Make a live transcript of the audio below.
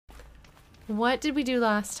What did we do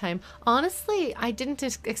last time? Honestly, I didn't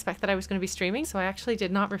expect that I was going to be streaming, so I actually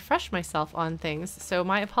did not refresh myself on things. So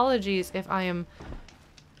my apologies if I am...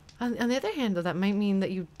 On the other hand, though, that might mean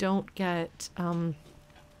that you don't get the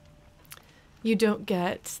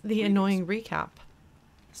annoying recap.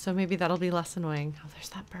 So maybe that'll be less annoying. Oh, there's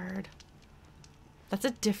that bird. That's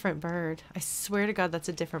a different bird. I swear to God, that's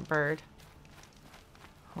a different bird.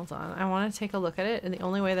 Hold on. I want to take a look at it, and the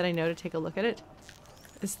only way that I know to take a look at it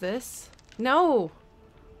is this. No!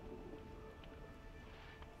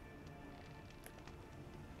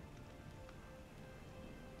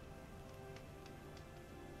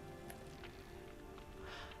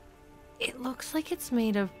 It looks like it's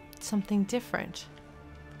made of something different,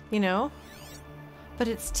 you know? But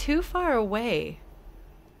it's too far away.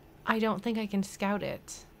 I don't think I can scout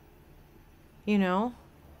it. You know?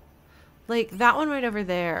 Like, that one right over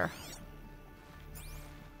there.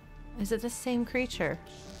 Is it the same creature?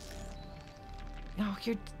 Oh,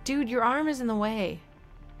 dude, your arm is in the way.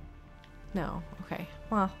 No, okay.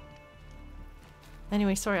 Well.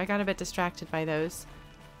 Anyway, sorry, I got a bit distracted by those.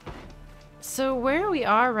 So where we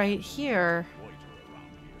are right here,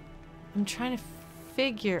 I'm trying to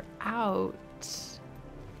figure out.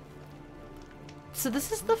 So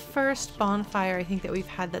this is the first bonfire I think that we've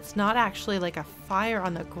had that's not actually like a fire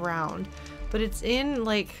on the ground, but it's in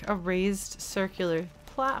like a raised circular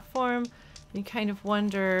platform. You kind of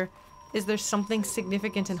wonder, is there something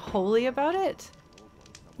significant and holy about it?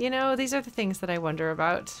 You know, these are the things that I wonder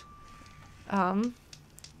about.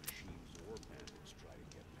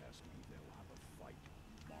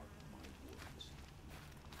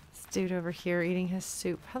 This dude over here eating his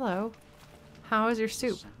soup. Hello. How is your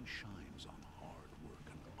soup?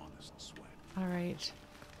 Alright.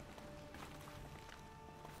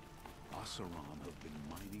 Asaran have been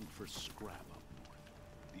mining for scrap up north.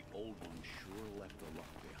 The old one sure left a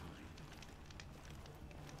lot behind.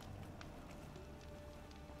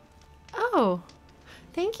 Oh,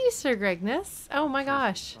 thank you, Sir Gregness. Oh my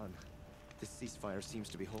gosh. This ceasefire seems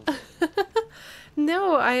to be holding.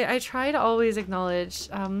 No, I try to always acknowledge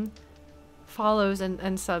follows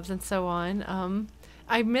and subs and so on.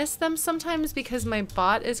 I miss them sometimes because my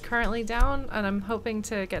bot is currently down and I'm hoping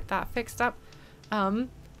to get that fixed up.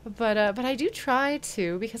 But I do try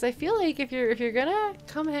to, because I feel like if you're gonna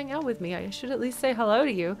come hang out with me, I should at least say hello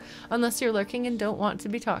to you, unless you're lurking and don't want to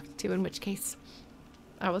be talked to, in which case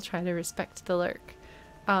I will try to respect the lurk.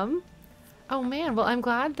 Oh man, well I'm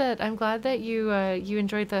glad that you you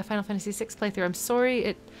enjoyed the Final Fantasy VI playthrough. I'm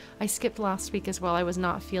sorry I skipped last week as well. I was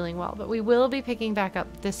not feeling well, but we will be picking back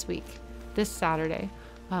up this week, this Saturday.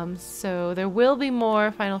 So there will be more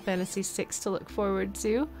Final Fantasy VI to look forward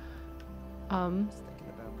to.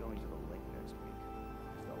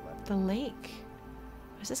 The lake.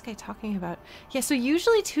 What is this guy talking about? Yeah, so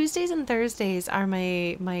usually Tuesdays and Thursdays are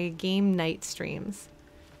my game night streams.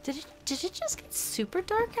 Did it just get super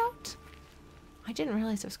dark out? I didn't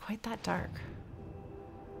realize it was quite that dark.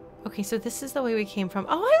 Okay, so this is the way we came from.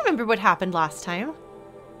 Oh, I remember what happened last time.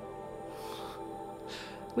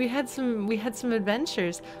 We had some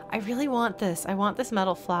adventures. I really want this. I want this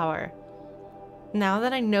metal flower. Now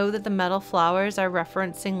that I know that the metal flowers are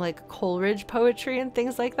referencing like Coleridge poetry and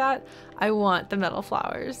things like that, I want the metal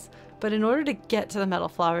flowers. But in order to get to the metal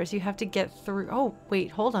flowers, you have to get through. Oh,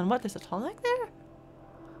 wait, hold on. What? There's a tunnel back there?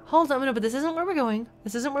 Hold on. No, but this isn't where we're going.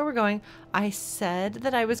 This isn't where we're going. I said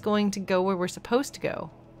that I was going to go where we're supposed to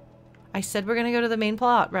go. I said we're going to go to the main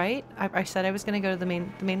plot, right? I said I was going to go to the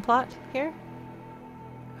main plot here.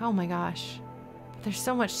 Oh my gosh. There's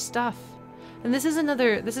so much stuff. And this is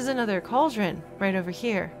another cauldron right over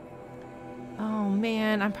here. Oh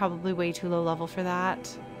man, I'm probably way too low level for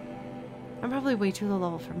that. I'm probably way too low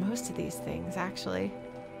level for most of these things, actually.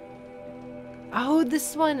 Oh,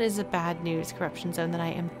 this one is a bad news corruption zone that I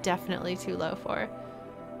am definitely too low for.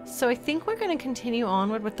 So I think we're going to continue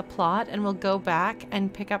onward with the plot, and we'll go back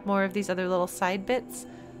and pick up more of these other little side bits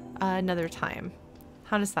another time.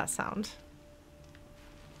 How does that sound?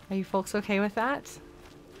 Are you folks okay with that?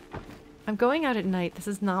 I'm going out at night. This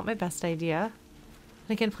is not my best idea.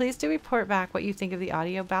 And again, please do report back what you think of the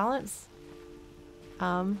audio balance.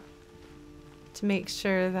 To make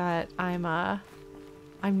sure that I'm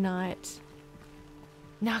not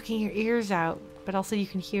knocking your ears out, but also you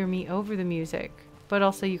can hear me over the music, but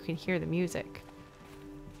also you can hear the music.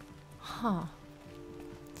 Huh.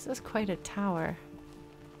 This is quite a tower.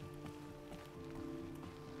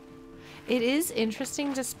 It is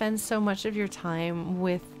interesting to spend so much of your time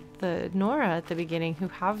with the Nora at the beginning, who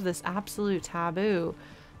have this absolute taboo.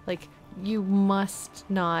 Like, you must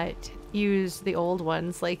not use the old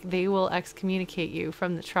ones. Like, they will excommunicate you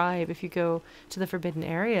from the tribe if you go to the forbidden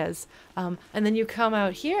areas. And then you come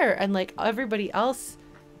out here and like everybody else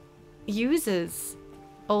uses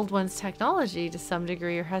old ones technology to some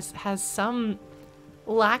degree, or has some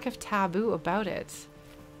lack of taboo about it.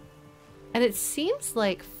 And it seems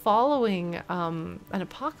like following an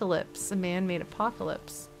apocalypse, a man-made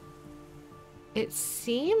apocalypse, it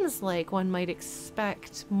seems like one might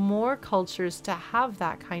expect more cultures to have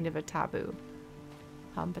that kind of a taboo.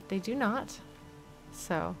 But they do not.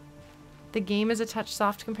 So, the game is a touch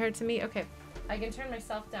soft compared to me. Okay, I can turn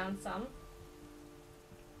myself down some.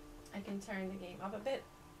 I can turn the game up a bit.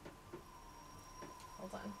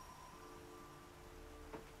 Hold on.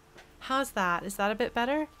 How's that? Is that a bit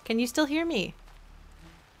better? Can you still hear me?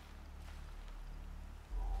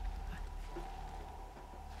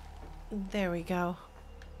 There we go.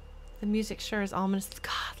 The music sure is ominous.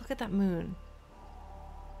 God, look at that moon.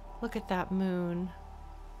 Look at that moon.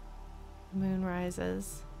 The moon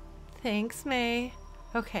rises. Thanks, May.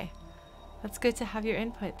 Okay. That's good to have your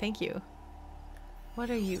input. Thank you. What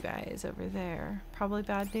are you guys over there? Probably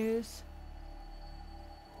bad news?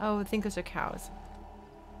 Oh, I think those are cows.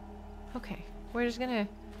 Okay. We're just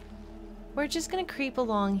gonna creep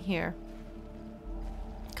along here.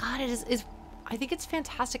 God, it is I think it's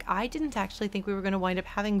fantastic. I didn't actually think we were going to wind up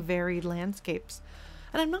having varied landscapes.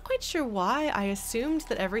 And I'm not quite sure why. I assumed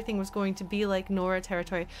that everything was going to be like Nora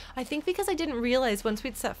territory. I think because I didn't realize once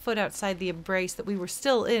we'd set foot outside the embrace that we were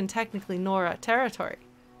still in technically Nora territory.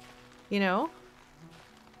 You know?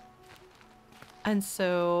 And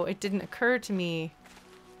so it didn't occur to me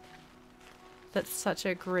that such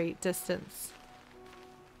a great distance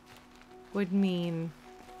would mean...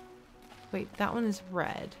 Wait, that one is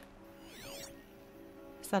red.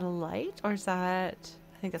 Is that a light or is that...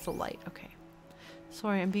 I think that's a light. Okay.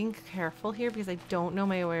 Sorry, I'm being careful here because I don't know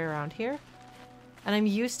my way around here. And I'm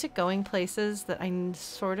used to going places that I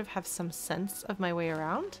sort of have some sense of my way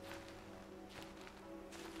around.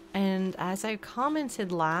 And as I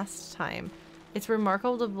commented last time, it's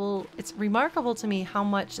remarkable to me how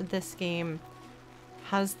much this game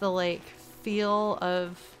has the like feel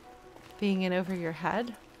of being in over your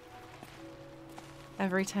head.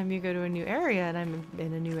 Every time you go to a new area, and I'm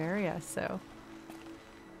in a new area, so.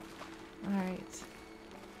 Alright.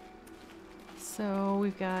 So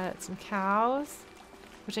we've got some cows,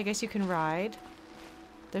 which I guess you can ride.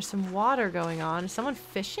 There's some water going on. Is someone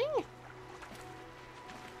fishing?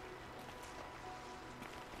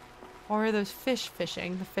 Or are those fish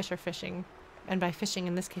fishing? The fish are fishing. And by fishing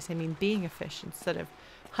in this case I mean being a fish instead of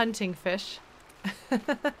hunting fish.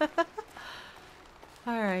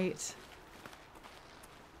 Alright.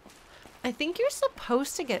 I think you're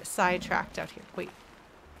supposed to get sidetracked out here. Wait.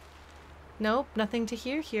 Nope, nothing to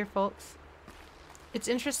hear here, folks. It's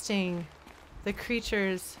interesting. The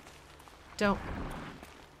creatures don't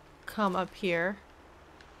come up here.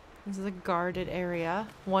 This is a guarded area.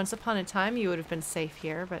 Once upon a time you would have been safe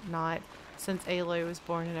here, but not since Aloy was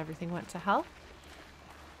born and everything went to hell.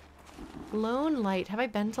 Lone Light. Have I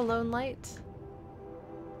been to Lone Light?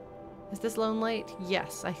 Is this Lone Light?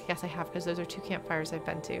 Yes, I guess I have, because those are two campfires I've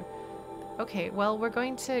been to. Okay, well, we're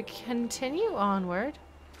going to continue onward.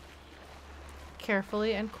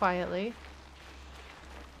 Carefully and quietly.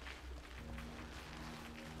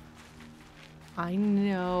 I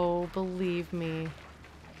know, believe me.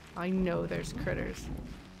 I know there's critters.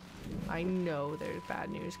 I know there's bad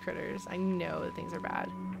news critters. I know that things are bad.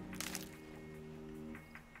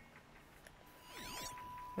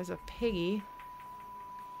 There's a piggy.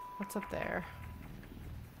 What's up there?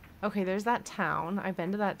 Okay, there's that town. I've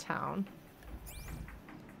been to that town.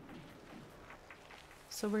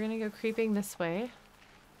 So we're gonna go creeping this way.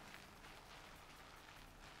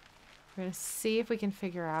 We're gonna see if we can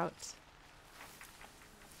figure out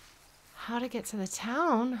how to get to the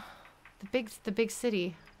town, the big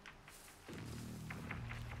city.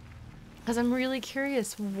 Because I'm really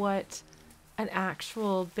curious what an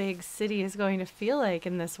actual big city is going to feel like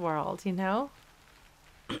in this world, you know?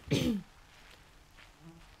 I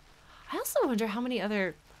also wonder how many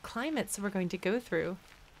other climates we're going to go through.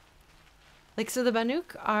 Like, so the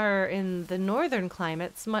Banuk are in the northern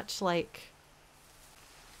climates, much like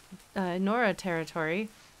Nora territory.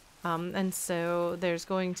 And so there's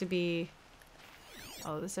going to be...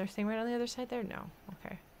 Oh, is there a thing right on the other side there? No.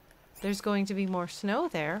 Okay. There's going to be more snow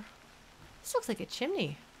there. This looks like a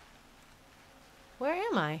chimney. Where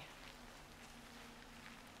am I?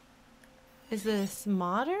 Is this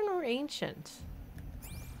modern or ancient?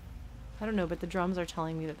 I don't know, but the drums are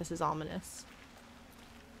telling me that this is ominous.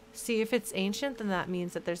 See, if it's ancient, then that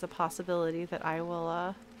means that there's a possibility that I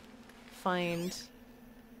will find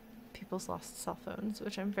people's lost cell phones,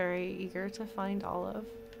 which I'm very eager to find all of.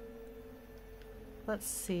 Let's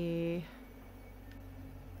see.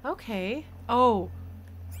 Okay. Oh,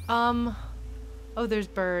 there's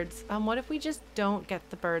birds. What if we just don't get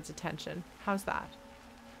the birds' attention? How's that?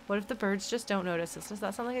 What if the birds just don't notice us? Does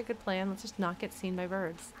that sound like a good plan? Let's just not get seen by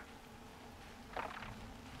birds.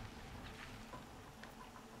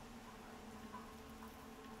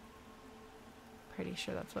 Pretty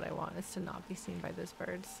sure that's what I want, is to not be seen by those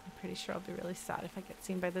birds. I'm pretty sure I'll be really sad if I get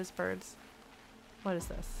seen by those birds. What is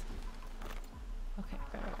this? Okay,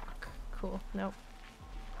 better walk. Cool. Nope.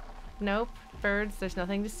 Nope. Birds. There's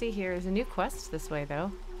nothing to see here. There's a new quest this way,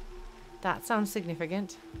 though. That sounds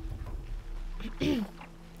significant.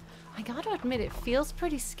 I gotta admit, it feels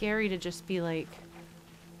pretty scary to just be, like,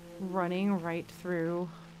 running right through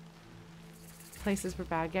places where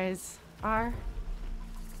bad guys are.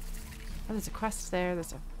 Oh, there's a quest there.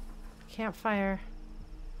 There's a campfire.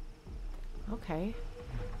 Okay.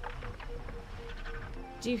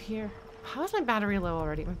 Do you hear? How is my battery low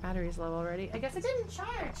already? My battery's low already. I guess it didn't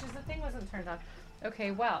charge because the thing wasn't turned on.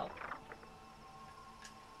 Okay, well.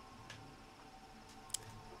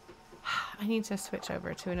 I need to switch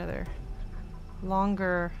over to another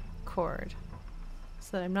longer cord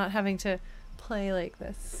so that I'm not having to play like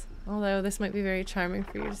this. Although this might be very charming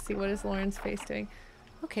for you to see what is Lauren's face doing.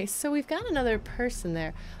 Okay, so we've got another person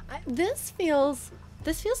there. This feels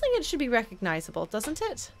like it should be recognizable, doesn't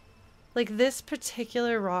it? Like this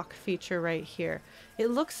particular rock feature right here.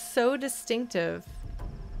 It looks so distinctive.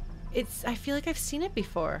 I feel like I've seen it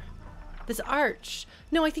before. This arch.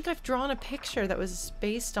 No, I think I've drawn a picture that was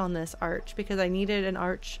based on this arch because I needed an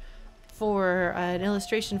arch for an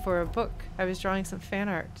illustration for a book. I was drawing some fan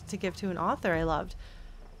art to give to an author I loved.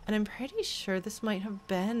 And I'm pretty sure this might have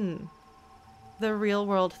been the real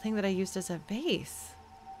world thing that I used as a base.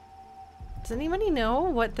 Does anybody know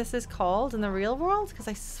what this is called in the real world? Because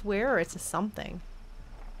I swear it's a something.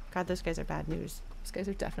 God, those guys are bad news. Those guys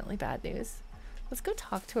are definitely bad news. Let's go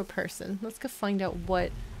talk to a person. Let's go find out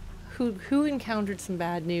who encountered some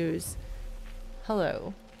bad news.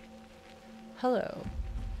 Hello. Hello.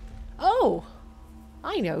 Oh!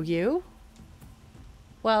 I know you.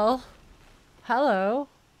 Well, hello.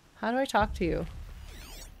 How do I talk to you?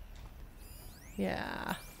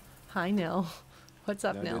 Yeah. Hi, Nil. What's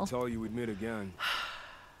up, Nil? I did tell you we'd meet again.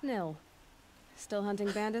 Nil. Still hunting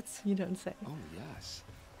bandits? You don't say. Oh, yes.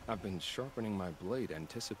 I've been sharpening my blade,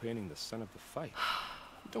 anticipating the scent of the fight.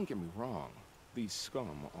 Don't get me wrong. These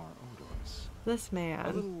scum are odorous. This A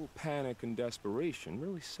man. little panic and desperation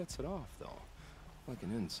really sets it off, though. Like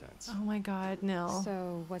an incense. Oh my god, Nil.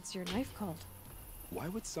 So, what's your knife called? Why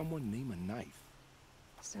would someone name a knife?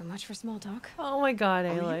 So much for small talk. Oh my god, Are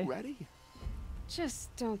Aloy. you ready?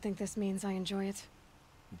 Just don't think this means I enjoy it.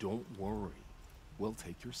 Don't worry. We'll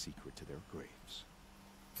take your secret to their graves.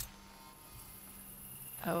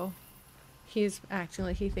 Oh. He's acting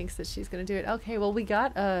like he thinks that she's gonna do it. Okay, well we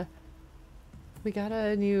got a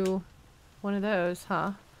new one of those,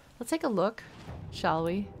 huh? Let's take a look, shall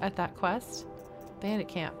we, at that quest? Bandit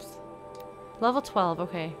camps. Level 12,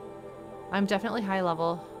 okay. I'm definitely high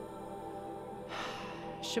level.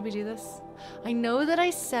 Should we do this? I know that I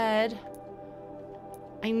said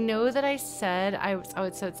oh,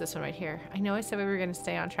 so it's this one right here. I know I said we were going to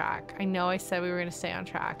stay on track. I know I said we were going to stay on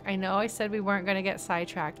track. I know I said we weren't going to get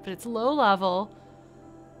sidetracked, but it's low level.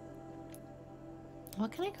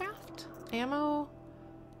 What can I craft? Ammo,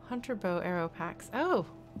 hunter bow, arrow packs. Oh.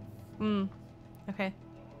 Okay.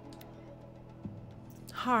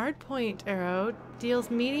 Hard point arrow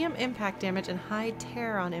deals medium impact damage and high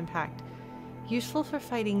tear on impact. Useful for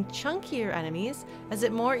fighting chunkier enemies, as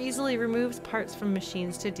it more easily removes parts from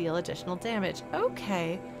machines to deal additional damage.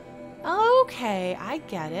 Okay. Okay, I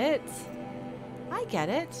get it. I get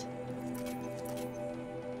it.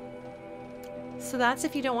 So that's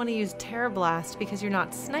if you don't want to use Terror Blast because you're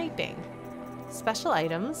not sniping. Special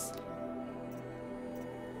items.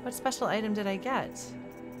 What special item did I get?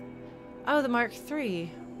 Oh, the Mark III.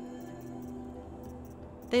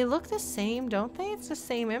 They look the same, don't they? It's the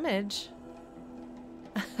same image.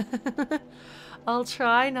 I'll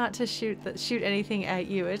try not to shoot anything at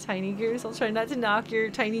you, a tiny goose. I'll try not to knock your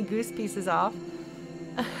tiny goose pieces off.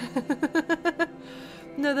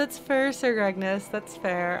 No, that's fair, Sir Regnus. That's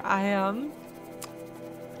fair.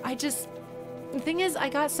 The thing is, I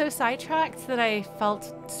got so sidetracked that I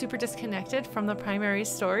felt super disconnected from the primary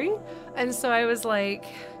story. And so I was like,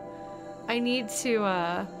 I need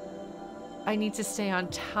to stay on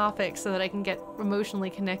topic so that I can get emotionally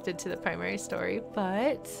connected to the primary story,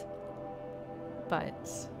 but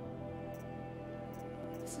this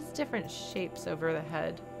is different shapes over the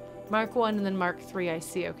head. Mark 1 and then Mark 3 I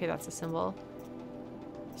see. Okay, that's a symbol.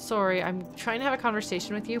 Sorry, I'm trying to have a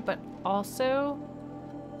conversation with you, but also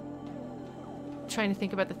trying to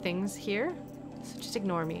think about the things here. So just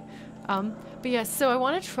ignore me. But yeah, so I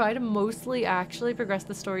want to try to mostly actually progress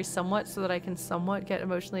the story somewhat so that I can somewhat get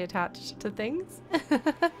emotionally attached to things.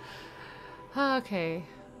 Okay.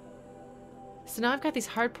 So now I've got these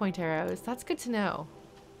hard point arrows. That's good to know.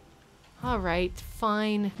 Alright,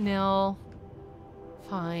 fine, Nil.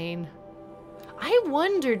 Fine. I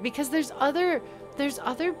wondered because there's other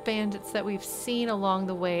bandits that we've seen along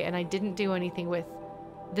the way and I didn't do anything with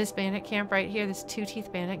this bandit camp right here, this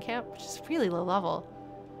two-teeth bandit camp, which is really low level.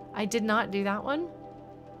 I did not do that one.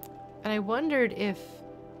 And I wondered if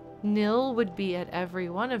Nil would be at every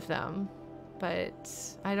one of them, but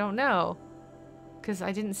I don't know. Because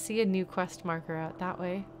I didn't see a new quest marker out that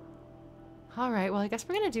way. Alright, well I guess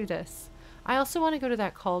we're gonna do this. I also want to go to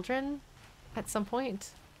that cauldron at some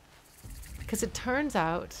point. Because it turns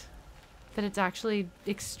out that it's actually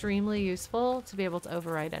extremely useful to be able to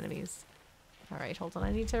override enemies. Alright, hold on.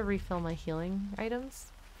 I need to refill my healing items.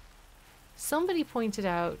 Somebody pointed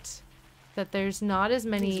out that there's not as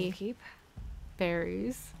many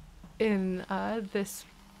berries in this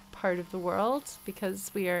part of the world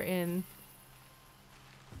because we are in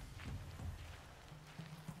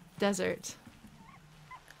desert.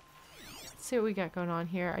 Let's see what we got going on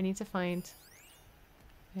here. I need to find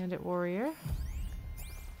bandit warrior.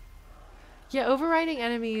 Yeah, overriding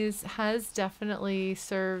enemies has definitely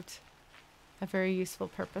served a very useful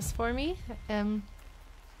purpose for me in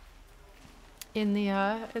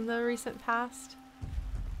the recent past.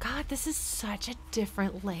 God, this is such a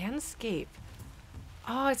different landscape.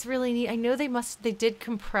 Oh, it's really neat. I know they did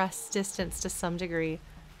compress distance to some degree.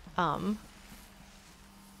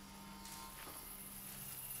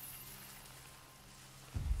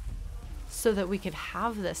 So that we could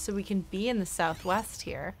have this, so we can be in the southwest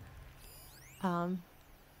here. Hi,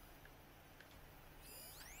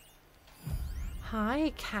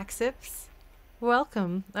 Caxips.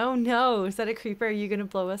 Welcome. Oh no, is that a creeper? Are you gonna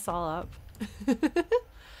blow us all up?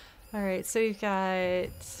 Alright, so you've got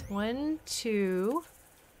 1, 2,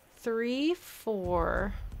 3,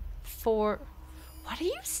 4. What are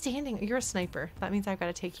you standing? You're a sniper. That means I've got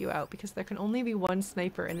to take you out because there can only be one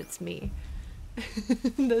sniper and it's me.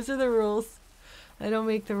 Those are the rules. I don't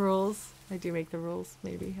make the rules. I do make the rules,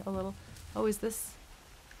 maybe a little. Oh, is this?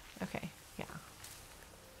 Okay, yeah.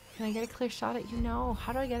 Can I get a clear shot at you? No.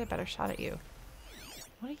 How do I get a better shot at you?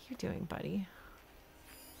 What are you doing, buddy?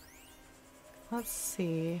 Let's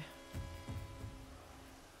see.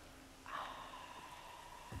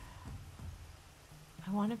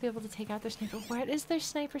 I want to be able to take out their sniper. Where is their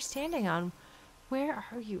sniper standing on? Where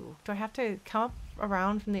are you? Do I have to come up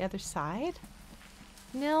around from the other side?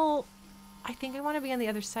 No, I think I want to be on the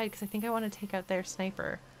other side because I think I want to take out their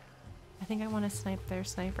sniper. I think I want to snipe their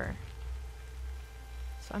sniper.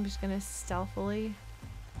 So I'm just going to stealthily,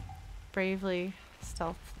 bravely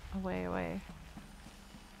stealth away.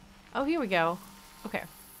 Oh, here we go. Okay.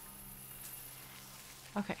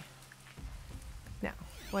 Okay. Now,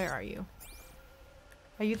 where are you?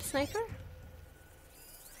 Are you the sniper?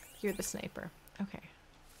 You're the sniper. Okay.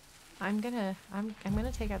 I'm gonna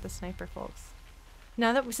take out the sniper, folks.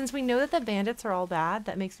 Now that since we know that the bandits are all bad,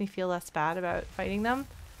 that makes me feel less bad about fighting them.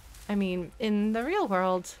 I mean, in the real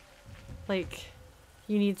world, like,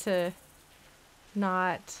 you need to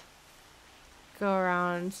not go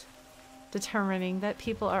around determining that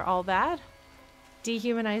people are all bad.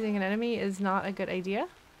 Dehumanizing an enemy is not a good idea.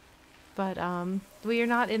 But we are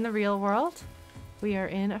not in the real world. We are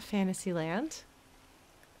in a fantasy land.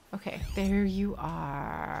 Okay, there you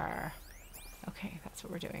are. Okay, that's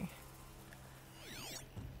what we're doing.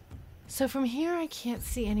 So from here, I can't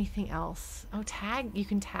see anything else. Oh, tag. You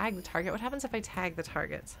can tag the target. What happens if I tag the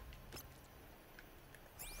target?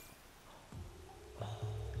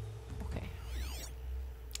 Okay.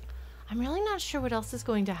 I'm really not sure what else is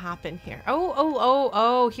going to happen here.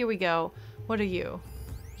 Oh, here we go. What are you?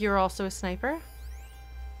 You're also a sniper?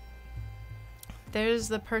 There's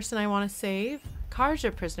the person I want to save.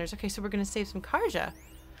 Karja prisoners. Okay, so we're going to save some Karja.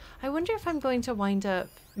 I wonder if I'm going to wind up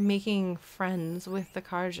making friends with the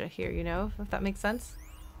Karja here, you know? If that makes sense.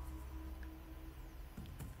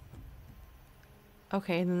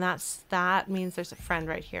 Okay, and then that means there's a friend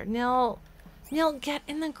right here. Nil, get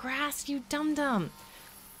in the grass, you dum-dum.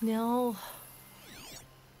 Nil.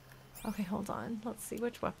 Okay, hold on. Let's see.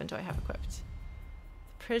 Which weapon do I have equipped?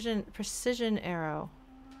 Precision arrow.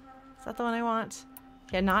 Is that the one I want?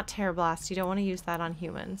 Yeah, not Terror Blast. You don't want to use that on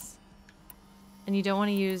humans. And you don't want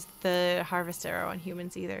to use the Harvest Arrow on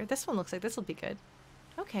humans either. This one looks like this will be good.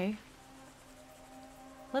 Okay.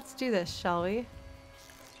 Let's do this, shall we?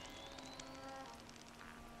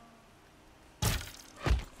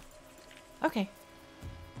 Okay.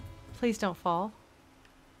 Please don't fall.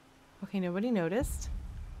 Okay, nobody noticed.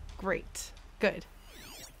 Great. Good.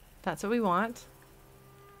 That's what we want.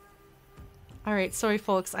 Alright, sorry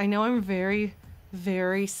folks. I know I'm very,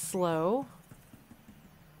 very slow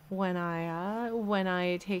when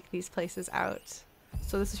I take these places out.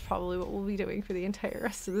 So this is probably what we'll be doing for the entire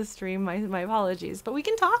rest of the stream. My apologies. But we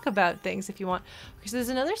can talk about things if you want. Because there's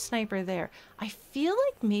another sniper there. I feel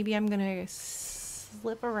like maybe I'm gonna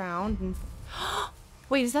slip around and...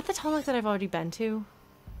 Wait, is that the tall neck that I've already been to?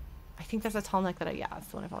 I think that's a tall neck that yeah, that's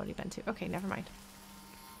the one I've already been to. Okay, never mind.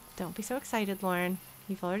 Don't be so excited, Lauren.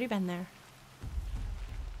 You've already been there.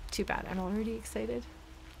 Too bad, I'm already excited.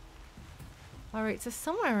 Alright, so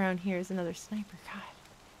somewhere around here is another sniper. God.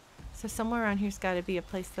 So somewhere around here's got to be a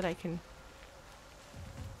place that I can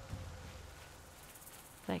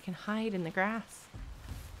hide in the grass.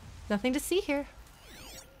 Nothing to see here.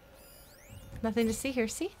 Nothing to see here.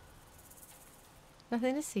 See?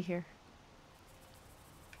 Nothing to see here.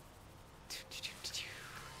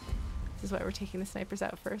 This is why we're taking the snipers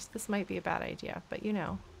out first. This might be a bad idea, but you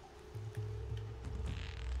know.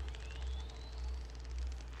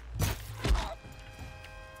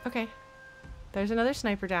 Okay. There's another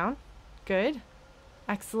sniper down. Good.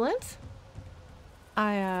 Excellent.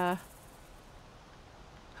 Okay,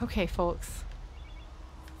 folks.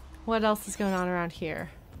 What else is going on around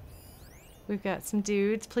here? We've got some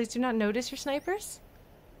dudes. Please do not notice your snipers.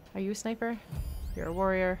 Are you a sniper? You're a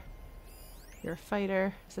warrior. You're a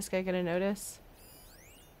fighter. Is this guy gonna notice?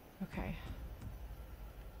 Okay.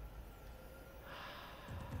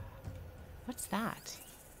 What's that?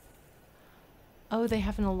 Oh, they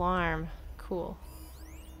have an alarm. Cool.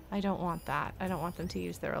 I don't want that. I don't want them to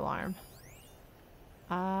use their alarm.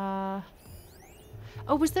 Oh,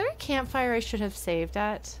 was there a campfire I should have saved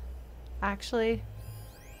at? Actually?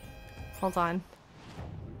 Hold on.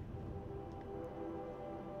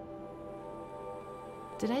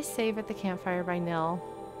 Did I save at the campfire by nil?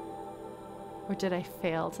 Or did I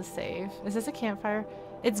fail to save? Is this a campfire?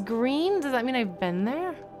 It's green? Does that mean I've been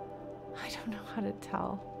there? I don't know how to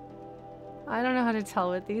tell. I don't know how to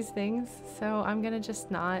tell with these things, so I'm gonna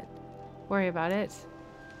just not worry about it.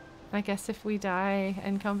 I guess if we die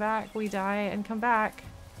and come back, we die and come back.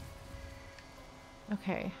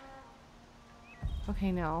 Okay.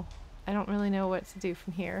 Okay, no. I don't really know what to do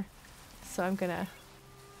from here, so I'm gonna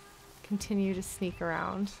continue to sneak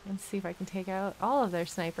around and see if I can take out all of their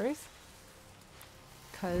snipers,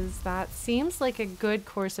 because that seems like a good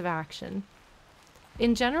course of action.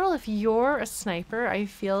 In general, if you're a sniper, I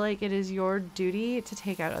feel like it is your duty to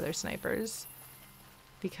take out other snipers,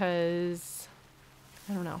 because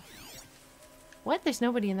I don't know. What? There's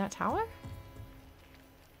nobody in that tower?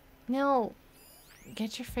 No.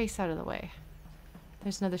 Get your face out of the way.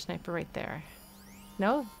 There's another sniper right there.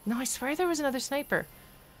 No? No, I swear there was another sniper.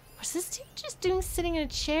 What's this dude just doing sitting in a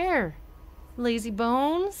chair? Lazy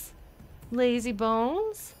bones? Lazy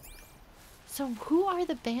bones? So who are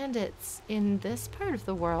the bandits in this part of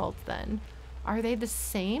the world then? Are they the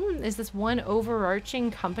same? Is this one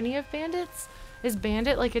overarching company of bandits? Is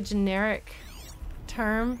bandit like a generic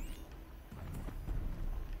term?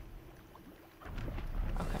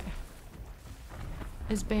 Okay.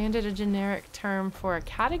 Is bandit a generic term for a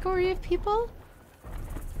category of people?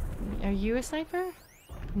 Are you a sniper?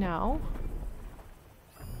 No.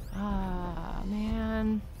 Ah,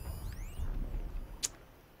 man.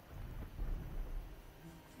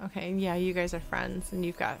 Okay, yeah, you guys are friends and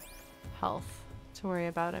you've got health to worry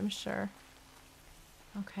about, I'm sure.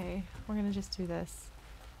 Okay, we're gonna just do this.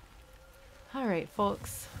 Alright,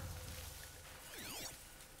 folks.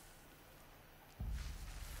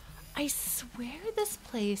 I swear this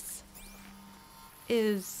place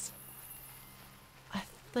is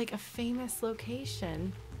like a famous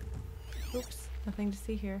location. Oops, nothing to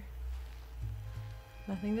see here.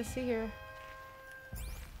 Nothing to see here.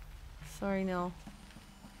 Sorry, Nil.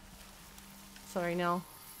 Sorry, Nil.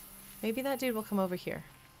 Maybe that dude will come over here.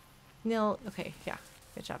 Nil, okay, yeah.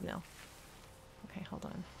 Good job, Nil. Okay, hold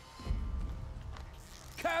on.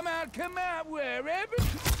 Come out, wherever.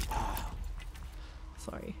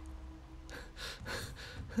 Sorry.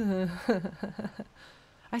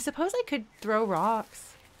 I suppose I could throw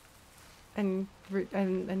rocks and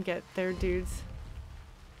get their dudes.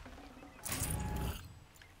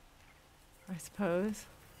 I suppose.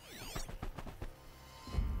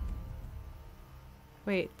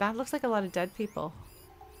 Wait, that looks like a lot of dead people.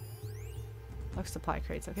 Oh, supply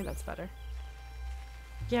crates. Okay, that's better.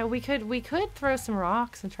 Yeah, we could throw some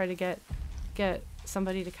rocks and try to get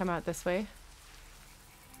somebody to come out this way.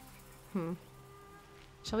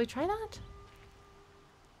 Shall we try that?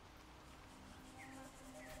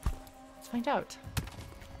 Let's find out.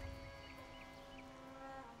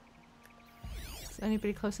 Is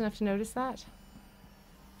anybody close enough to notice that?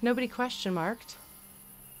 Nobody question marked.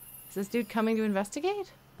 Is this dude coming to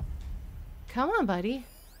investigate? Come on, buddy.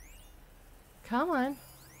 Come on.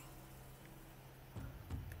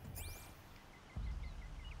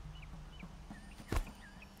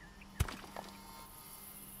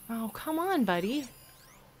 Oh, come on, buddy.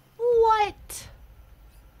 What?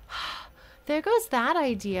 There goes that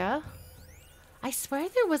idea. I swear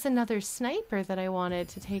there was another sniper that I wanted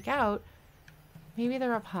to take out. Maybe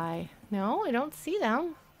they're up high. No, I don't see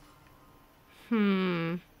them.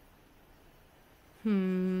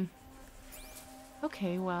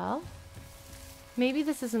 Okay, well. Maybe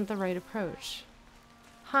this isn't the right approach.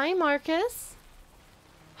 Hi, Marcus.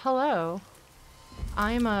 Hello.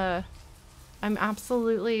 I'm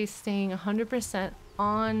absolutely staying 100%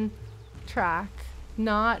 on track,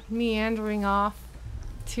 not meandering off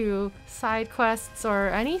to side quests or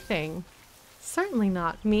anything. Certainly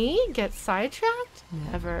not. Me? Get sidetracked?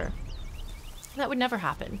 Never. That would never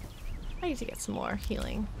happen. I need to get some more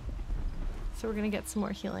healing. So we're gonna get some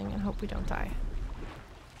more healing and hope we don't die.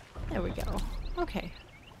 There we go. Okay.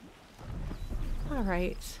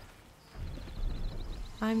 Alright.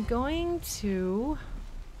 I'm going to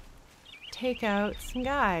take out some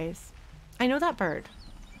guys. I know that bird.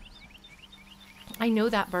 I know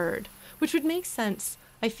that bird. Which would make sense.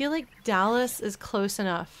 I feel like Dallas is close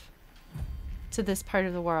enough to this part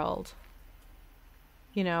of the world.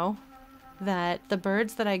 You know? That the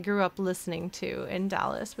birds that I grew up listening to in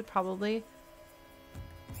Dallas would probably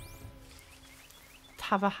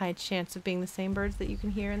have a high chance of being the same birds that you can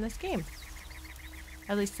hear in this game.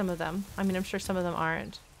 At least some of them. I mean, I'm sure some of them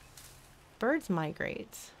aren't. Birds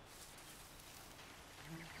migrate.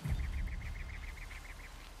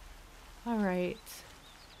 Alright.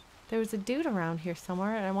 There was a dude around here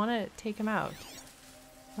somewhere and I want to take him out.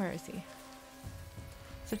 Where is he?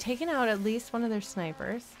 So taking out at least one of their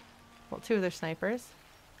snipers. Well, two of their snipers.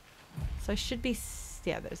 So I should be...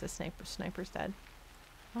 Yeah, there's a sniper. Sniper's dead.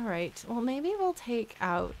 Alright. Well, maybe we'll take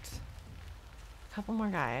out a couple more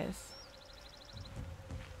guys.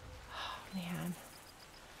 Oh, man.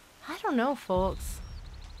 I don't know, folks.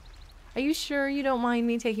 Are you sure you don't mind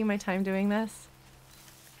me taking my time doing this?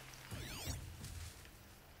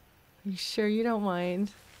 Are you sure you don't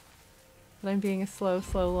mind that I'm being a slow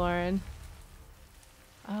Lauren?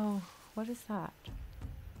 Oh, what is that?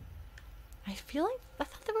 I feel like... I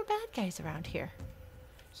thought there were bad guys around here.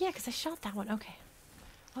 Yeah, because I shot that one. Okay.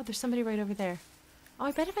 Oh, there's somebody right over there. Oh,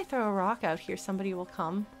 I bet if I throw a rock out here, somebody will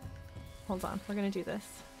come. Hold on. We're going to do this.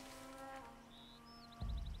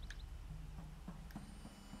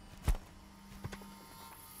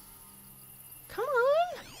 Come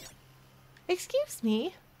on! Excuse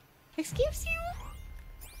me? Excuse you?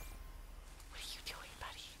 What are you doing,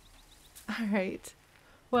 buddy? Alright.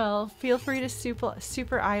 Well, feel free to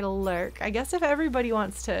super idle lurk. I guess if everybody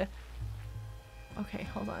wants to... Okay,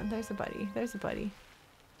 hold on. There's a buddy. There's a buddy.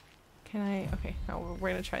 Can I... Okay, no, we're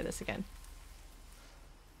gonna try this again.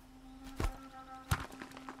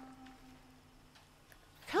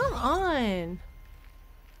 Come on!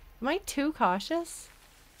 Am I too cautious?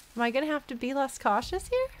 Am I gonna have to be less cautious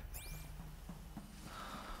here?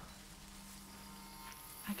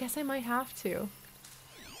 I guess I might have to.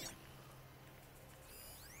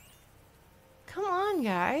 Come on,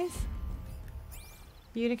 guys.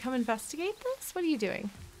 You gonna come investigate this? What are you doing?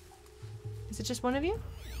 Is it just one of you?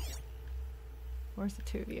 Or is it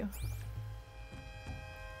two of you?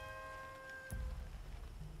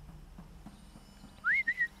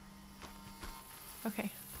 Okay.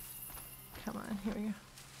 Come on, here we go.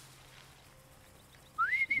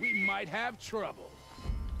 We might have trouble.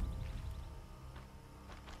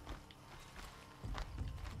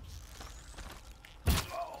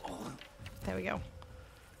 There we go.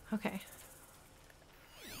 Okay.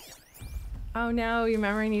 Oh no, your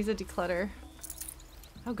memory needs a declutter.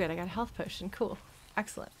 Oh good, I got a health potion. Cool.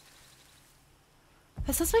 Excellent.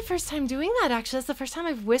 This is my first time doing that, actually. That's the first time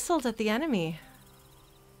I've whistled at the enemy.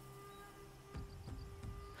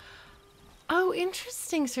 Oh,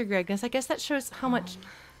 interesting, Sir Gregness. I guess that shows how much...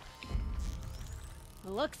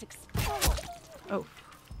 Looks exposed. Oh.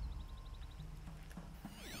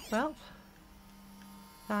 Well.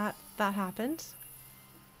 That happened.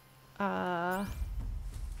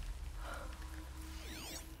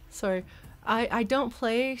 Sorry. I don't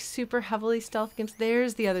play super heavily stealth games.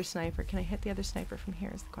 There's the other sniper. Can I hit the other sniper from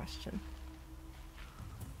here is the question.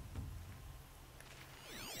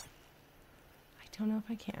 I don't know if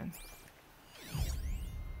I can.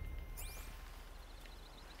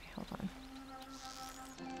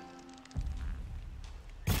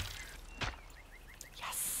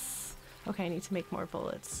 Okay, I need to make more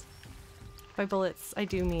bullets. By bullets, I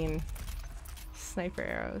do mean sniper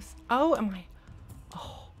arrows. Oh, am I?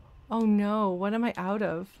 Oh no, what am I out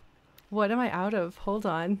of? What am I out of? Hold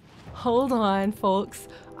on. Hold on, folks.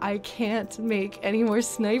 I can't make any more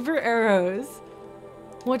sniper arrows.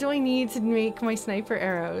 What do I need to make my sniper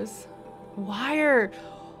arrows? Wire.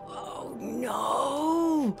 Oh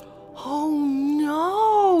no. Oh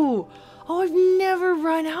no. Oh, I've never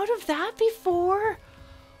run out of that before.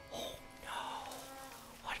 Oh no.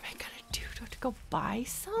 What am I gonna do? Do I have to go buy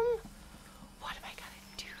some? What am I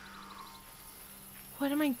gonna do?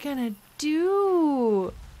 What am I gonna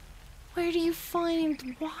do? Where do you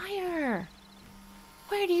find wire?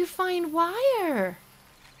 Where do you find wire?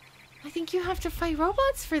 I think you have to fight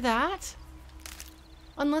robots for that.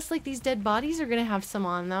 Unless like these dead bodies are gonna have some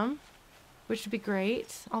on them. Which would be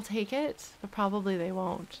great. I'll take it. But probably they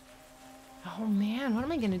won't. Oh man, what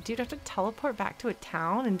am I gonna do? Do I have to teleport back to a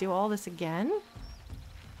town and do all this again?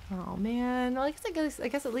 Oh man. Well, I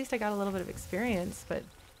guess at least I got a little bit of experience, but...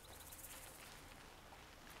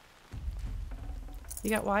 You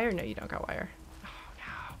got wire? No, you don't got wire. Oh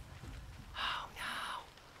no. Oh no.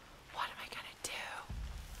 What am I gonna do?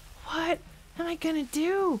 What am I gonna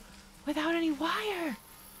do without any wire?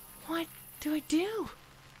 What do I do?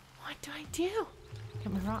 What do I do?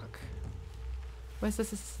 Get my rock. What is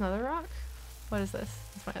this? Is this another rock? What is this?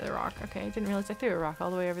 It's my other rock. Okay, I didn't realize I threw a rock all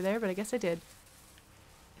the way over there, but I guess I did.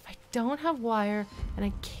 If I don't have wire and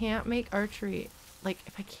I can't make archery, like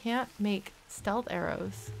if I can't make stealth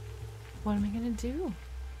arrows, what am I gonna do?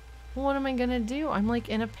 What am I gonna do? I'm like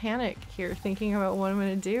in a panic here thinking about what I'm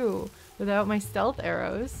gonna do without my stealth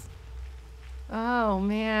arrows. Oh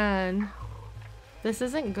man. This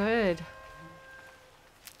isn't good.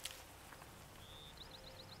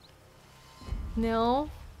 Nil.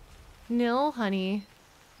 Nil, honey.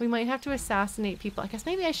 We might have to assassinate people. I guess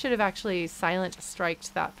maybe I should have actually silent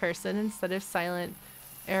striked that person instead of silent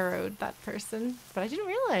arrowed that person. But I didn't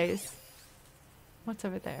realize. What's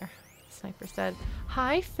over there? Sniper said,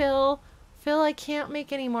 "Hi, Phil. Phil, I can't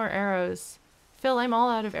make any more arrows. Phil, I'm all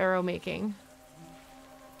out of arrow making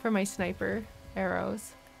for my sniper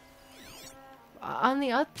arrows." On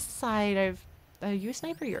the upside, are you a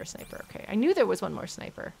sniper? You're a sniper. Okay. I knew there was one more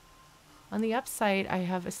sniper. On the upside, I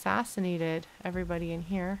have assassinated everybody in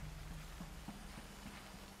here.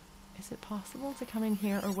 Is it possible to come in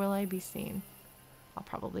here, or will I be seen? I'll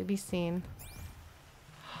probably be seen.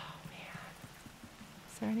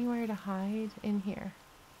 Is there anywhere to hide in here?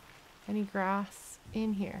 Any grass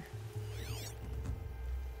in here?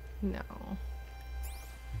 No.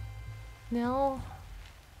 Nil.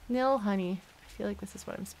 Nil, honey. I feel like this is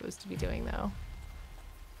what I'm supposed to be doing, though.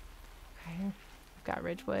 Okay. I've got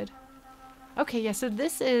Ridgewood. Okay, yeah, so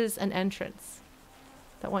this is an entrance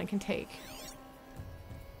that one can take.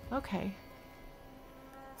 Okay.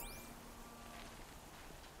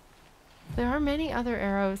 There are many other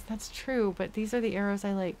arrows, that's true, but these are the arrows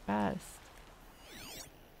I like best.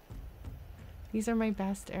 These are my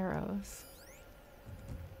best arrows.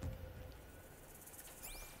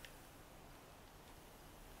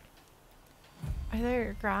 Are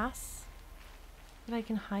there grass that I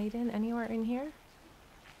can hide in anywhere in here?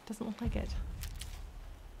 Doesn't look like it.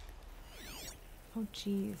 Oh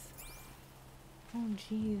jeez. Oh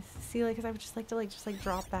jeez. See, like, 'cause I would just like to just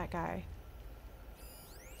drop that guy.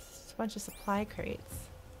 Just a bunch of supply crates.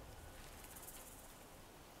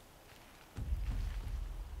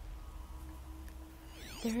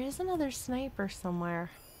 There is another sniper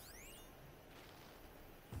somewhere.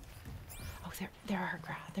 Oh, there are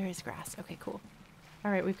grass. There is grass. Okay, cool.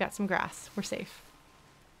 All right, we've got some grass. We're safe.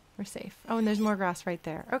 We're safe. Oh, and there's more grass right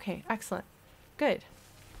there. Okay, excellent. Good.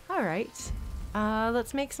 All right.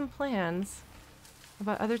 Let's make some plans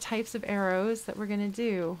about other types of arrows that we're gonna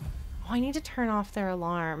do. Oh, I need to turn off their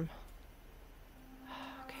alarm.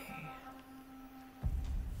 Okay.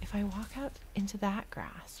 If I walk out into that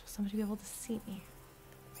grass, will somebody be able to see me?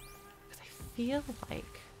 Because I feel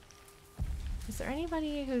like... Is there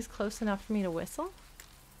anybody who's close enough for me to whistle?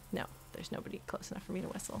 No, there's nobody close enough for me to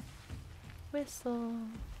whistle. Whistle.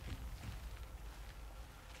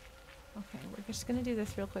 Okay, we're just gonna do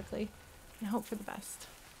this real quickly and hope for the best.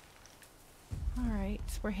 Alright,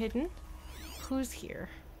 we're hidden. Who's here?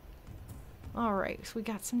 Alright, so we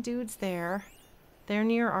got some dudes there. They're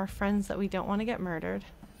near our friends that we don't want to get murdered.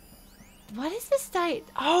 What is this guy?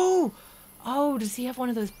 Oh! Oh, does he have one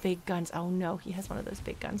of those big guns? Oh no, he has one of those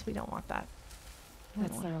big guns. We don't want that.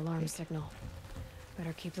 That's their alarm signal.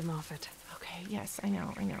 Better keep them off it. Okay, yes, I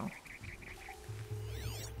know, I know.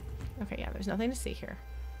 Okay, yeah, there's nothing to see here.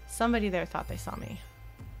 Somebody there thought they saw me.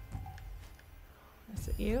 Is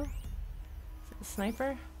it you? Is it the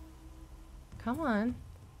sniper? Come on.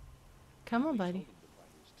 Come on, buddy.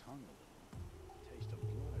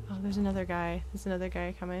 Oh, there's another guy. There's another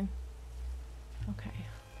guy coming. Okay.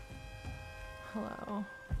 Hello.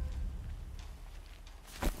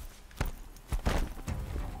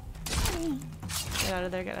 Get out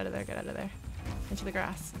of there, get out of there, get out of there. Into the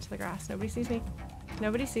grass, into the grass. Nobody sees me.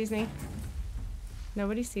 Nobody sees me.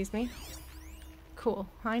 Nobody sees me. Cool.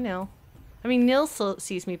 Hi, Nil. I mean, Nil still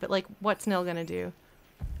sees me, but like, what's Nil gonna do?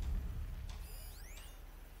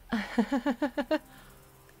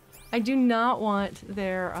 I do not want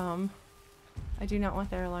their, I do not want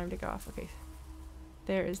their alarm to go off. Okay.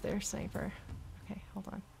 There is their sniper. Okay, hold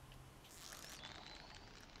on.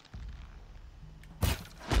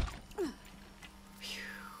 Phew.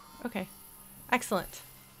 Okay. Excellent.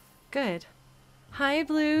 Good. Hi,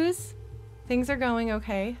 Blues. Things are going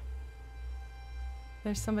okay.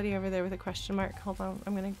 There's somebody over there with a question mark. Hold on.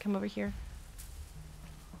 I'm gonna come over here.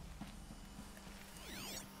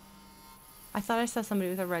 I thought I saw somebody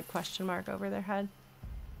with a red question mark over their head,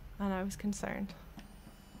 and I was concerned.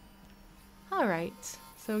 Alright,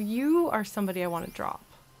 so you are somebody I want to drop,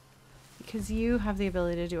 because you have the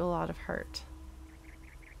ability to do a lot of hurt.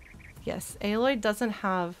 Yes, Aloy doesn't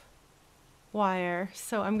have wire,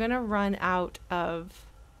 so I'm gonna run out of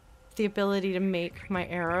the ability to make my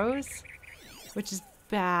arrows, which is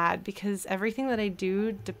bad, because everything that I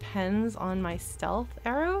do depends on my stealth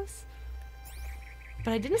arrows.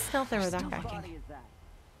 But I didn't stealth there with that guy.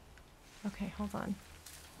 Okay, hold on.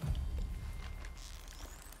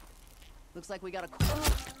 Looks like we got a.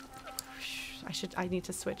 I need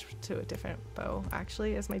to switch to a different bow,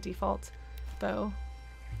 actually, as my default bow.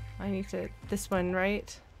 I need to, this one,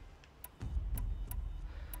 right?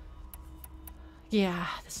 Yeah,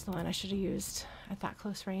 this is the one I should have used at that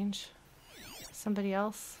close range. Somebody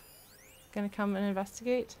else gonna come and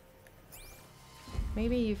investigate?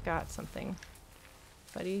 Maybe you've got something.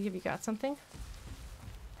 Buddy, have you got something?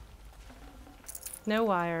 No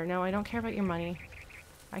wire. No, I don't care about your money.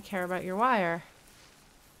 I care about your wire.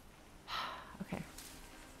 Okay.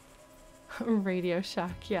 Radio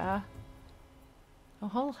Shack, yeah.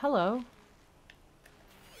 Oh, hello.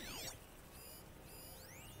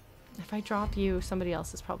 If I drop you, somebody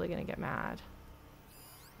else is probably gonna get mad.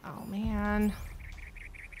 Oh, man.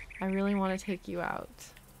 I really want to take you out.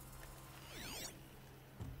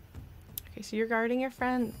 Okay, so you're guarding your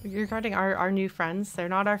friend. You're guarding our new friends. They're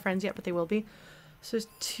not our friends yet, but they will be. So there's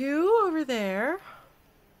two over there.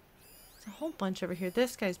 There's a whole bunch over here.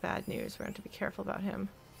 This guy's bad news. We're going to have to be careful about him.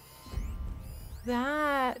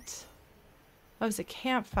 That... Oh, it was a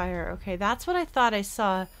campfire. Okay, that's what I thought I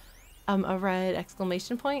saw a red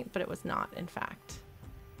exclamation point, but it was not, in fact.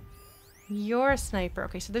 You're a sniper.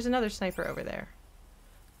 Okay, so there's another sniper over there.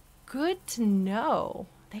 Good to know.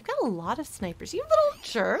 They've got a lot of snipers. You little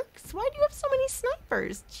jerks. Why do you have so many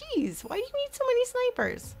snipers? Jeez, why do you need so many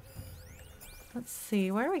snipers? Let's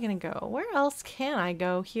see, where are we gonna go? Where else can I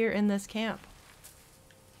go here in this camp?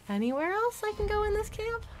 Anywhere else I can go in this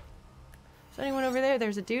camp? Is there anyone over there?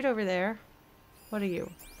 There's a dude over there. What are you?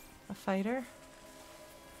 A fighter?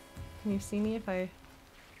 Can you see me if I...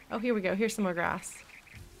 Oh, here we go. Here's some more grass.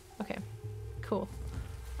 Okay, cool.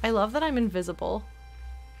 I love that I'm invisible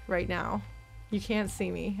right now. You can't see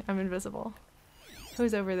me. I'm invisible.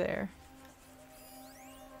 Who's over there?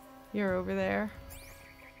 You're over there.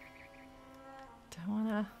 Don't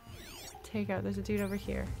wanna take out. There's a dude over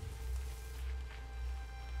here.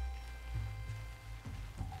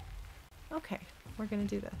 Okay, we're gonna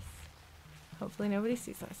do this. Hopefully nobody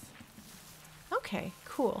sees us. Okay,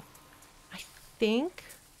 cool. I think...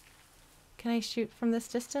 Can I shoot from this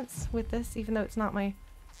distance with this, even though it's not my...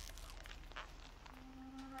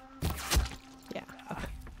 Yeah, okay.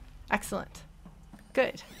 Excellent.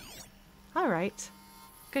 Good. Alright.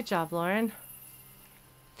 Good job, Lauren.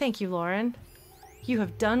 Thank you, Lauren. You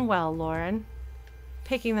have done well, Lauren.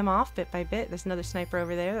 Picking them off bit by bit. There's another sniper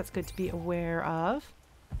over there. That's good to be aware of.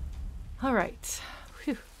 Alright.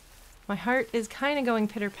 Whew. My heart is kind of going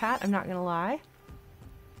pitter-pat, I'm not gonna lie.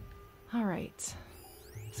 Alright.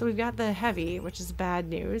 So we've got the heavy, which is bad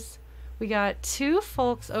news. We got two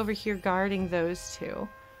folks over here guarding those two.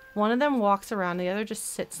 One of them walks around, the other just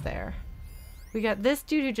sits there. We got this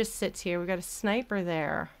dude who just sits here. We got a sniper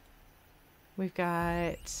there. We've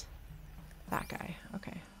got that guy.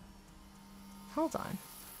 Okay. Hold on.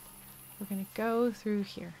 We're gonna go through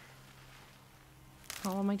here.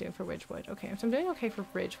 How am I doing for Ridgewood? Okay, so I'm doing okay for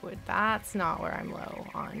Ridgewood. That's not where I'm low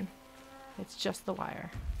on. It's just the wire.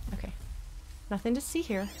 Okay. Nothing to see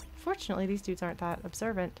here. Fortunately, these dudes aren't that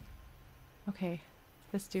observant. Okay.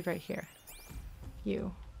 This dude right here.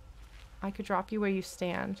 You. I could drop you where you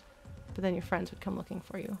stand, but then your friends would come looking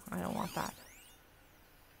for you. I don't want that.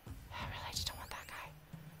 I just don't want that guy.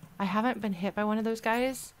 I haven't been hit by one of those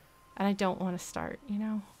guys, and I don't want to start, you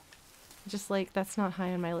know? Just like, that's not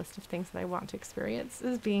high on my list of things that I want to experience,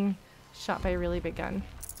 is being shot by a really big gun.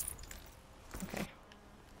 Okay.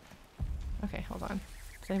 Okay, hold on.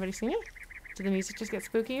 Does anybody see me? Did the music just get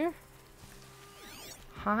spookier?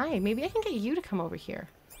 Hi, maybe I can get you to come over here.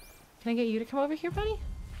 Can I get you to come over here, buddy?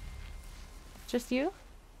 Just you?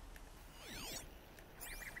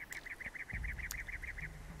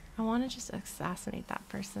 I want to just assassinate that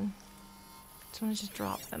person. Just want to just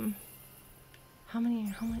drop them. How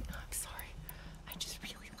many, oh, I'm sorry. I just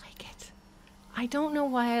really like it. I don't know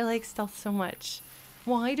why I like stealth so much.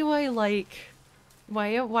 Why do I like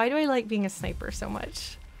being a sniper so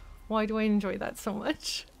much? Why do I enjoy that so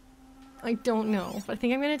much? I don't know, but I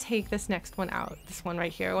think I'm gonna take this next one out. This one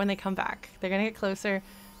right here, when they come back. They're gonna get closer,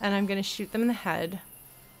 and I'm gonna shoot them in the head.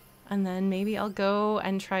 And then maybe I'll go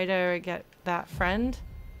and try to get that friend.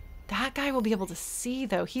 That guy will be able to see,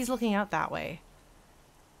 though. He's looking out that way.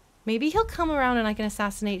 Maybe he'll come around and I can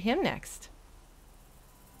assassinate him next.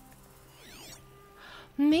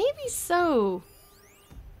 Maybe so.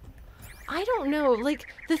 I don't know. Like,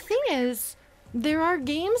 the thing is, there are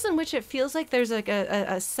games in which it feels like there's like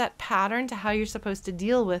a set pattern to how you're supposed to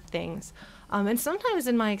deal with things. And sometimes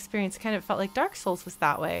in my experience, it kind of felt like Dark Souls was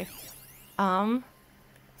that way. But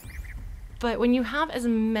when you have as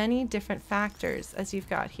many different factors as you've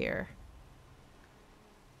got here.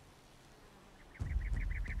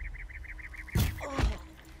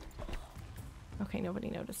 Okay, nobody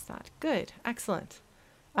noticed that. Good, excellent.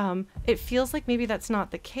 It feels like maybe that's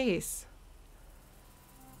not the case.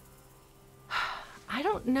 I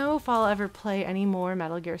don't know if I'll ever play any more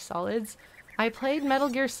Metal Gear Solids. I played Metal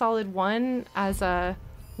Gear Solid 1 as a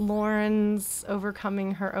Lauren's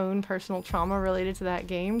overcoming her own personal trauma related to that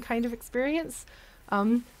game kind of experience,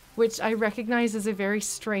 which I recognize is a very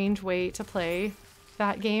strange way to play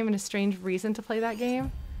that game and a strange reason to play that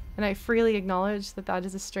game. And I freely acknowledge that that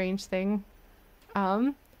is a strange thing.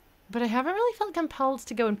 But I haven't really felt compelled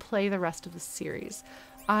to go and play the rest of the series.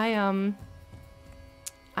 I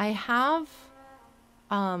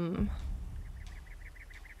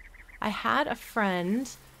had a friend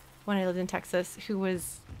when I lived in Texas who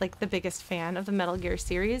was like the biggest fan of the Metal Gear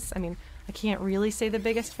series. I mean, I can't really say the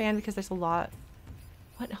biggest fan because there's a lot.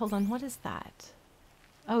 What? Hold on. What is that?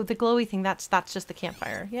 Oh, the glowy thing. That's just the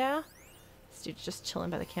campfire. Yeah? This dude's just chilling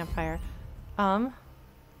by the campfire. And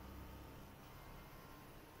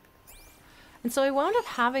so I wound up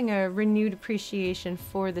having a renewed appreciation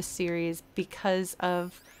for the series because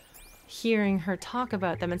of hearing her talk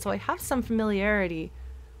about them. And so I have some familiarity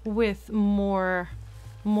with more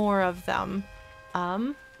of them.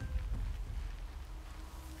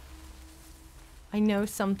 I know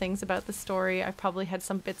some things about the story. I probably had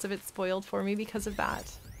some bits of it spoiled for me because of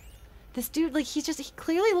that. This dude, like, he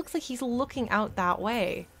clearly looks like he's looking out that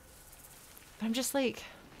way. But I'm just like,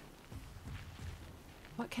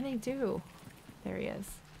 what can I do? There he is.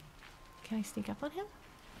 Can I sneak up on him?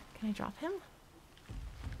 Can I drop him?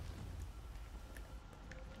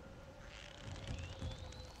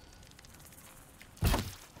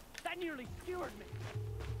 That nearly skewered me.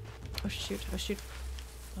 Oh shoot, oh shoot.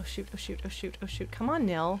 Oh shoot, oh shoot, oh shoot, oh shoot. Come on,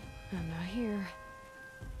 Nil. I'm not here.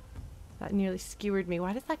 That nearly skewered me.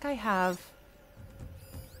 Why does that guy have...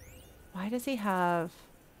 Why does he have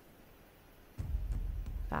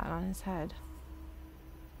that on his head?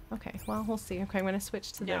 Okay, well, we'll see. Okay, I'm going to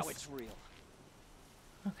switch to Now this. it's real.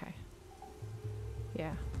 Okay.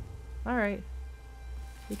 Yeah. Alright.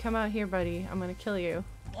 You come out here, buddy. I'm going to kill you.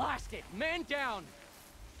 Blast it! Man down!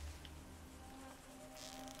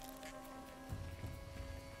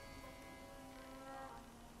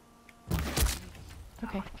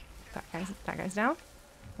 Okay. That guy's down.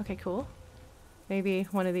 Okay, cool. Maybe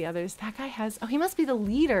one of the others. That guy has... Oh, he must be the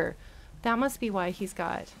leader. That must be why he's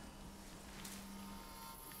got...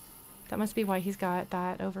 That must be why he's got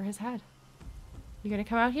that over his head. You gonna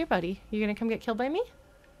come out here, buddy? You gonna come get killed by me?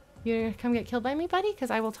 You gonna come get killed by me, buddy?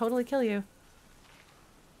 Because I will totally kill you.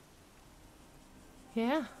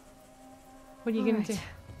 Yeah. What are you gonna do?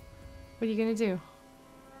 What are you gonna do?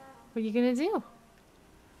 What are you gonna do?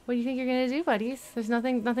 What do you think you're gonna do, buddies? There's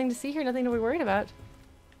nothing to see here, nothing to be worried about.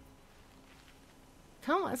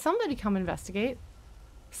 Come on, somebody come investigate.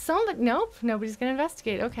 Somebody, nope, nobody's gonna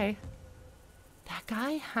investigate. Okay. That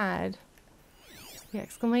guy had the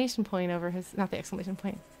exclamation point over his, not the exclamation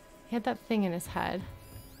point. He had that thing in his head.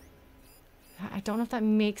 I don't know if that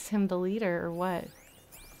makes him the leader or what.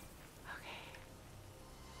 Okay.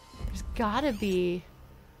 There's gotta be,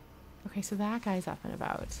 okay, so that guy's up and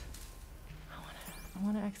about. I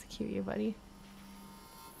wanna execute you, buddy.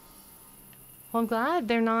 Well, I'm glad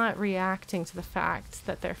they're not reacting to the fact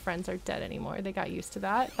that their friends are dead anymore. They got used to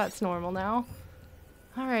that. That's normal now.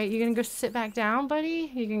 Alright, you gonna go sit back down,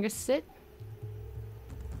 buddy? You gonna go sit?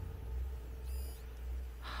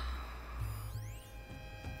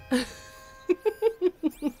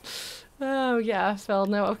 Oh yeah, Phil.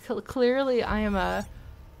 No, clearly I am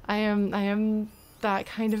that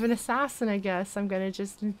kind of an assassin, I guess. I'm gonna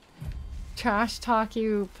just trash talk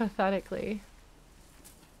you pathetically.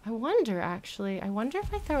 I wonder, actually. I wonder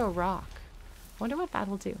if I throw a rock. I wonder what that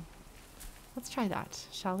will do. Let's try that,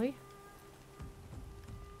 shall we?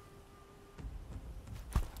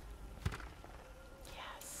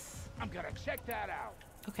 Yes. I'm gonna check that out.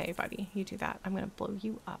 Okay, buddy, you do that. I'm gonna blow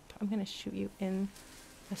you up. I'm gonna shoot you in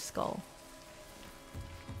the skull.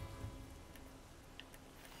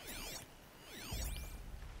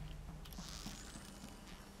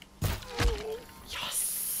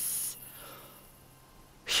 Yes!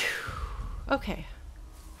 Phew. Okay.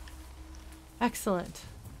 Excellent.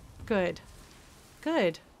 Good.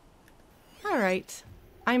 Good. Alright.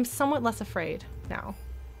 I'm somewhat less afraid now.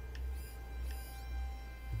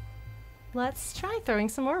 Let's try throwing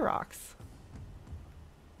some more rocks.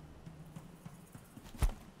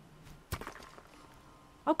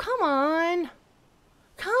 Oh, come on!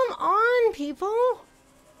 Come on, people!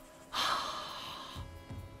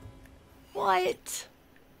 What?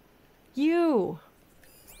 You!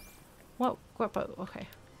 What, okay.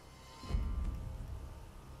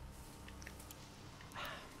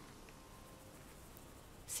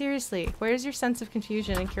 Seriously, where's your sense of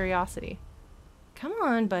confusion and curiosity? Come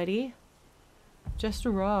on, buddy. Just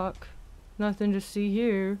a rock. Nothing to see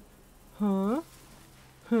here. Huh?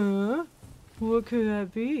 Huh? What could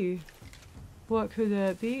that be? What could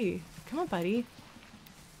that be? Come on, buddy.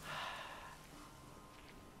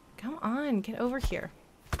 Come on, get over here.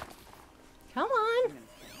 Come on.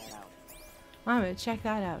 I'm gonna check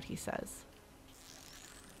that out, he says.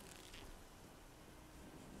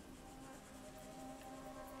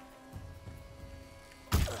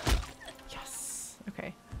 Yes.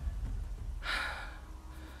 Okay.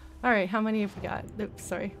 Alright, how many have we got? Oops,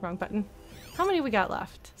 sorry, wrong button. How many we got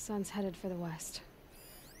left? Sun's headed for the west.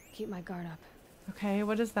 Keep my guard up. Okay,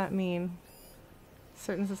 what does that mean?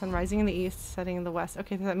 Certain is the sun rising in the east, setting in the west.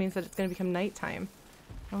 Okay, so that means that it's going to become nighttime.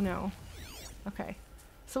 Oh no. Okay.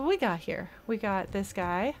 So what we got here? We got this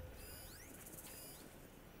guy.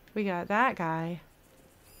 We got that guy.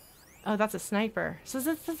 Oh, that's a sniper. So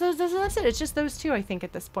that's it. It's just those two, I think,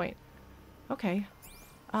 at this point. Okay.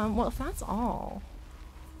 Well, if that's all,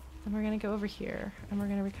 then we're going to go over here and we're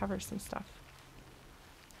going to recover some stuff.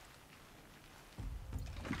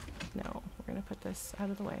 No, we're going to put this out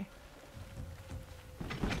of the way.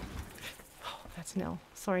 Oh, that's Nil.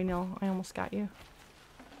 Sorry, Nil. I almost got you.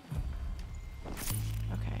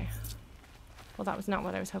 Okay. Well, that was not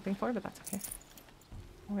what I was hoping for, but that's okay.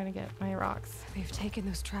 I'm going to get my rocks. They've taken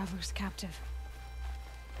those travelers captive.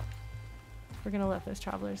 We're going to let those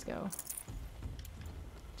travelers go.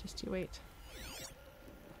 Just you wait.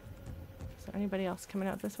 Is there anybody else coming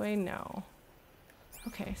out this way? No.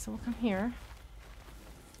 Okay, so we'll come here.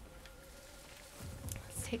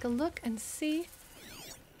 Let's take a look and see.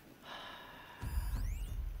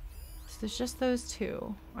 So there's just those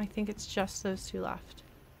two. I think it's just those two left.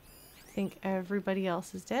 I think everybody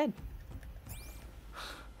else is dead.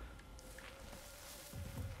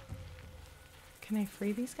 Can I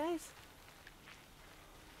free these guys?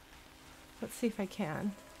 Let's see if I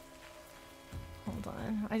can. Hold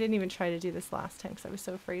on. I didn't even try to do this last time because I was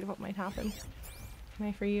so afraid of what might happen. Can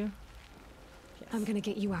I free you? Yes. I'm gonna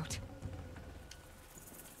get you out.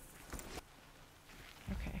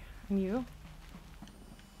 Okay. And you?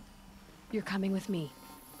 You're coming with me.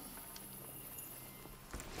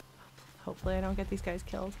 Hopefully I don't get these guys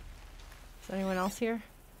killed. Is there anyone else here?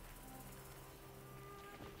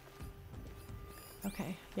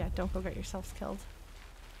 Okay. Yeah, don't go get yourselves killed.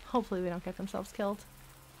 Hopefully they don't get themselves killed.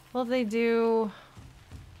 Well, if they do,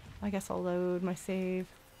 I guess I'll load my save.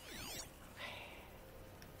 Okay.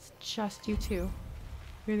 It's just you two.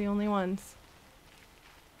 You're the only ones.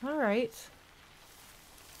 Alright.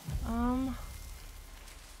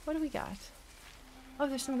 What do we got? Oh,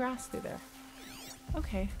 there's some grass through there.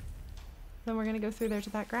 Okay. Then we're gonna go through there to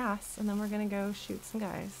that grass, and then we're gonna go shoot some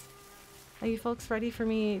guys. Are you folks ready for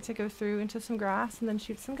me to go through into some grass and then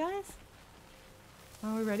shoot some guys?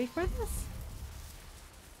 Are we ready for this?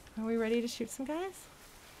 Are we ready to shoot some guys?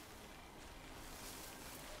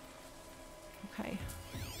 Okay.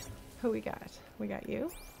 Who we got? We got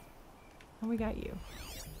you. And we got you.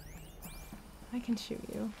 I can shoot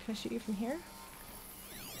you. Can I shoot you from here?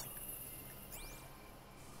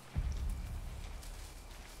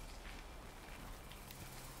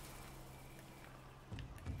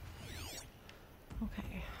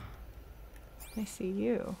 I see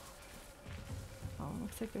you. Oh,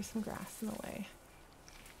 looks like there's some grass in the way.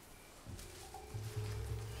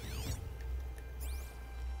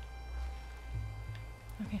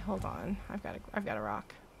 Okay, hold on. I've got a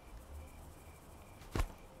rock.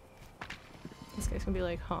 This guy's gonna be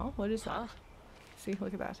like, huh? What is that? See,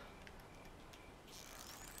 look at that.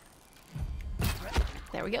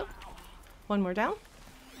 There we go. One more down.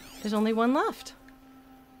 There's only one left.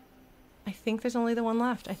 I think there's only the one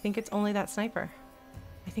left. I think it's only that sniper.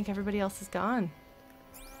 I think everybody else is gone.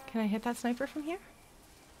 Can I hit that sniper from here?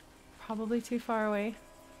 Probably too far away.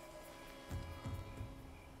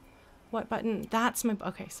 What button? That's my...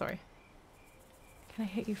 Okay, sorry. Can I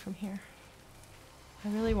hit you from here? I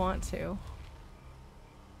really want to.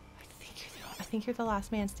 I think you're the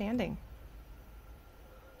last man standing.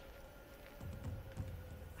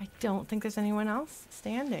 I don't think there's anyone else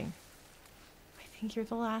standing. I think you're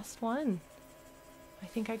the last one. I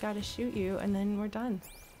think I gotta shoot you and then we're done.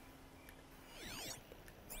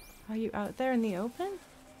 Are you out there in the open?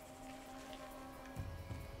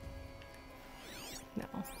 No.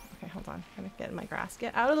 Okay, hold on. I'm gonna get in my grass.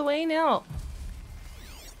 Get out of the way now!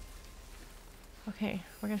 Okay,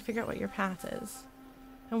 we're gonna figure out what your path is.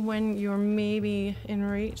 And when you're maybe in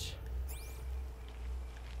reach.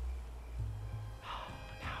 Oh,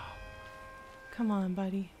 no. Come on,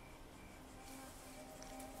 buddy.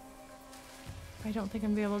 I don't think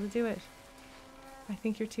I'm gonna be able to do it. I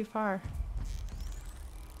think you're too far.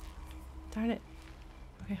 Darn it.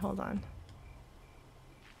 Okay, hold on.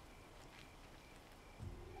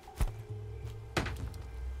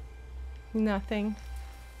 Nothing.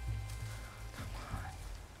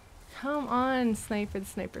 Come on, sniper. The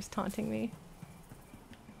sniper's taunting me.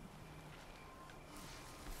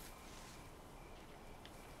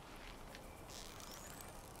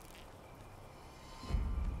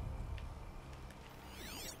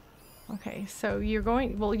 Okay, so you're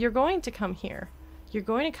going to come here. You're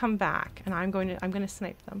going to come back, and I'm going to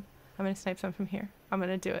snipe them. I'm going to snipe them from here. I'm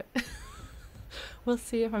going to do it. We'll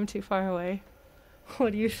see if I'm too far away.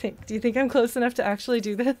 What do you think? Do you think I'm close enough to actually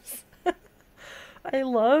do this?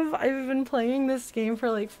 I've been playing this game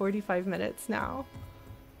for like 45 minutes now.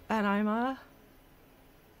 And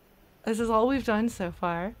this is all we've done so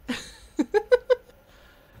far.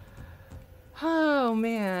 Oh,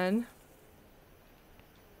 man.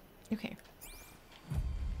 Okay.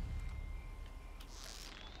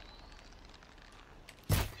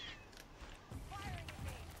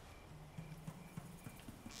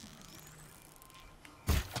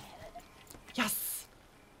 Yes!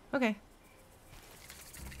 Okay.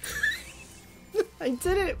 I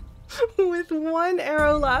did it with one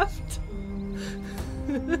arrow left.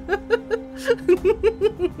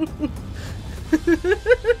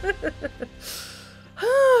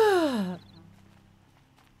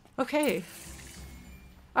 Okay.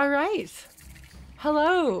 All right.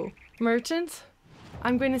 Hello, merchant.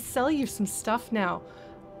 I'm going to sell you some stuff now.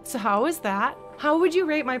 So how is that? How would you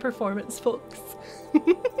rate my performance, folks?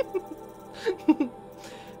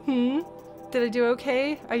 Did I do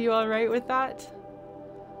okay? Are you all right with that?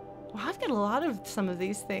 Wow, I've got a lot of some of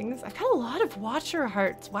these things. I've got a lot of Watcher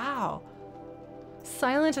hearts. Wow.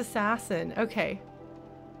 Silent Assassin. Okay.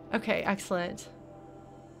 Okay, excellent.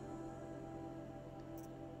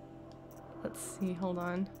 Let's see, hold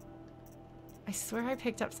on. I swear I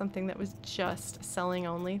picked up something that was just a selling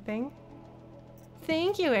only thing.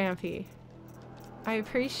 Thank you, Ampy. I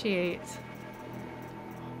appreciate.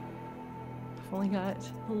 I've only got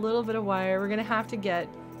a little bit of wire. We're gonna have to get.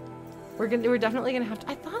 We're definitely gonna have to.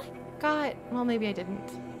 I thought I got. Well, maybe I didn't.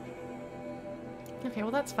 Okay,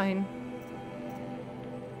 well that's fine.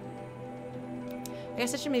 I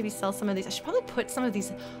guess I should maybe sell some of these. I should probably put some of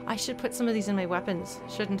these. I should put some of these in my weapons,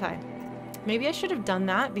 shouldn't I? Maybe I should have done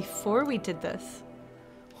that before we did this.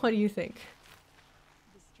 What do you think?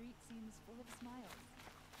 The street seems full of smiles.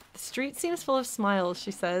 The street seems full of smiles, she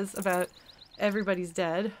says, about everybody's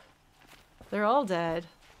dead. They're all dead.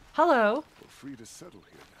 Hello. We're free to settle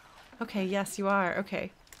here now. Okay, yes, you are.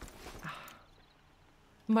 Okay.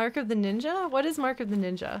 Mark of the Ninja? What is Mark of the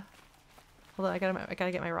Ninja? Hold on, I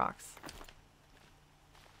gotta get my rocks.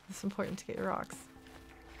 It's important to get your rocks.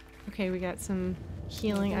 Okay, we got some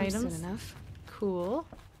healing items. Enough. Cool.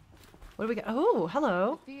 What do we got? Oh,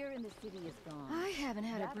 hello. Fear in the city is gone. I haven't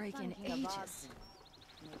had a break in ages.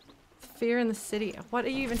 Fear in the city. What are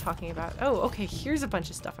you even talking about? Oh, okay, here's a bunch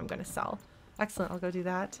of stuff I'm gonna sell. Excellent, I'll go do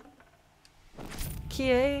that.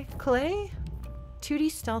 Clay?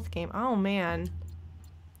 2D stealth game. Oh, man.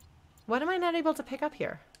 What am I not able to pick up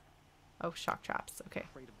here? Oh, shock traps. Okay.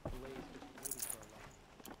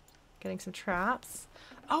 Getting some traps.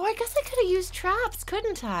 Oh, I guess I could have used traps,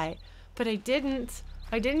 couldn't I? But I didn't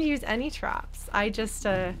use any traps. I just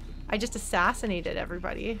assassinated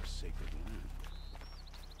everybody.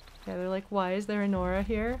 Yeah, they're like, why is there a Nora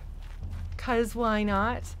here? 'Cause why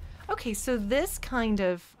not? Okay, so this kind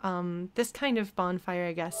of bonfire,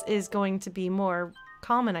 I guess, is going to be more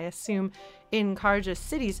common, I assume, in Karja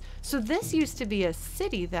cities. So this used to be a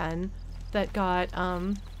city then that got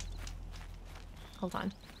hold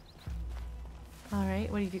on.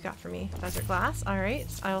 Alright, what have you got for me? Desert glass. Alright,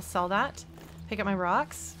 I'll sell that. Pick up my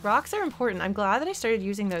rocks. Rocks are important. I'm glad that I started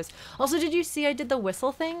using those. Also, did you see I did the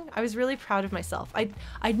whistle thing? I was really proud of myself.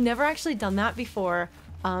 I'd never actually done that before.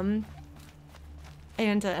 And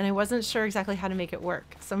I wasn't sure exactly how to make it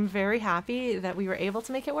work. So I'm very happy that we were able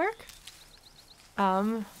to make it work.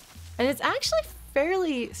 And it's actually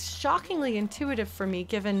fairly shockingly intuitive for me,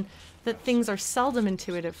 given that things are seldom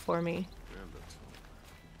intuitive for me.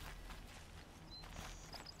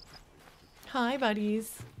 Hi,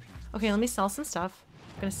 buddies. Okay, let me sell some stuff.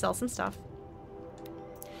 I'm gonna sell some stuff.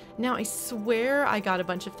 Now, I swear I got a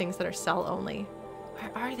bunch of things that are sell only.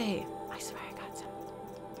 Where are they? I swear I got some.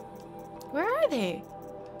 Where are they?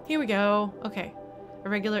 Here we go. Okay. A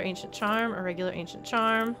regular ancient charm, a regular ancient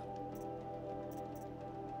charm.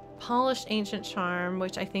 Polished ancient charm,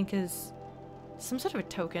 which I think is some sort of a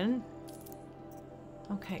token.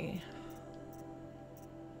 Okay.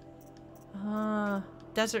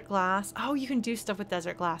 Desert glass. Oh, you can do stuff with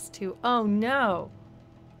desert glass too. Oh no.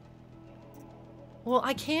 Well,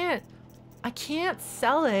 I can't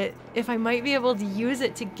sell it if I might be able to use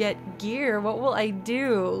it to get gear. What will I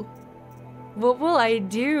do? What will I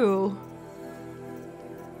do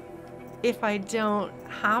if I don't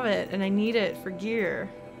have it and I need it for gear?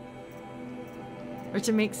 Or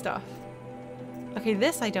to make stuff. Okay,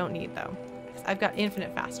 this I don't need though. I've got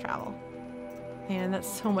infinite fast travel. Man, that's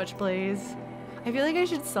so much blaze. I feel like I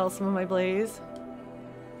should sell some of my blaze.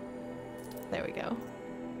 There we go.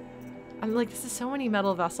 I'm like, this is so many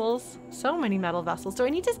metal vessels. So many metal vessels. Do I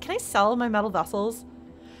need to, can I sell my metal vessels?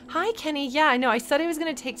 Hi, Kenny. Yeah, I know. I said I was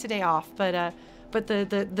going to take today off, but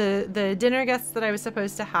the dinner guests that I was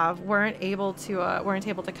supposed to have weren't able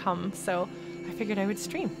to come, so I figured I would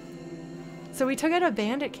stream. So we took out a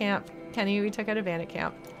bandit camp, Kenny. We took out a bandit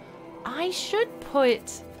camp. I should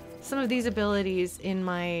put some of these abilities in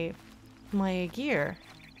my gear.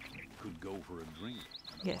 Could go for a drink.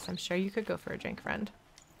 Yes, I'm sure you could go for a drink, friend.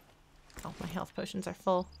 Oh, my health potions are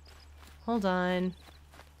full. Hold on.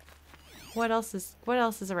 What else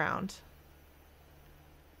is around?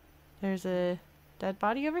 There's a dead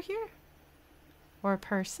body over here? Or a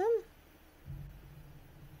person?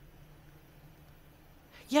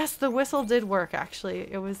 Yes, the whistle did work actually.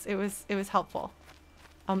 It was helpful.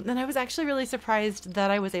 And I was actually really surprised that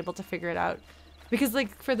I was able to figure it out. Because,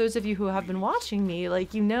 like, for those of you who have been watching me,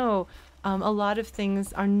 like, you know, a lot of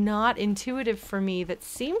things are not intuitive for me that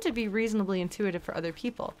seem to be reasonably intuitive for other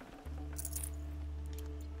people.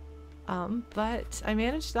 But I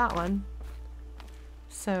managed that one.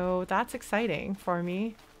 So that's exciting for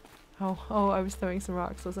me. Oh, I was throwing some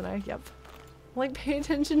rocks, wasn't I? Yep. Like, pay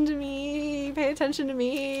attention to me! Pay attention to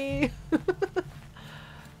me!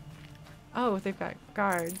 Oh, they've got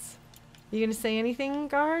guards. You gonna say anything,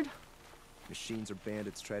 guard? Machines or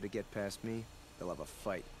bandits try to get past me, they'll have a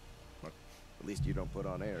fight. Or at least you don't put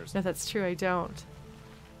on airs. No, that's true, I don't.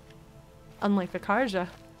 Unlike the Karja,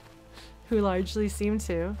 who largely seem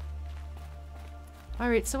to.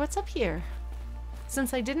 Alright, so what's up here?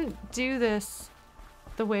 Since I didn't do this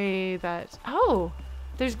the way that... Oh!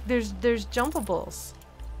 There's jumpables.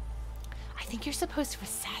 I think you're supposed to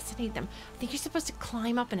assassinate them. I think you're supposed to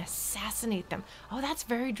climb up and assassinate them. Oh, that's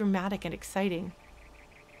very dramatic and exciting.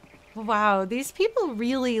 Wow, these people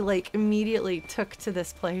really, like, immediately took to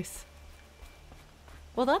this place.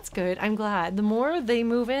 Well, that's good. I'm glad. The more they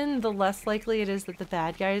move in, the less likely it is that the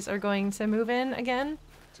bad guys are going to move in again.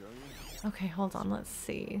 Okay, hold on. Let's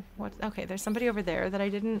see. Okay, there's somebody over there that I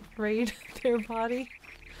didn't raid their body.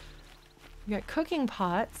 We got cooking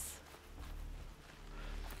pots.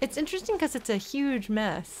 It's interesting because it's a huge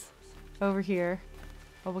mess over here.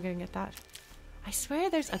 Oh, we're gonna get that. I swear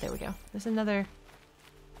there's... Oh, there we go. There's another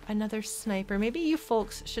sniper. Maybe you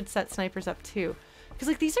folks should set snipers up too. Because,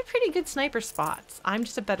 like, these are pretty good sniper spots. I'm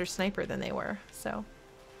just a better sniper than they were, so... Am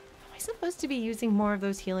I supposed to be using more of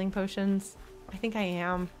those healing potions? I think I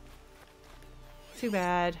am. Too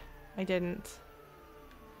bad. I didn't.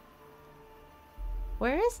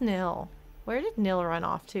 Where is Nil? Where did Nil run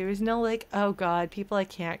off to? Is Nil like, oh god, people I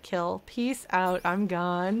can't kill. Peace out, I'm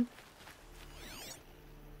gone.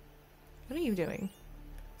 What are you doing?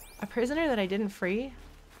 A prisoner that I didn't free?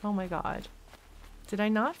 Oh my god. Did I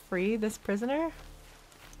not free this prisoner?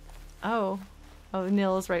 Oh. Oh,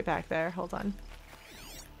 Nil is right back there. Hold on.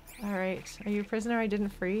 Alright. Are you a prisoner I didn't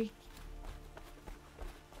free?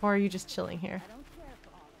 Or are you just chilling here?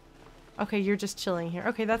 Okay, you're just chilling here.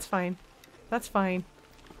 Okay, that's fine. That's fine.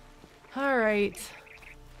 Alright.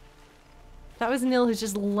 That was Nil who's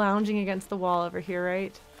just lounging against the wall over here,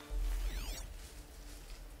 right?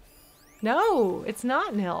 No! It's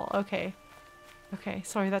not Nil. Okay. Okay,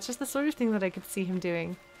 sorry, that's just the sort of thing that I could see him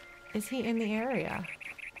doing. Is he in the area?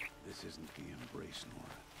 This isn't the embrace, Nora.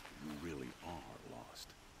 You really are lost.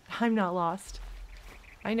 I'm not lost.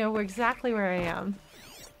 I know exactly where I am.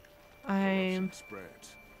 I'm... Spread.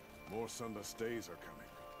 More sunless days are coming.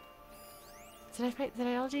 Did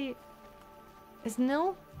I already... Is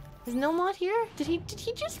Nil not here? Did he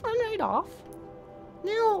just run right off?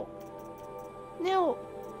 Nil! Nil!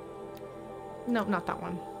 No, not that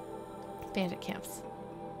one. Bandit camps.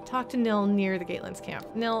 Talk to Nil near the Gatelan's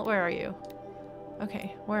camp. Nil, where are you?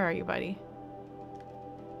 Okay, where are you, buddy?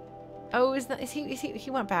 Oh,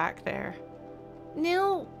 he went back there.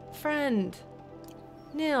 Nil, friend.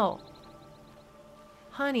 Nil.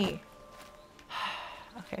 Honey.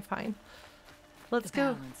 Okay, fine. Let's go.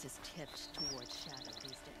 The balance is tipped towards shadow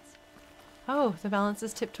these days. Oh, the balance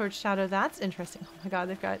is tipped towards shadow. That's interesting. Oh my god,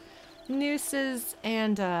 they've got nooses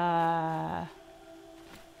and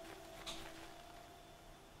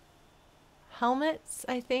helmets,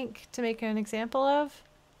 I think, to make an example of.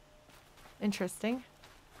 Interesting.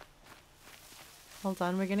 Hold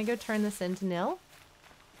on, we're gonna go turn this into Nil.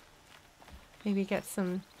 Maybe get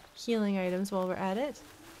some healing items while we're at it.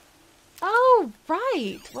 Oh,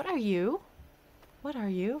 right! What are you? What are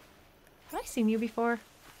you? Have I seen you before?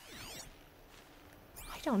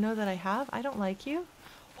 I don't know that I have. I don't like you.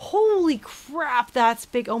 Holy crap, that's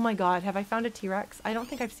big. Oh my god, have I found a T-Rex? I don't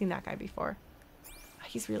think I've seen that guy before.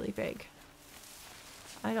 He's really big.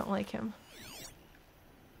 I don't like him.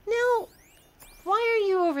 No! Why are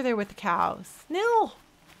you over there with the cows? No!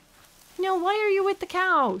 No, why are you with the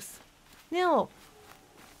cows? No!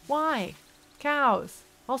 Why? Cows.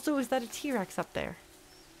 Also, is that a T-Rex up there?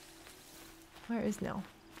 Where is Nil?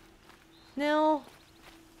 Nil?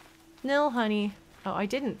 Nil, honey. Oh, I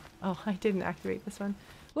didn't. Oh, I didn't activate this one.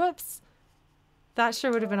 Whoops! That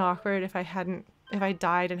sure would have been awkward if I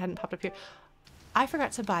died and hadn't popped up here. I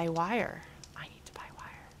forgot to buy wire. I need to buy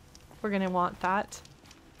wire. We're gonna want that.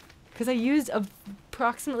 Because I used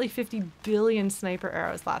approximately 50 billion sniper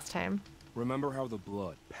arrows last time. Remember how the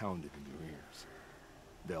blood pounded in your ears?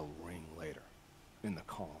 They'll ring later, in the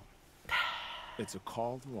calm. It's a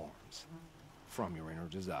call to arms from your inner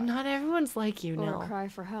desire. Not everyone's like you, Or Nil. a cry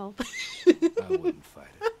for help. I wouldn't fight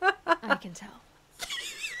it. I can tell.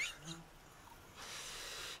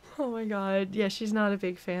 Oh my god. Yeah, she's not a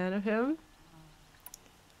big fan of him.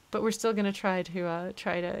 But we're still gonna try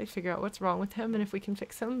to figure out what's wrong with him and if we can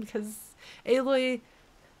fix him, because Aloy,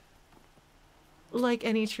 like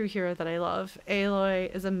any true hero that I love,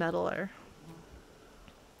 Aloy is a meddler.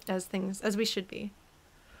 As we should be.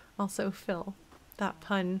 Also, Phil. That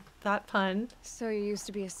pun. So you used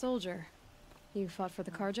to be a soldier. You fought for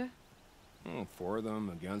the Karja? Oh, for them,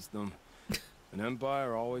 against them. An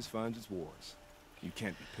empire always finds its wars. You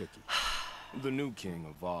can't be picky. The new king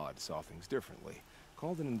of Vod saw things differently.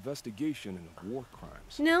 Called an investigation into war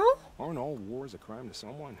crimes. No? Aren't all wars a crime to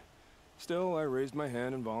someone? Still, I raised my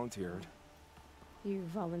hand and volunteered. You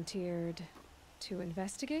volunteered to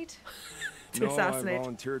investigate? To no, assassinate. I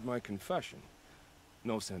volunteered my confession.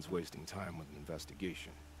 No sense wasting time with an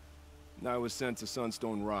investigation. I was sent to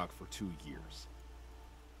Sunstone Rock for 2 years.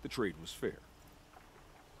 The trade was fair.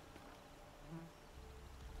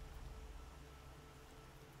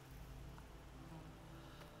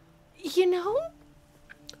 You know,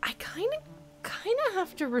 I kind of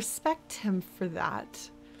have to respect him for that.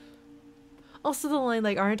 Also, the line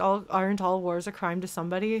like, aren't all wars a crime to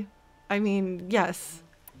somebody? I mean, yes.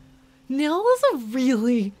 Nil is a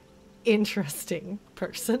really interesting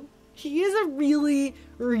person. He is a really,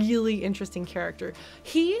 really interesting character.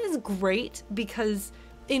 He is great because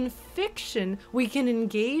in fiction, we can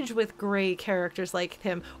engage with gray characters like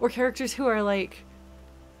him, or characters who are like,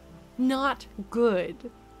 not good.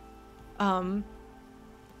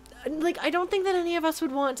 Like, I don't think that any of us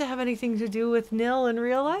would want to have anything to do with Nil in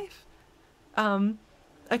real life.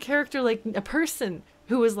 A character like a person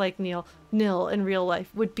who was like Nil in real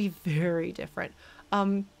life would be very different.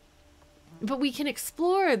 But we can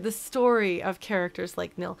explore the story of characters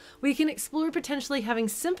like Nil. We can explore potentially having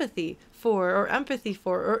sympathy for, or empathy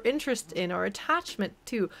for, or interest in, or attachment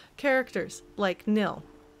to characters like Nil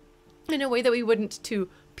in a way that we wouldn't to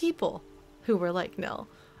people who were like Nil.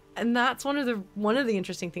 And that's one of the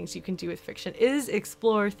interesting things you can do with fiction, is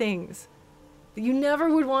explore things that you never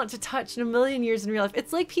would want to touch in a million years in real life.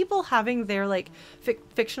 It's like people having their like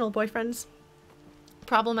fictional boyfriends,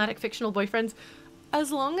 problematic fictional boyfriends,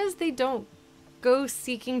 as long as they don't go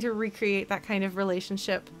seeking to recreate that kind of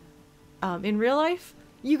relationship in real life.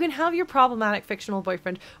 You can have your problematic fictional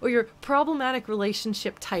boyfriend or your problematic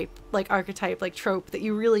relationship type, like archetype, like trope that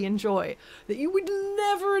you really enjoy, that you would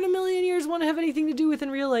never in a million years want to have anything to do with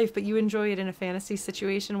in real life, but you enjoy it in a fantasy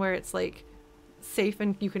situation where it's like safe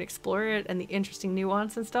and you can explore it and the interesting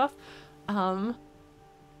nuance and stuff. I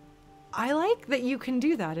like that you can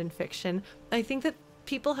do that in fiction. I think that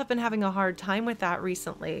people have been having a hard time with that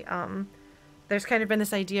recently. There's kind of been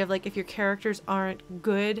this idea of like, if your characters aren't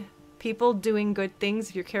good people doing good things,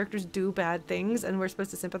 if your characters do bad things and we're supposed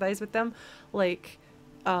to sympathize with them, like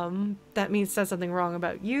that means says something wrong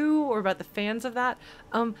about you or about the fans of that.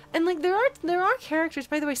 And like there are characters,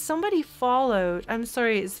 by the way, somebody followed, I'm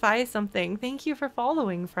sorry, it's Spy something, thank you for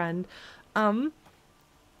following, friend.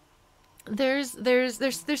 There's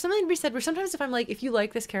something to be said where sometimes if I'm like, if you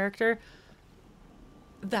like this character,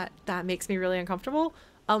 that makes me really uncomfortable.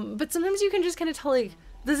 But sometimes you can just kind of tell like,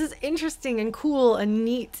 this is interesting and cool and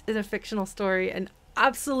neat in a fictional story and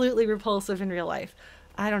absolutely repulsive in real life.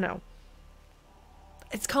 I don't know.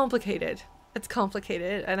 It's complicated. It's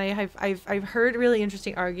complicated, and I've heard really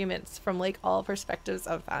interesting arguments from like all perspectives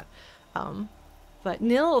of that. But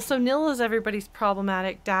Nil is everybody's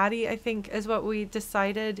problematic daddy, I think, is what we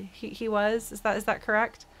decided he was. Is that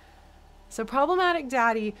correct? So problematic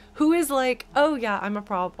daddy who is like, oh yeah, I'm a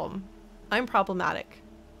problem. I'm problematic.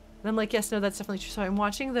 And I'm like, yes, no, that's definitely true. So I'm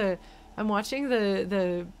watching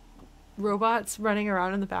the robots running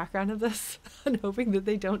around in the background of this and hoping that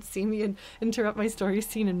they don't see me and interrupt my story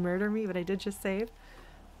scene and murder me, but I did just save.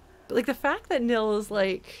 But like the fact that Nil is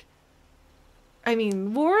like, I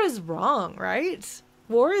mean, war is wrong, right?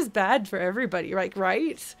 War is bad for everybody, like,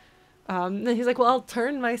 right? And he's like, well, I'll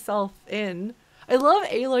turn myself in. I love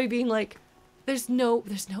Aloy being like, there's no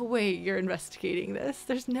way you're investigating this.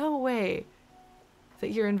 There's no way that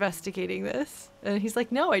you're investigating this. And he's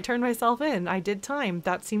like, no, I turned myself in. I did time.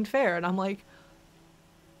 That seemed fair. And I'm like,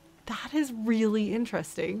 that is really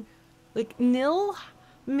interesting. Like, Nil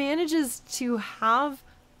manages to have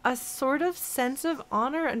a sort of sense of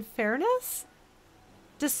honor and fairness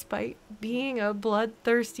despite being a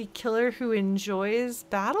bloodthirsty killer who enjoys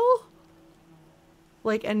battle.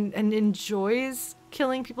 Like, and enjoys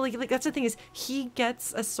killing people. Like that's the thing, is he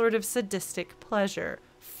gets a sort of sadistic pleasure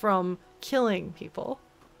from killing people.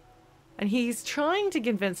 And he's trying to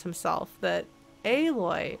convince himself that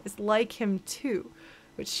Aloy is like him too,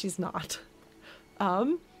 which she's not.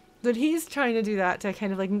 But he's trying to do that to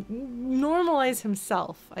kind of like normalize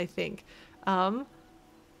himself, I think.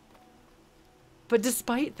 But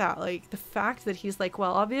despite that, like the fact that he's like,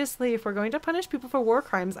 well, obviously if we're going to punish people for war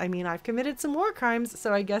crimes, I mean, I've committed some war crimes,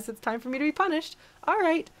 so I guess it's time for me to be punished. All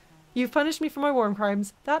right. You've punished me for my war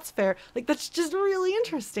crimes. That's fair. Like, that's just really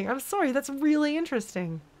interesting. I'm sorry, that's really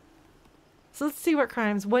interesting. So let's see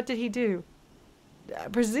what did he do?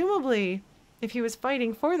 Presumably, if he was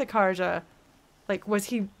fighting for the Karja, like, was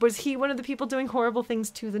he one of the people doing horrible things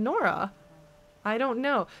to the Nora? I don't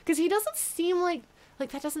know. Because he doesn't seem like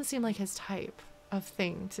that doesn't seem like his type of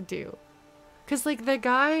thing to do. Because, like, the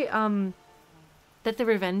guy, that the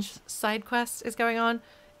revenge side quest is going on,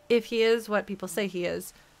 if he is what people say he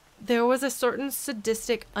is, there was a certain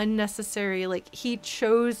sadistic, unnecessary, like, he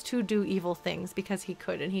chose to do evil things because he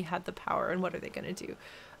could and he had the power, and what are they gonna do?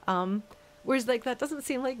 Whereas, like, that doesn't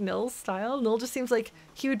seem like Nil's style. Nil just seems like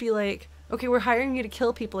he would be like, okay, we're hiring you to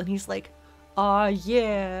kill people, and he's like, aw,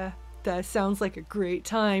 yeah, that sounds like a great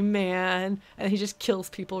time, man. And he just kills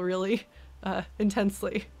people really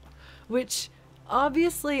intensely. Which,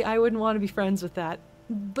 obviously, I wouldn't want to be friends with that,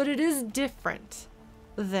 but it is different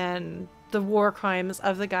than the war crimes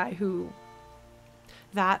of the guy who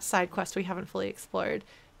that side quest we haven't fully explored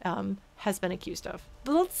has been accused of.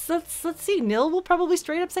 But let's see. Nil will probably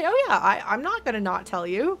straight up say, oh yeah, I'm not gonna not tell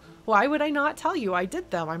you. Why would I not tell you? I did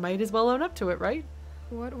them. I might as well own up to it, right?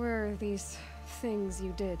 What were these things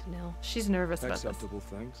you did, Nil? She's nervous about this. Acceptable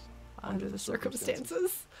things. Under the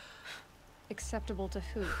circumstances. Acceptable to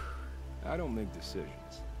who? I don't make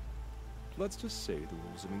decisions. Let's just say the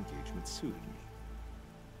rules of engagement suited me.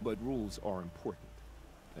 But rules are important.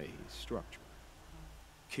 A structure.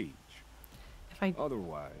 Cage.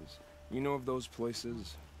 Otherwise, you know of those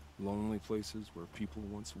places, lonely places where people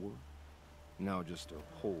once were? Now just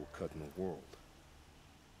a hole cut in the world.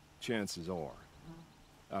 Chances are,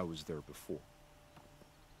 I was there before.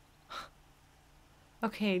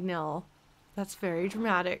 Okay, Nil. That's very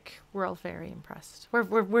dramatic. We're all very impressed.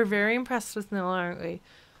 We're very impressed with Nil, aren't we?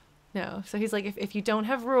 No. So he's like, if you don't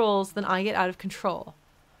have rules, then I get out of control.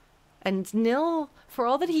 And Nil, for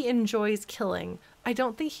all that he enjoys killing, I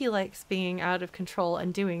don't think he likes being out of control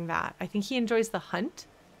and doing that. I think he enjoys the hunt.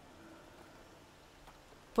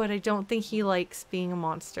 But I don't think he likes being a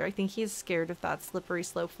monster. I think he's scared of that slippery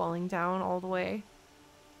slope falling down all the way.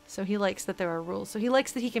 So he likes that there are rules. So he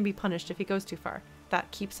likes that he can be punished if he goes too far. That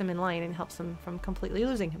keeps him in line and helps him from completely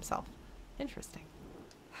losing himself. Interesting.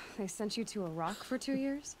 They sent you to a rock for 2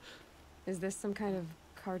 years? Is this some kind of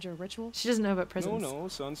Carja ritual? She doesn't know about prisons. No,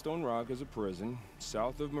 Sunstone Rock is a prison.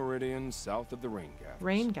 South of Meridian, south of the Rain Gatherers.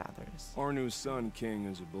 Rain Gatherers. Our new Sun King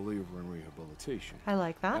is a believer in rehabilitation. I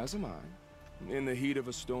like that. As am I. In the heat of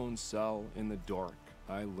a stone cell, in the dark,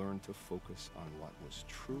 I learned to focus on what was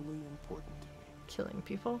truly important to me. Killing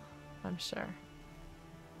people, I'm sure.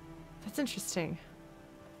 That's interesting.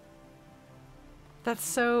 That's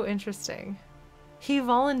so interesting. He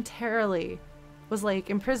voluntarily was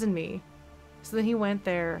like, imprison me. So then he went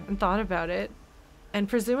there and thought about it and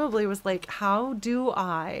presumably was like, how do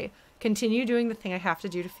I continue doing the thing I have to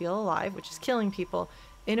do to feel alive, which is killing people,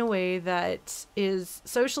 in a way that is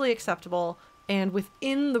socially acceptable and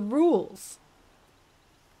within the rules?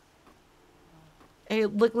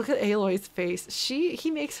 Look at Aloy's face.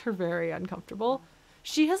 He makes her very uncomfortable.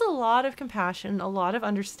 She has a lot of compassion, a lot of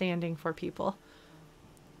understanding for people.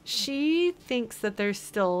 She thinks that there's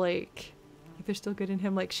still like they're still good in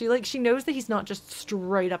him. She knows that he's not just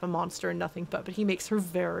straight up a monster and nothing but he makes her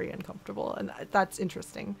very uncomfortable, and that's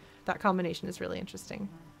interesting. That combination is really interesting.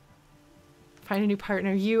 Find a new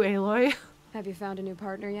partner, you, Aloy. Have you found a new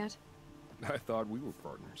partner yet? I thought we were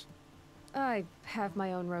partners. I have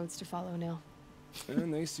my own roads to follow, Nil.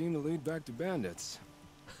 And they seem to lead back to bandits.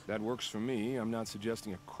 That works for me. I'm not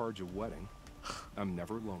suggesting a Carja wedding. I'm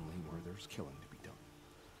never lonely where there's killing to be done.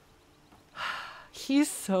 He's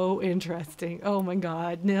so interesting. Oh my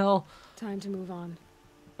god, Nil. Time to move on.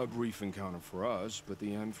 A brief encounter for us, but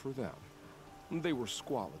the end for them. They were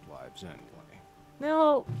squalid lives anyway.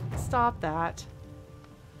 Nil, stop that.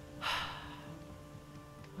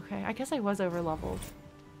 Okay, I guess I was over-leveled.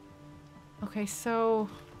 Okay, so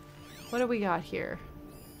what do we got here?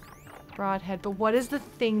 Broadhead, but what is the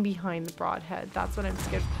thing behind the broadhead? That's what I'm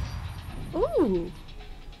scared of. Ooh!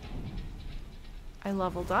 I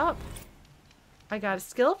leveled up. I got a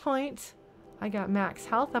skill point. I got max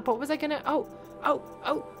health up. What was I gonna... Oh!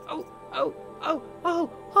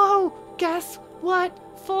 Guess what,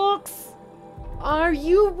 folks? Are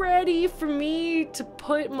you ready for me to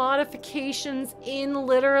put modifications in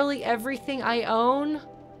literally everything I own?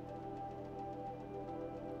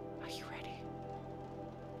 Are you ready?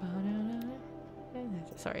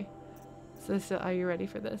 Sorry. So this, are you ready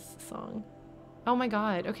for this song? Oh my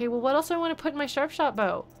god. Okay, well what else do I want to put in my sharp shot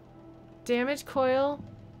bow? Damage coil.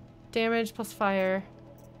 Damage plus fire.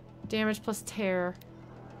 Damage plus tear.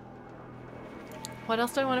 What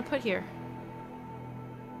else do I want to put here?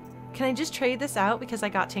 Can I just trade this out because I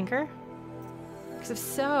got Tinker? Because if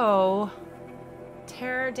so...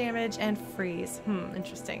 Terror, damage, and freeze.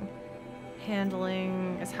 Interesting.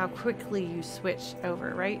 Handling is how quickly you switch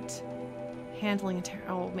over, right? Handling and terror.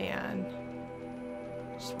 Oh, man.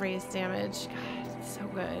 Just raise damage. God, it's so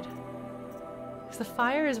good. Because the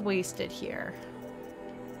fire is wasted here.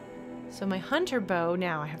 So my hunter bow,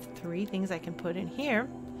 now I have 3 things I can put in here.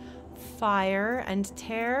 Fire and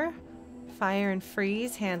tear. Fire and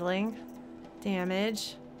freeze, handling,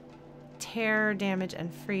 damage, tear, damage,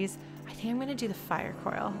 and freeze. I think I'm going to do the fire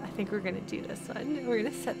coil. I think we're going to do this one. We're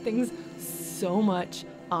going to set things so much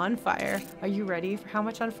on fire. Are you ready for how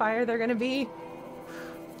much on fire they're going to be?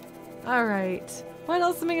 All right. What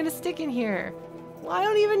else am I going to stick in here? Well, I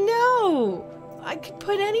don't even know. I could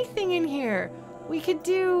put anything in here. We could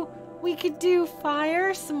do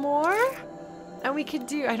fire some more. And we could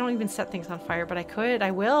do... I don't even set things on fire, but I could. I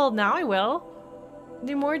will. Now I will.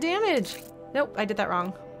 Do more damage. Nope, I did that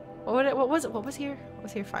wrong. What was it? What was here? What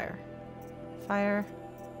was here? Fire. Fire.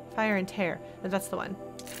 Fire and tear. No, that's the one.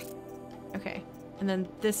 Okay. And then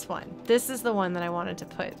this one. This is the one that I wanted to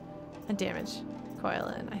put a damage coil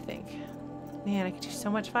in, I think. Man, I could do so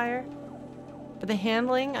much fire. But the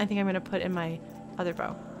handling, I think I'm going to put in my other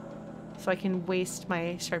bow. So I can waste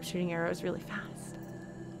my sharpshooting arrows really fast.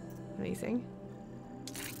 Amazing.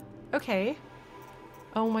 Okay.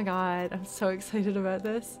 Oh my god, I'm so excited about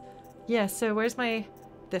this. Yeah, so where's my...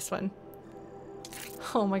 this one.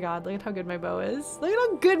 Oh my god, look at how good my bow is. Look at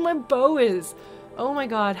how good my bow is. Oh my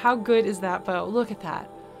god, how good is that bow? Look at that.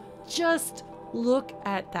 Just look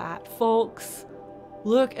at that, folks.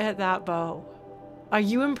 Look at that bow. Are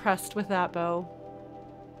you impressed with that bow?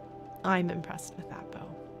 I'm impressed with that bow.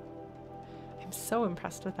 I'm so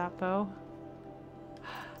impressed with that bow.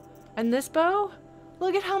 And this bow?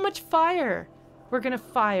 Look at how much fire we're gonna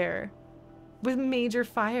fire with major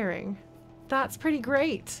firing. That's pretty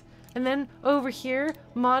great. And then over here,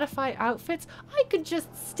 modify outfits. I could just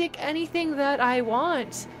stick anything that I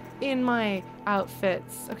want in my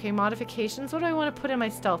outfits. Okay, modifications. What do I want to put in my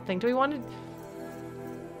stealth thing? Do we want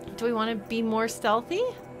to be more stealthy?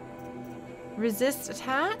 Resist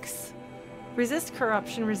attacks? Resist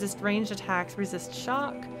corruption, resist ranged attacks, resist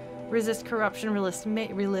shock, resist corruption, resist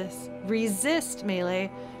melee, resist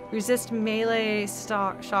melee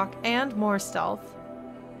shock, and more stealth.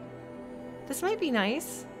 This might be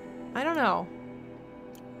nice. I don't know.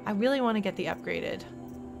 I really want to get the upgraded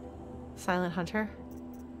Silent Hunter.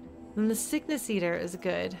 And the Sickness Eater is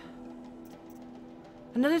good.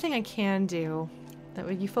 Another thing I can do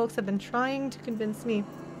that you folks have been trying to convince me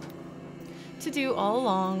to do all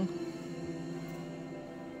along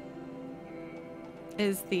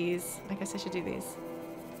is these. I guess I should do these.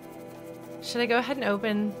 Should I go ahead and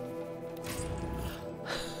open?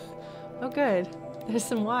 Oh good. There's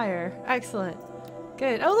some wire. Excellent.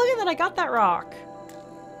 Good. Oh look at that, I got that rock.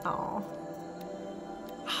 Oh.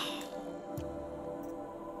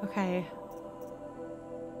 Okay.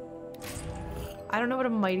 I don't know what a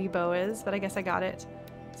mighty bow is, but I guess I got it.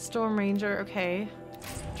 Storm Ranger, okay.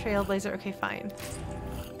 Trailblazer, okay, fine.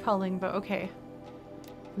 Culling bow, okay.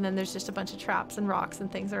 And then there's just a bunch of traps and rocks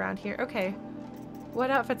and things around here. Okay. What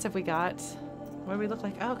outfits have we got? What do we look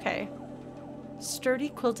like? Oh, okay. Sturdy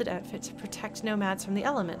quilted outfit to protect nomads from the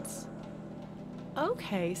elements.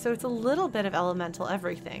 Okay, so it's a little bit of elemental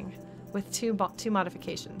everything with two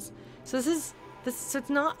modifications. So so it's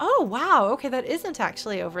not, oh wow, okay, that isn't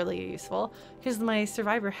actually overly useful because my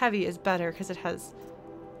Survivor Heavy is better because it has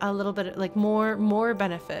a little bit of, like more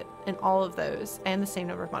benefit in all of those and the same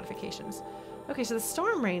number of modifications. Okay, so the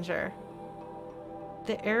Storm Ranger.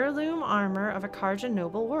 The heirloom armor of a Karja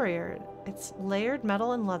noble warrior. It's layered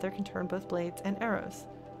metal and leather, can turn both blades and arrows.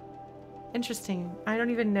 Interesting. I don't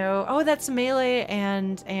even know. Oh, that's melee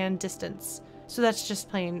and distance. So that's just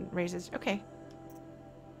plain raises. Okay.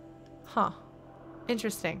 Huh.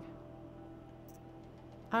 Interesting.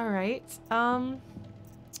 All right. So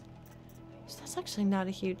that's actually not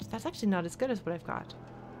a huge. That's actually not as good as what I've got.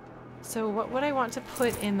 So what would I want to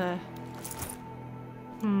put in the?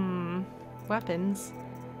 Weapons.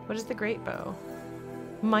 What is the great bow?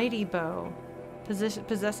 Mighty bow.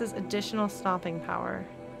 Possesses additional stomping power.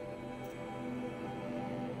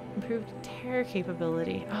 Improved terror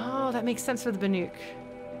capability. Oh, that makes sense for the Banuk.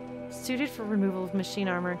 Suited for removal of machine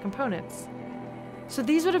armor and components. So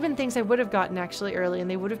these would have been things I would have gotten actually early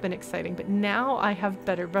and they would have been exciting, but now I have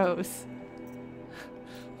better bows.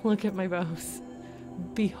 Look at my bows.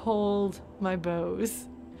 Behold my bows.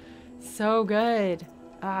 So good.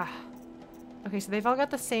 Ah. Okay, so they've all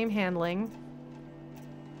got the same handling.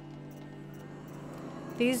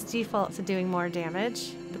 These default to doing more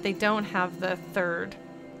damage, but they don't have the third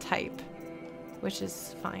type, which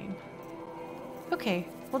is fine. Okay,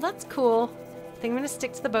 well that's cool. I think I'm gonna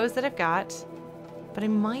stick to the bows that I've got, but I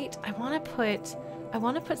want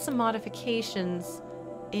to put some modifications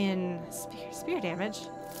in spear damage.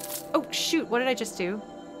 Oh shoot, what did I just do?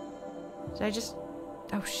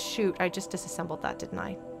 Oh shoot, I just disassembled that, didn't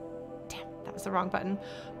I? Damn, that was the wrong button.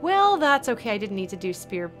 Well, that's okay, I didn't need to do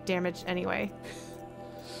spear damage anyway.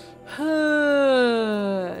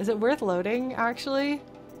 Is it worth loading, actually?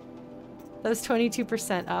 That was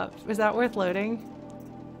 22% up. Was that worth loading?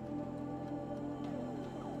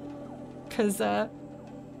 Because, I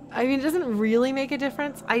mean, it doesn't really make a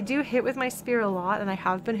difference. I do hit with my spear a lot, and I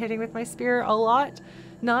have been hitting with my spear a lot.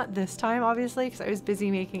 Not this time, obviously, because I was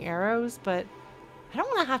busy making arrows, but I don't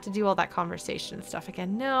want to have to do all that conversation stuff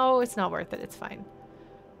again. No, it's not worth it. It's fine.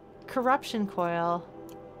 Corruption coil.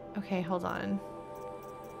 Okay, hold on.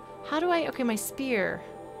 How do I... Okay, my spear.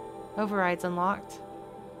 Override's unlocked.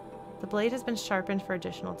 The blade has been sharpened for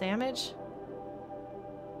additional damage.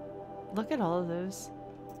 Look at all of those.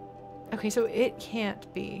 Okay, so it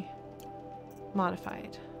can't be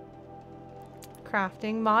modified.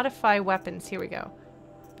 Crafting. Modify weapons. Here we go.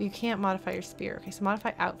 But you can't modify your spear. Okay, so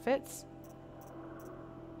modify outfits.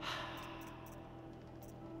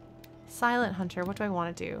 Silent Hunter. What do I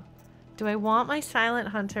want to do? Do I want my Silent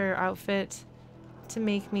Hunter outfit to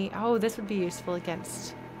make me... Oh, this would be useful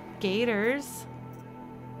against gators.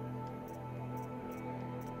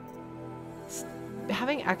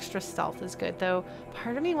 Having extra stealth is good, though.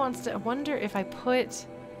 Part of me wants to... I wonder if I put...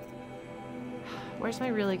 Where's my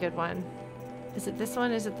really good one? Is it this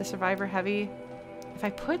one? Is it the Survivor Heavy? If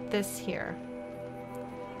I put this here,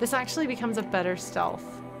 this actually becomes a better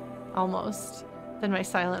stealth, almost, than my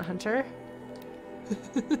Silent Hunter.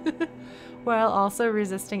 While also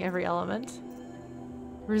resisting every element.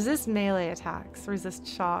 Resist melee attacks, resist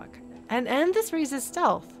shock. And this resists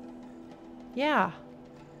stealth. Yeah.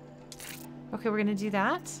 Okay, we're gonna do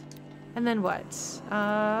that. And then what?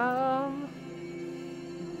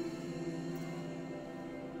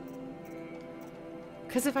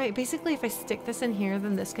 Because if I stick this in here,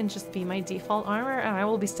 then this can just be my default armor and I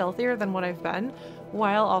will be stealthier than what I've been,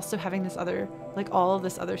 while also having this other, like all of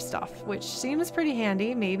this other stuff, which seems pretty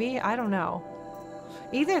handy, maybe, I don't know.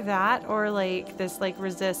 Either that or like this like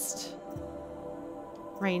resist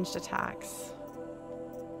ranged attacks.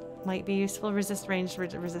 Might be useful. Resist ranged,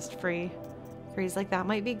 resist free. Freeze like that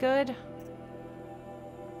might be good.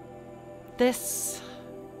 This,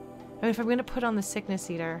 I mean, if I'm gonna put on the sickness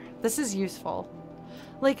eater, this is useful.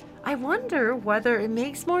 Like, I wonder whether it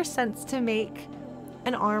makes more sense to make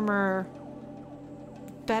an armor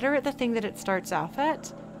better at the thing that it starts off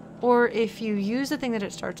at, or if you use the thing that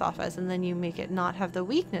it starts off as and then you make it not have the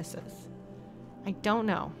weaknesses. I don't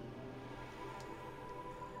know.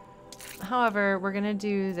 However, we're gonna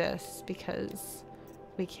do this because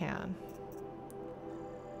we can.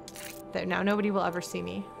 There, now nobody will ever see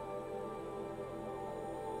me.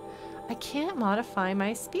 I can't modify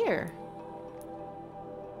my spear.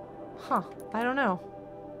 Huh, I don't know.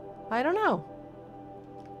 I don't know.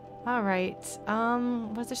 Alright,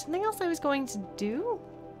 was there something else I was going to do?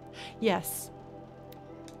 Yes.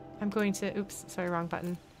 I'm going to, oops, sorry, wrong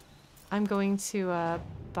button. I'm going to,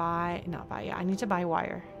 I need to buy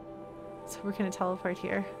wire. So we're gonna teleport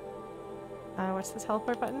here. What's the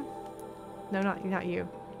teleport button? No, not you.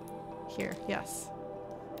 Here, yes.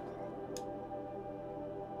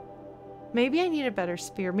 Maybe I need a better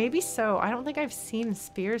spear. Maybe so. I don't think I've seen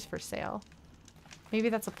spears for sale. Maybe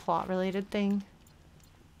that's a plot related thing.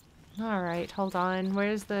 Alright, hold on.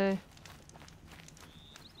 Where's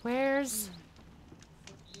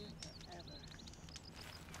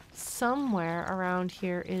somewhere around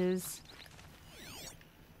here is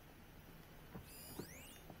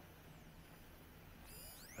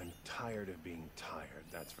I'm tired of being tired,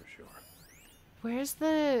 that's for sure. where's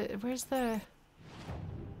the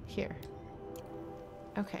here.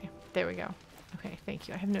 Okay, there we go. Okay, thank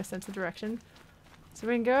you. I have no sense of direction. So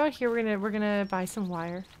we're gonna go out here, we're gonna buy some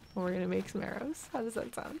wire. And we're gonna make some arrows. How does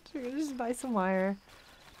that sound? We're gonna just buy some wire.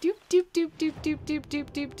 Doop doop doop doop doop doop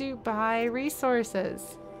doop doop doop. Buy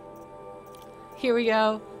resources. Here we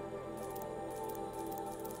go.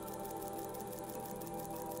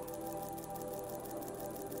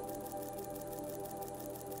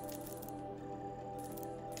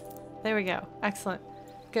 There we go. Excellent.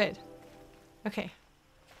 Good. Okay.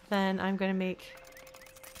 Then I'm gonna make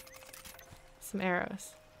some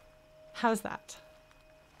arrows. How's that?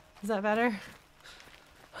 Is that better?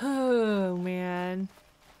 Oh man.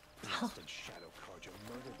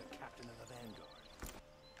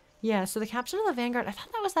 Yeah, so the captain of the Vanguard, I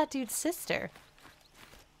thought that was that dude's sister.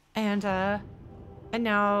 And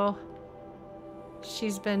now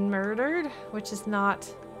she's been murdered, which is not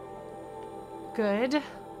good.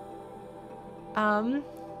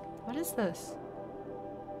 What is this?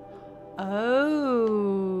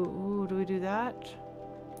 Oh, ooh, do we do that?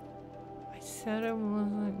 I said I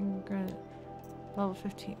wasn't gonna level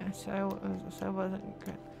 15. I said I wasn't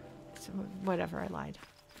gonna. So whatever, I lied.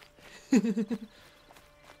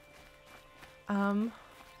 I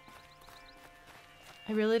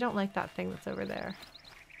really don't like that thing that's over there.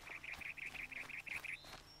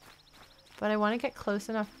 But I want to get close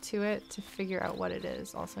enough to it to figure out what it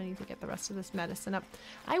is. Also, I need to get the rest of this medicine up.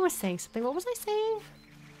 I was saying something. What was I saying?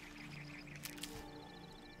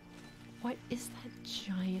 What is that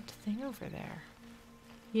giant thing over there?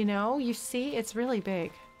 You know, you see, it's really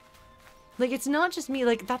big. Like, it's not just me.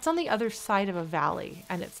 Like, that's on the other side of a valley,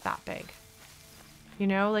 and it's that big. You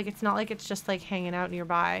know, like, it's not like it's just, like, hanging out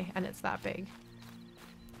nearby, and it's that big.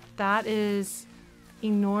 That is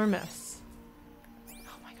enormous.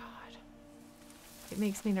 Oh my god. It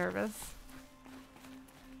makes me nervous.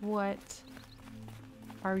 What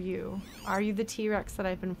are you? Are you the T-Rex that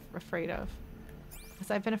I've been afraid of? Because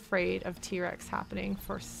I've been afraid of T-Rex happening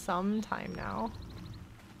for some time now.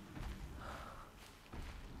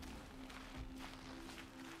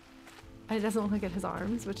 It doesn't look like it has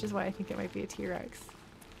arms, which is why I think it might be a T-Rex.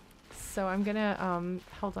 So I'm gonna,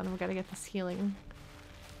 hold on, we gotta get this healing.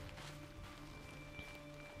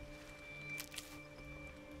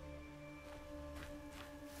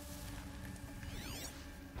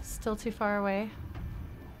 Still too far away.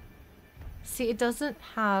 See, it doesn't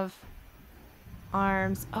have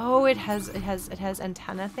arms. Oh, it has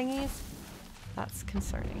antenna thingies. That's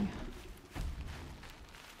concerning.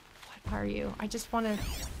 What are you? I just want to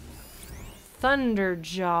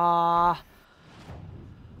Thunderjaw.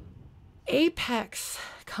 Apex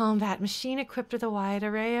combat machine equipped with a wide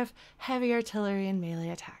array of heavy artillery and melee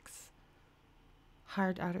attacks.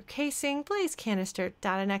 Hard outer casing, blaze canister,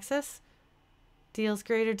 data nexus. Deals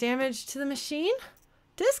greater damage to the machine.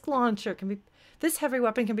 Disc launcher can be... This heavy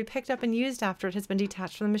weapon can be picked up and used after it has been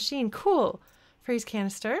detached from the machine. Cool. Freeze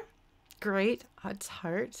canister. Great. It's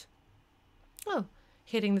heart. Oh,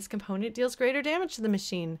 hitting this component deals greater damage to the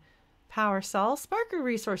machine. Power cell. Sparker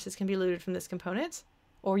resources can be looted from this component.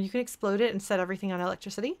 Or you can explode it and set everything on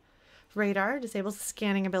electricity. Radar. Disables the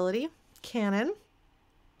scanning ability. Cannon.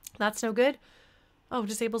 That's no good. Oh,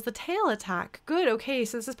 disables the tail attack. Good. Okay,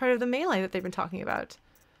 so this is part of the melee that they've been talking about.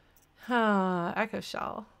 Echo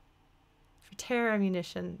shell. For terror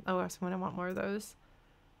ammunition. Oh, so I want more of those.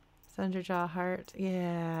 Thunderjaw heart.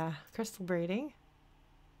 Yeah. Crystal braiding.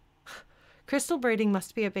 Crystal braiding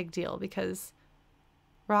must be a big deal because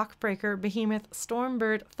Rockbreaker, Behemoth,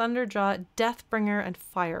 Stormbird, Thunderjaw, Deathbringer, and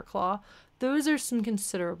Fireclaw. Those are some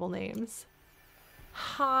considerable names.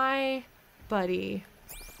 Hi, buddy.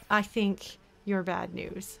 I think you're bad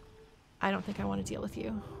news. I don't think I want to deal with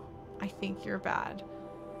you. I think you're bad.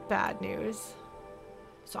 Bad news.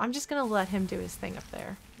 So I'm just going to let him do his thing up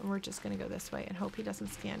there. And we're just going to go this way and hope he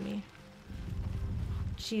doesn't scan me.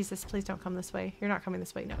 Jesus, please don't come this way. You're not coming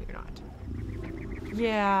this way. No, you're not.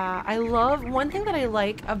 Yeah, I love... One thing that I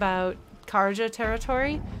like about Karja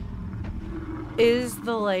territory is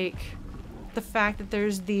the fact that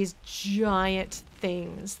there's these giant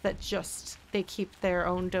things that just... They keep their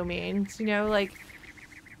own domains, you know? Like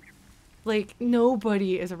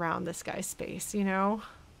nobody is around this guy's space, you know?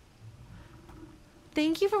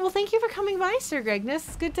 Thank you for coming by, Sir Gregness.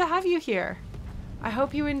 It's good to have you here. I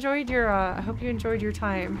hope you enjoyed your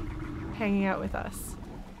time hanging out with us.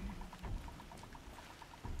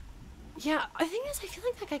 Yeah, the thing is, I feel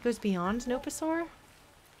like that guy goes beyond Noposaur.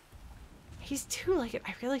 He's too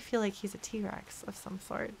I really feel like he's a T-Rex of some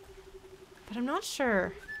sort. But I'm not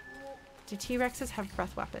sure. Do T-Rexes have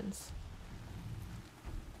breath weapons?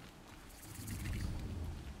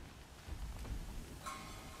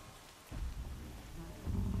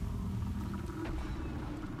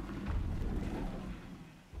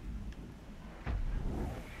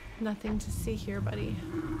 Nothing to see here, buddy.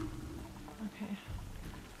 Okay.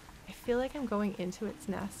 I feel like I'm going into its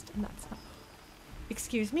nest, and that's not...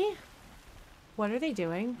 Excuse me? What are they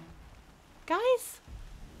doing? Guys?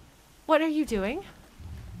 What are you doing?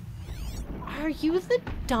 Are you the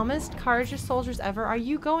dumbest Karja soldiers ever? Are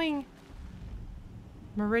you going...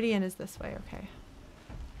 Meridian is this way, okay.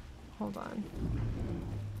 Hold on.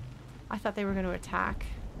 I thought they were going to attack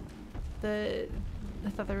I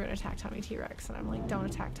thought they were going to attack Tommy T-Rex, and I'm like, don't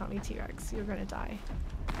attack Tommy T-Rex. You're going to die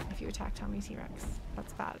if you attack Tommy T-Rex.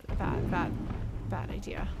 That's bad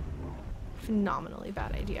idea. Phenomenally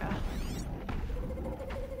bad idea.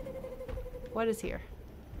 What is here?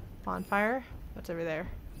 Bonfire? What's over there?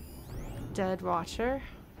 Dead Watcher.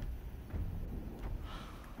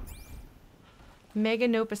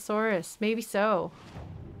 Meganoposaurus. Maybe so.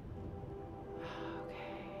 Okay.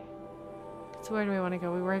 So where do we want to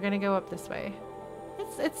go? We were going to go up this way.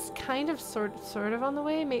 It's kind of sort of on the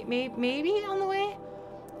way. Maybe on the way.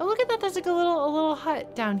 Oh, look at that. There's like a little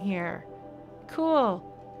hut down here. Cool.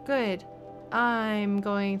 Good. I'm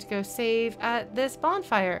going to go save at this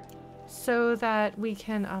bonfire so that we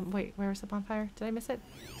can wait, where's the bonfire? Did I miss it?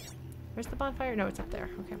 Where's the bonfire? No, it's up there.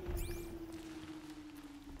 Okay.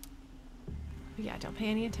 But yeah, don't pay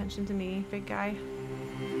any attention to me, big guy.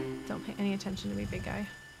 Don't pay any attention to me, big guy.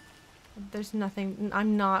 There's nothing.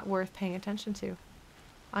 I'm not worth paying attention to.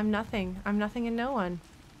 I'm nothing. I'm nothing and no one.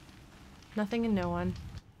 Nothing and no one.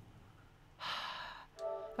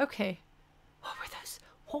 Okay. What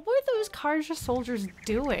were those Karja soldiers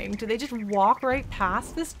doing? Did they just walk right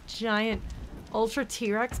past this giant Ultra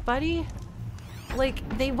T-Rex buddy?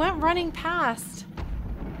 Like, they went running past.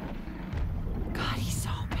 God, he's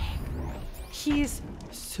so big. He's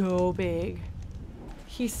so big.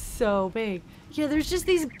 He's so big. Yeah, there's just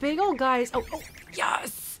these big old guys. Oh,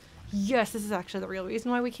 yes! Yes, this is actually the real reason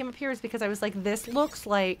why we came up here, is because I was like, this looks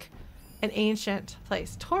like an ancient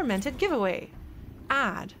place. Tormented giveaway.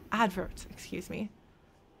 Advert, excuse me.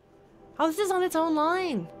 Oh, this is on its own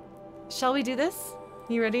line. Shall we do this?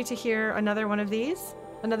 You ready to hear another one of these?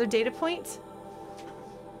 Another data point?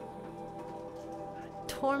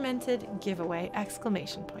 Tormented giveaway,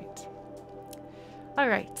 exclamation point. All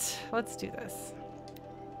right, let's do this.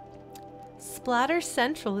 Splatter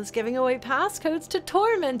Central is giving away passcodes to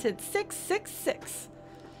Tormented 666.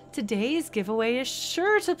 Today's giveaway is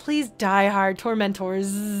sure to please die-hard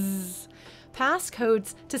tormentors.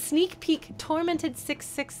 Passcodes to sneak peek Tormented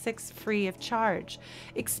 666 free of charge.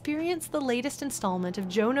 Experience the latest installment of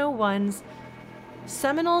Jono 1's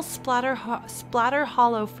seminal Splatter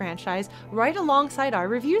Hollow franchise right alongside our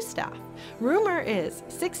review staff. Rumor is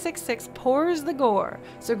 666 pours the gore,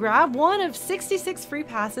 so grab one of 66 free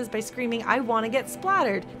passes by screaming "I want to get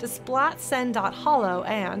splattered" to splatsend.hollow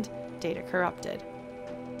and data corrupted.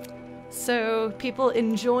 So people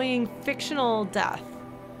enjoying fictional death,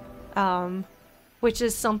 which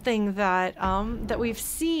is something that that we've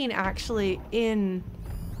seen actually in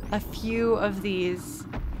a few of these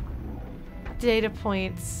data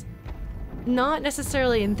points, not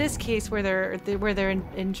necessarily in this case where they're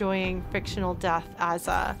enjoying fictional death as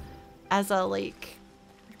a like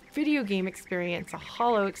video game experience, a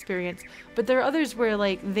hollow experience, but there are others where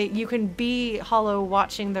like you can be hollow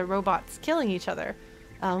watching the robots killing each other,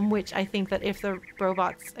 which I think that if the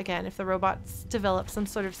robots develop some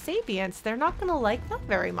sort of sapience, they're not going to like that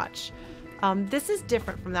very much. This is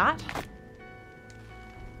different from that.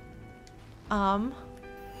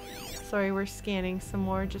 Sorry, we're scanning some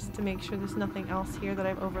more just to make sure there's nothing else here that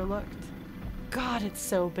I've overlooked. God, it's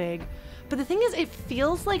so big. But the thing is, it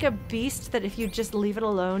feels like a beast that if you just leave it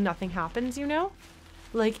alone, nothing happens, you know?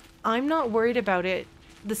 Like, I'm not worried about it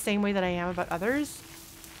the same way that I am about others,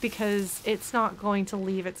 because it's not going to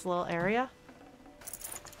leave its little area.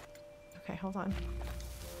 Okay, hold on.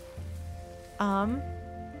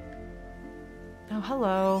 Oh,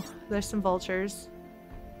 hello. There's some vultures.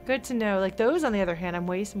 Good to know. Like, those, on the other hand, I'm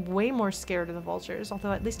way more scared of the vultures,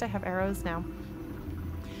 although at least I have arrows now.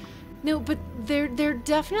 No, but they're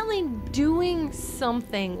definitely doing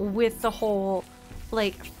something with the whole,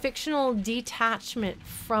 like, fictional detachment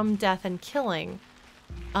from death and killing.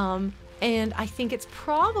 And I think it's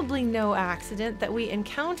probably no accident that we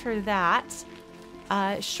encounter that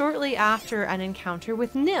shortly after an encounter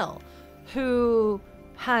with Nil, who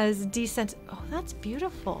has descent. Oh, that's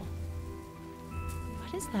beautiful.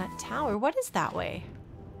 What is that tower? What is that way?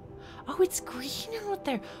 Oh, it's green out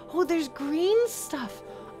there. Oh, there's green stuff.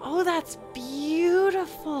 Oh, that's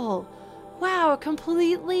beautiful. Wow, a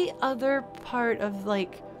completely other part of,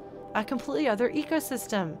 like, a completely other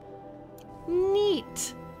ecosystem.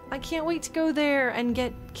 Neat. I can't wait to go there and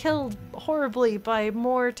get killed horribly by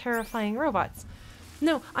more terrifying robots.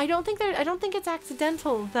 No, I don't think it's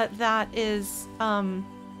accidental that is, what are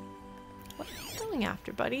you going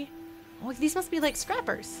after, buddy? Oh, these must be like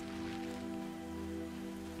scrappers.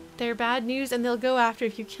 They're bad news, and they'll go after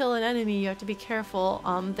if you kill an enemy. You have to be careful.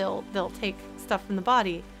 They'll take stuff from the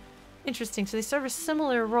body. Interesting. So they serve a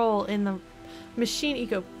similar role in the machine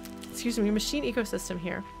ecosystem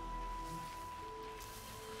here.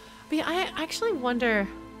 But yeah, I actually wonder.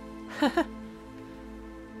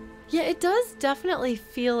 Yeah, it does definitely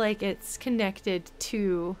feel like it's connected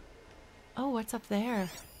to. Oh, what's up there?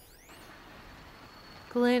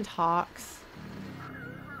 Glint hawks.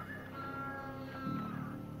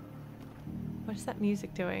 What is that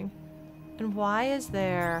music doing? And why is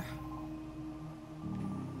there...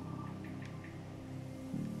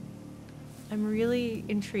 I'm really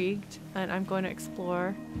intrigued, and I'm going to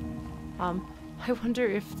explore. I wonder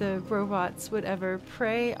if the robots would ever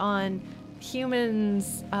prey on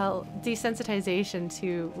humans' desensitization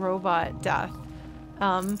to robot death.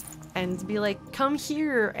 And be like, come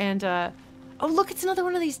here and... oh, look, it's another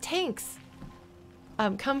one of these tanks.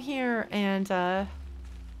 Come here and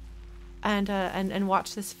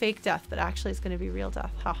watch this fake death, but actually it's going to be real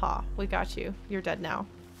death. Haha, we got you. You're dead now.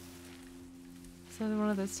 It's another one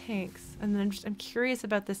of those tanks. And then I'm curious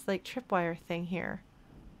about this like tripwire thing here.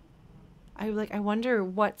 I wonder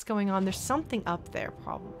what's going on. There's something up there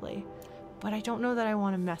probably, but I don't know that I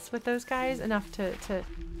want to mess with those guys enough to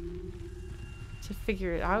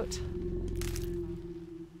figure it out.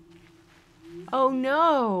 Oh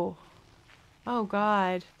no! Oh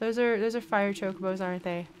god. Those are fire chocobos, aren't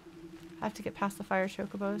they? I have to get past the fire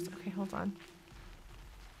chocobos. Okay, hold on.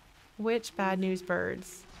 Which bad news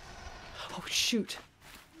birds? Oh shoot.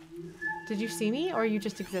 Did you see me, or are you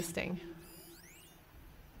just existing?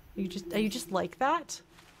 Are you just like that?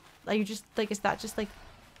 Are you just like, is that just like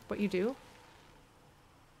what you do?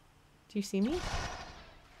 Do you see me?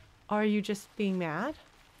 Or are you just being mad?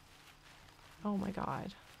 Oh my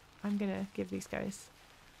god. I'm gonna give these guys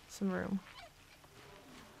some room.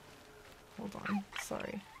 Hold on.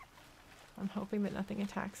 Sorry. I'm hoping that nothing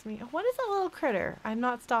attacks me. What is that little critter? I'm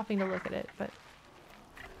not stopping to look at it, but...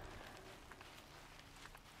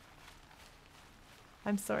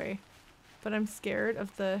 I'm sorry. But I'm scared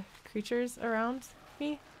of the creatures around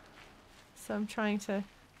me. So I'm trying to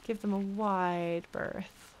give them a wide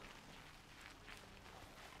berth.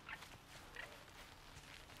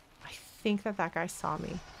 I think that that guy saw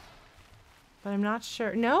me. But I'm not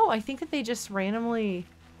sure. No, I think that they just randomly...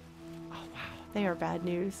 Oh, wow. They are bad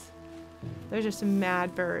news. They're just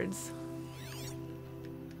mad birds.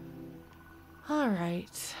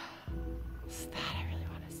 Alright. So that I really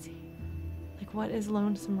want to see. Like, what is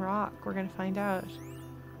Lonesome Rock? We're going to find out.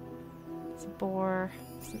 It's a boar.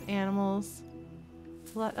 Some animals.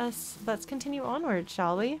 Let's continue onward,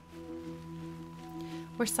 shall we?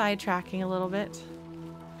 We're sidetracking a little bit.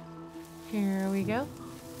 Here we go.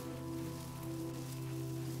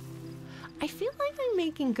 I feel like I'm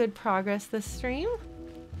making good progress this stream.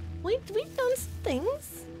 We've done some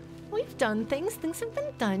things. We've done things. Things have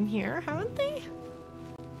been done here, haven't they?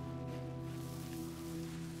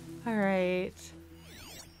 Alright.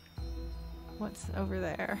 What's over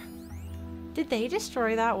there? Did they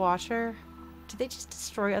destroy that washer? Did they just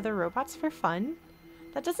destroy other robots for fun?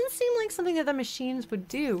 That doesn't seem like something that the machines would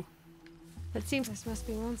do. That seems... This must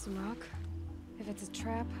be Lonesome Rock. If it's a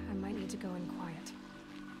trap, I might need to go in quiet.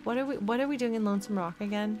 What are we doing in Lonesome Rock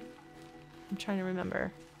again? I'm trying to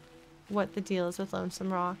remember what the deal is with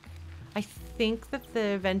Lonesome Rock. I think that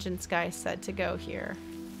the Vengeance guy said to go here.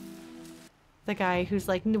 The guy who's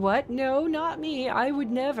like, what? No, not me. I would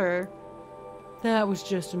never. That was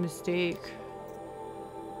just a mistake.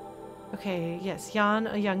 Okay, yes. Jan,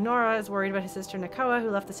 a young Nora, is worried about his sister Nakoa, who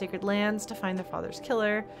left the Sacred Lands to find their father's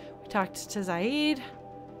killer. We talked to Zaid.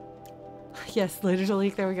 Yes, later to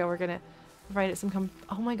leak. There we go. We're gonna provide it some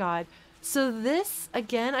oh my god. So this,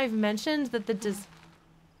 again, I've mentioned that the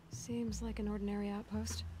Seems like an ordinary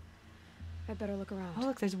outpost. I'd better look around. Oh,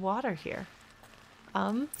 look, there's water here.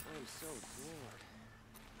 I'm so bored.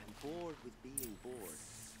 I'm bored with being bored.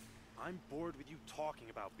 I'm bored with you talking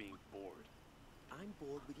about being bored. I'm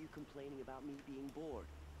bored with you complaining about me being bored.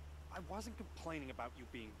 I wasn't complaining about you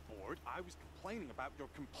being bored. I was complaining about your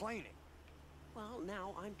complaining. Well,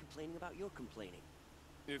 now I'm complaining about your complaining.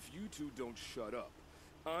 If you two don't shut up,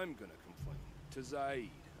 I'm gonna complain to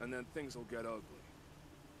Zaid, and then things will get ugly.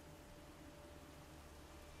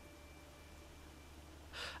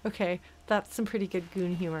 Okay, that's some pretty good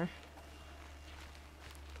goon humor.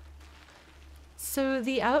 So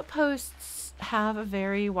the outposts have a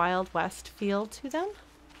very Wild West feel to them.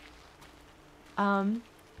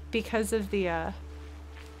 Because of the,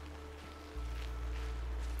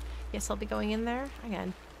 Yes, I'll be going in there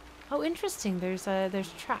again. Oh, interesting. There's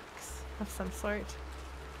tracks of some sort.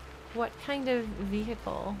 What kind of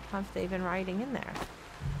vehicle have they been riding in there?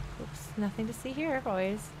 Oops, nothing to see here,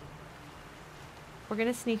 boys. We're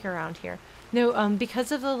gonna sneak around here. No,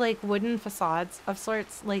 because of the like wooden facades of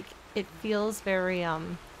sorts, like it feels very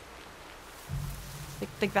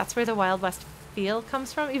like that's where the Wild West feel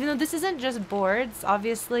comes from. Even though this isn't just boards,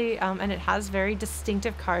 obviously, and it has very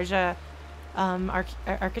distinctive Karja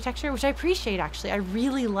architecture, which I appreciate actually. I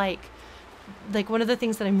really like one of the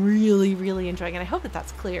things that I'm really enjoying, and I hope that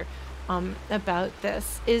that's clear about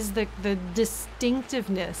this, is the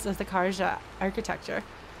distinctiveness of the Karja architecture.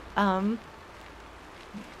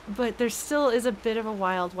 But there still is a bit of a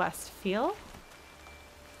Wild West feel.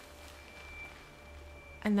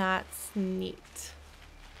 And that's neat.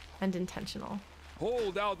 And intentional.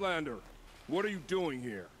 Hold, Outlander! What are you doing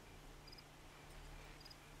here?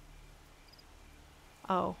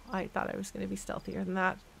 Oh, I thought I was going to be stealthier than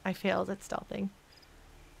that. I failed at stealthing.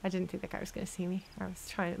 I didn't think that guy was going to see me. I was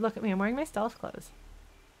trying to... Look at me, I'm wearing my stealth clothes.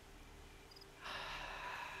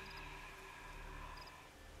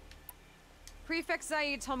 Prefect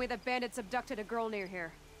Zaid told me that bandits abducted a girl near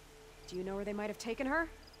here. Do you know where they might have taken her?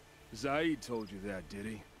 Zaid told you that, did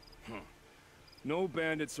he? Huh. No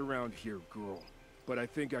bandits around here, girl. But I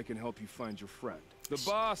think I can help you find your friend. The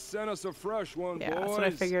boss sent us a fresh one, boys. Yeah, that's what I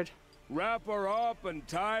figured. Wrap her up and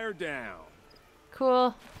tie her down.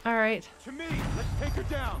 Cool. All right. To me, let's take her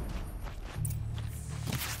down.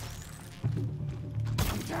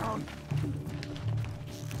 I'm down.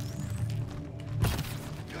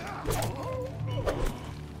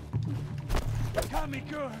 Got me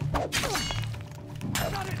good.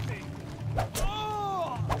 Not at me.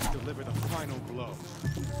 Oh! Deliver the final blow.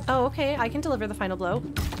 Oh, okay. I can deliver the final blow.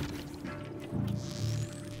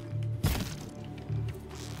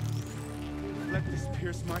 Let this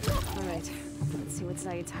pierce my... Alright, let's see what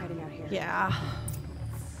Zaid's hiding out here. Yeah.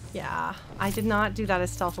 Yeah. I did not do that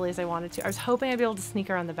as stealthily as I wanted to. I was hoping I'd be able to sneak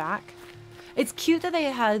around the back. It's cute that they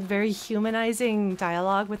had very humanizing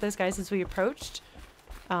dialogue with those guys as we approached.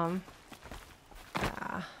 Yeah.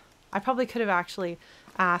 I probably could have actually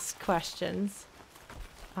asked questions.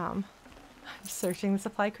 I'm searching the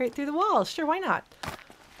supply crate through the wall. Sure, why not?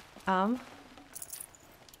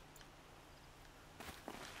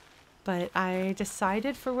 But I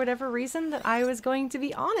decided for whatever reason that I was going to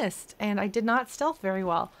be honest, and I did not stealth very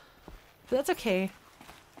well. But that's okay.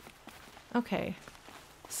 Okay.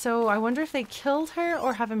 So I wonder if they killed her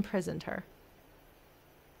or have imprisoned her.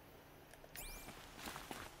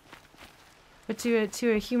 But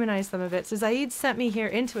to humanize them a bit, so Zaid sent me here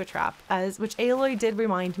into a trap, which Aloy did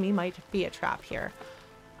remind me might be a trap here.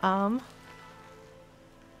 Yeah,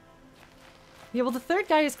 well, the third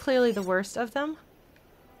guy is clearly the worst of them.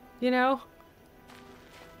 You know?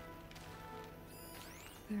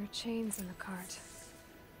 There are chains in the cart.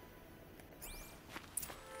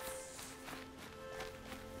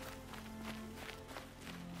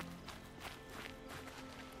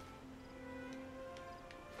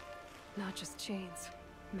 Not just chains,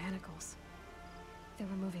 manacles. They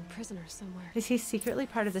were moving prisoners somewhere. Is he secretly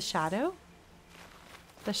part of the Shadow?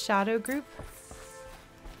 The Shadow group?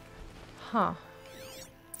 Huh.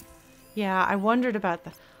 Yeah, I wondered about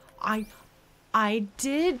the... I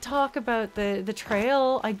did talk about the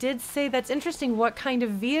trail. I did say that's interesting. What kind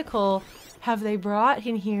of vehicle have they brought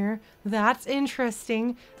in here? That's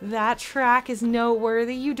interesting. That track is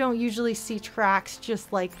noteworthy. You don't usually see tracks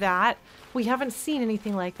just like that. We haven't seen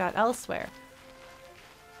anything like that elsewhere.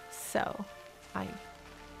 So,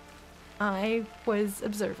 I was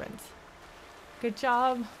observant. Good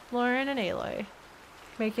job, Lauren and Aloy.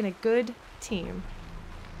 Making a good team.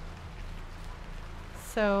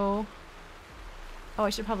 So, oh, I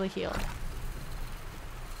should probably heal.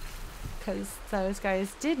 Because those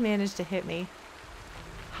guys did manage to hit me.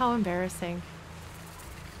 How embarrassing.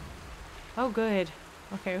 Oh, good.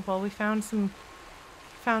 Okay, well, we found some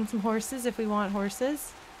horses if we want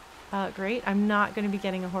horses. Great. I'm not going to be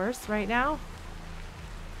getting a horse right now.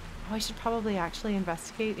 Oh, I should probably actually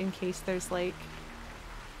investigate in case there's like...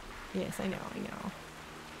 Yes, I know.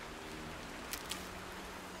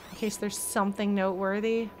 In case there's something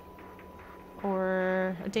noteworthy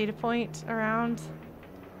or a data point around.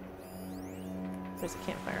 There's a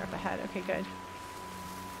campfire up ahead. Okay, good.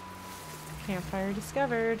 Campfire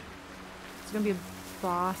discovered. It's gonna be a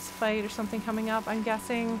boss fight or something coming up, I'm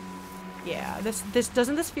guessing. Yeah, this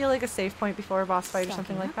doesn't this feel like a save point before a boss fight or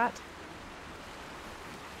something like that?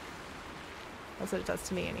 That's what it does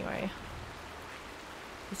to me anyway.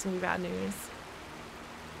 It's gonna be bad news.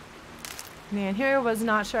 Man, here I was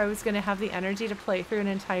not sure I was gonna have the energy to play through an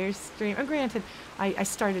entire stream. And granted, I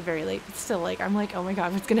started very late, but still, like, I'm like, oh my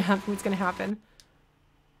god, what's gonna happen? What's gonna happen?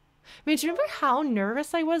 I mean, do you remember how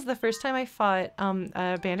nervous I was the first time I fought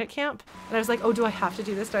a bandit camp? And I was like, oh, do I have to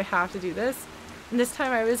do this? Do I have to do this? And this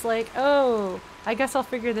time I was like, oh, I guess I'll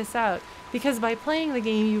figure this out. Because by playing the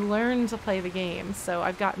game, you learn to play the game. So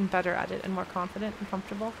I've gotten better at it and more confident and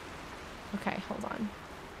comfortable. Okay, hold on.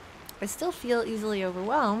 I still feel easily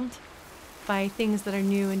overwhelmed by things that are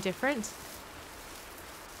new and different.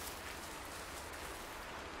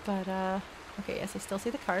 But, okay, yes, I still see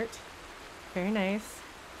the cart. Very nice.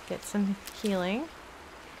 Get some healing.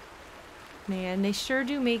 Man, they sure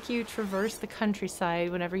do make you traverse the countryside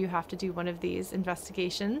whenever you have to do one of these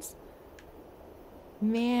investigations.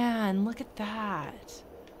 Man, look at that.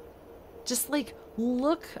 Just like,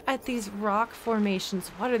 look at these rock formations.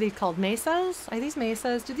 What are these called? Mesas? Are these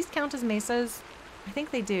mesas? Do these count as mesas? I think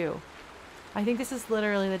they do. I think this is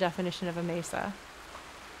literally the definition of a mesa.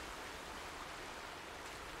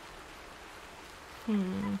 I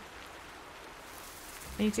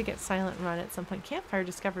need to get silent run at some point. Campfire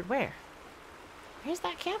discovered where? Where's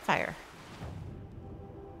that campfire?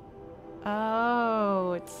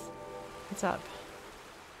 Oh, it's up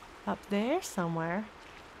there somewhere.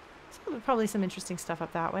 So probably some interesting stuff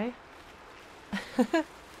up that way.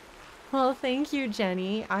 Well, thank you,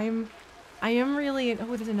 Jenny. I am really...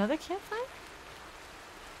 Oh, there's another campfire?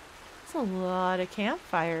 That's a lot of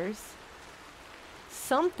campfires.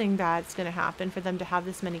 Something bad's gonna happen for them to have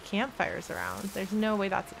this many campfires around. There's no way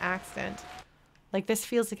that's an accident. Like, this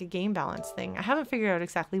feels like a game balance thing. I haven't figured out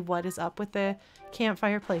exactly what is up with the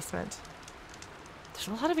campfire placement. There's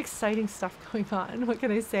a lot of exciting stuff going on. What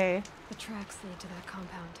can I say? The tracks lead to that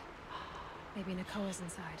compound. Maybe Nakoa's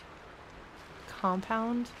inside.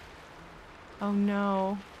 Compound? Oh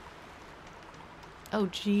no. Oh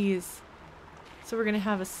geez. So we're gonna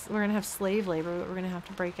have slave labor that we're gonna have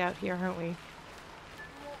to break out here, aren't we?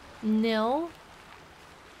 Nil?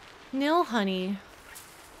 Nil, honey.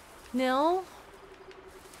 Nil?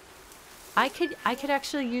 I could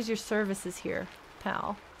actually use your services here,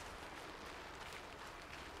 pal.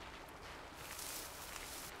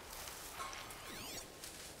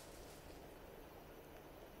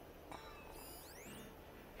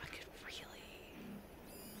 I could really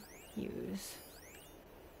use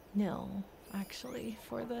Nil, actually,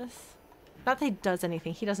 for this. Not that he does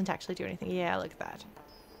anything. He doesn't actually do anything. Yeah, look at that.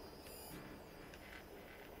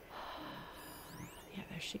 Yeah,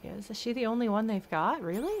 there she is. Is she the only one they've got?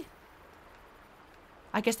 Really?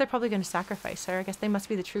 I guess they're probably going to sacrifice her. I guess they must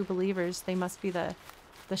be the true believers. They must be the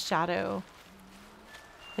shadow.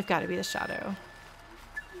 They've got to be the shadow.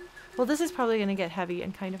 Well, this is probably going to get heavy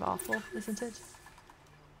and kind of awful, isn't it?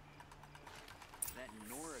 That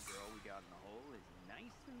Nora girl we got in the hole is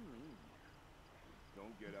nice and lean.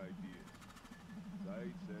 Don't get ideas.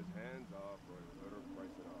 Zaid says hands off or let her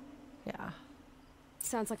price it off. Yeah.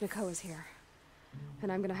 Sounds like Nakoa's here.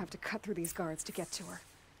 And I'm gonna have to cut through these guards to get to her.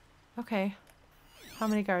 Okay. How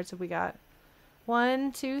many guards have we got?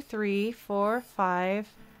 1, 2, 3, 4, 5,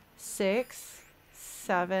 6,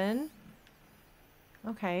 7.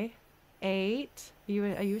 Okay. 8. Are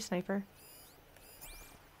you a sniper?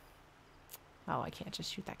 Oh, I can't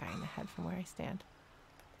just shoot that guy in the head from where I stand.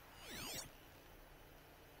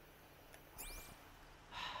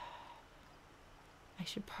 I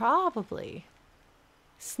should probably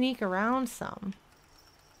sneak around some.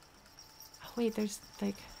 Oh, wait, there's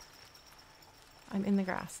like... I'm in the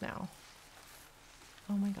grass now.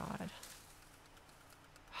 Oh my god.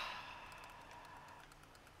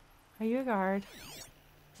 Are you a guard?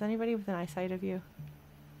 Is anybody within eyesight of you?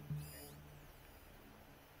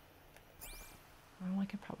 Oh, I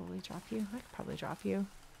could probably drop you. I could probably drop you.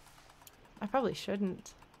 I probably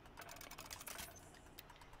shouldn't.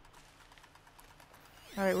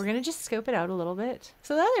 Alright, we're gonna just scope it out a little bit.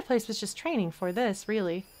 So the other place was just training for this,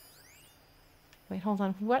 really. Wait, hold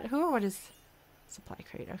on. What is... Supply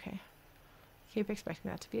crate, okay. Keep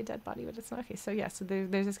expecting that to be a dead body, but it's not. Okay, so yeah, so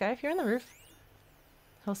there's this guy up here on the roof.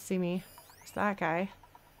 He'll see me. There's that guy.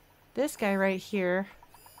 This guy right here.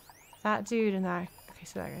 That dude and that... Okay,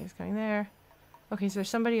 so that guy's going there. Okay, so there's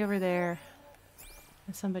somebody over there.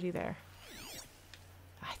 And somebody there.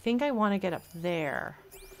 I think I want to get up there.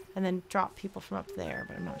 And then drop people from up there,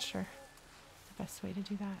 but I'm not sure the best way to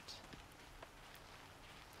do that.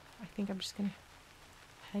 I think I'm just gonna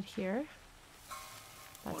head here.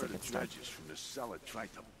 That's One a of good the start. dredges from the cellar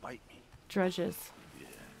tried to bite me. Drudges. Yeah,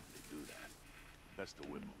 they do that. Best to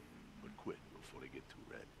whip them, but quick before they get too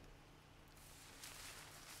red.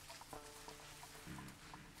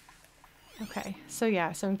 Okay, so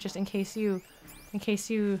yeah, so just in case you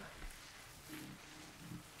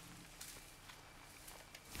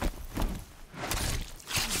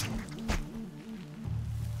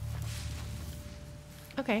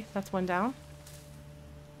okay, that's one down.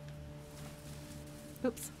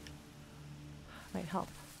 Oops. Might help.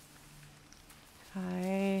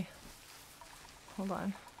 Hold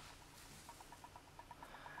on.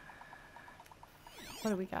 What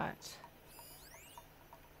do we got?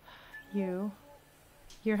 You're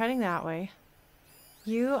heading that way.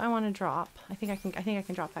 I want to drop. I think I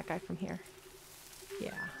can drop that guy from here.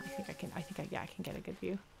 Yeah, I can get a good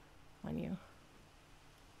view on you.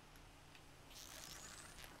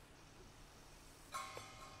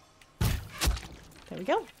 There we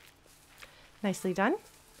go. Nicely done.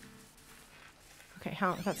 Okay,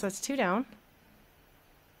 that's 2 down.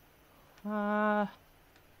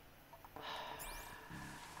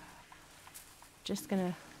 Just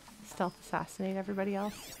gonna stealth assassinate everybody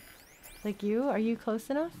else. Like you? Are you close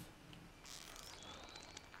enough?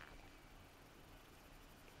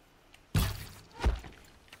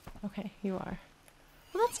 Okay, you are.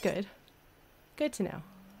 Well, that's good. Good to know.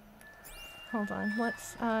 Hold on.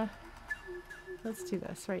 Let's do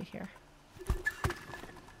this right here.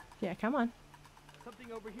 Yeah, come on.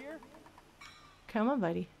 Something over here? Come on,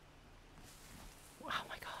 buddy. Oh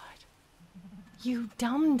my god. You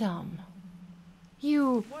dum-dum.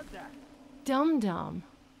 You What's that? dum-dum.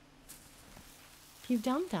 You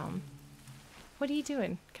dum-dum. What are you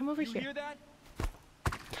doing? Come over You here. hear that?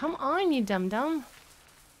 Come on, you dum-dum.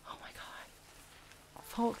 Oh my god.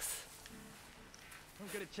 Folks, I'm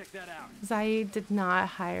gonna check that out. Zaid did not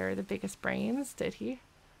hire the biggest brains, did he?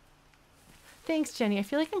 Thanks, Jenny. I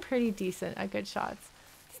feel like I'm pretty decent at good shots.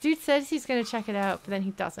 This dude says he's gonna check it out, but then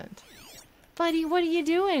he doesn't. Buddy, what are you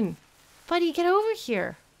doing? Buddy, get over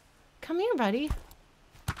here. Come here, buddy.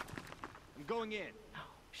 I'm going in. Oh,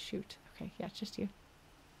 shoot. Okay, yeah, it's just you.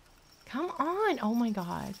 Come on. Oh my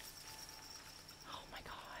god. Oh my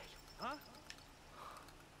god. Huh?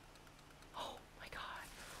 Oh my god.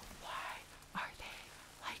 Why are they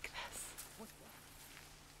like this?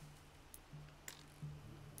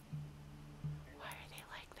 Why are they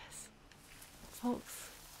like this? Folks.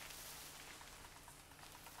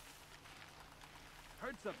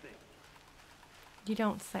 Heard something. You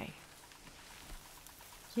don't say.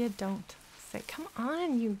 You don't say. Come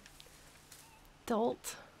on, you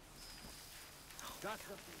dolt. Got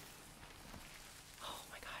something.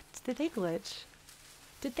 Did they glitch?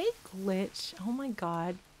 Did they glitch? Oh my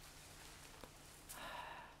god.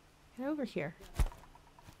 Get over here.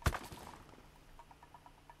 Okay.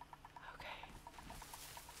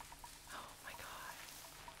 Oh my god.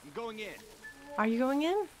 I'm going in. Are you going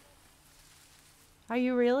in? Are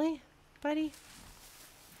you really, buddy?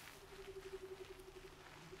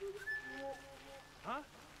 Huh?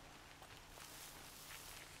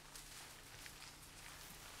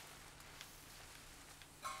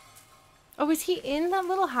 Oh, is he in that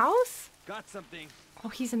little house? Got something. Oh,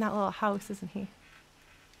 he's in that little house, isn't he?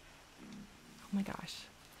 Oh my gosh.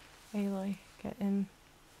 Aloy, get in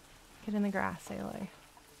the grass, Aloy.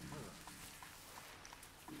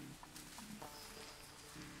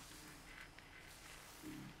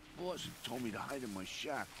 Boss told me to hide in my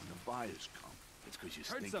shack when the buyers come. It's because your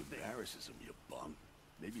Heard stink something. embarrasses them, you bum.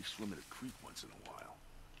 Maybe swim at a creek once in a while.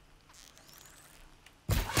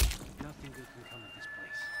 Nothing good can come of this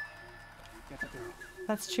place. Get the girl.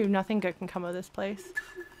 That's true, nothing good can come of this place.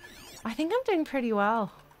 I think I'm doing pretty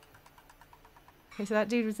well. Okay, so that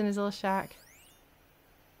dude was in his little shack.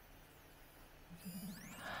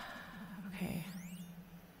 Okay.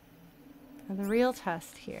 Now the real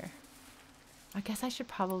test here. I guess I should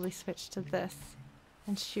probably switch to this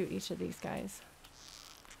and shoot each of these guys.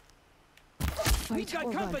 We got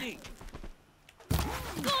company.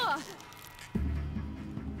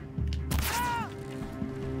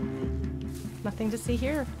 Nothing to see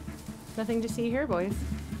here. Nothing to see here, boys.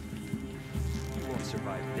 You won't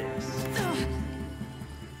survive this.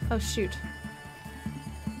 Oh, shoot.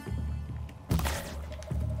 Oh,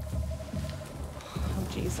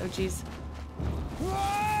 jeez. Oh, jeez.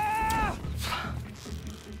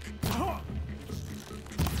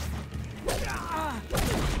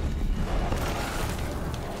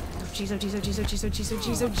 Jeez, oh jeez, oh jeez, oh jeez, oh jeez, oh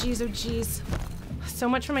jeez, oh jeez, oh jeez. So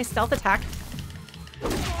much for my stealth attack.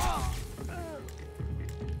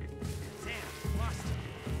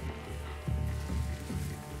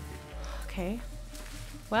 Okay.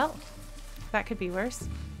 Well, that could be worse.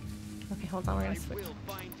 Okay, hold on, we're gonna switch.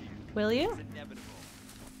 Will you?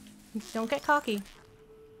 Don't get cocky.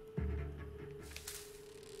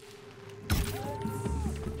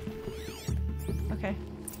 Okay.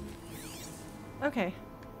 Okay.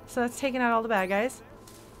 So that's taking out all the bad guys.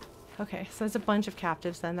 Okay, so there's a bunch of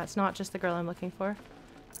captives then. That's not just the girl I'm looking for.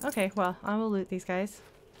 Okay, well, I will loot these guys.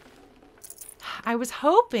 I was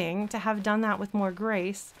hoping to have done that with more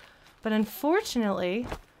grace, but unfortunately,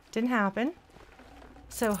 didn't happen.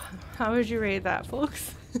 So, how would you rate that,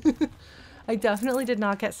 folks? I definitely did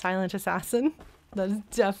not get Silent Assassin. That is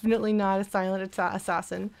definitely not a Silent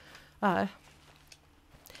Assassin.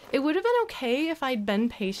 It would have been okay if I'd been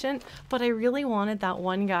patient, but I really wanted that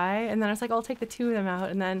one guy, and then I was like, I'll take the two of them out,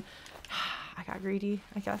 and then I got greedy,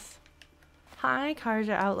 I guess. Hi, Karja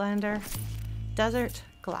Outlander. Desert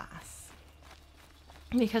glass.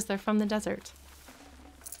 Because they're from the desert.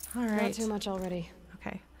 Alright. Not too much already.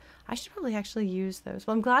 Okay. I should probably actually use those.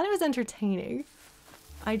 Well, I'm glad it was entertaining.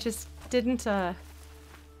 I just did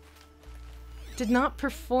not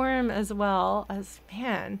perform as well as,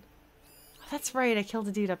 man. That's right, I killed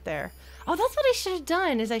a dude up there. Oh, that's what I should have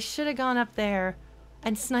done, is I should have gone up there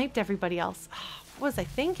and sniped everybody else. Oh, what was I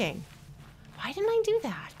thinking? Why didn't I do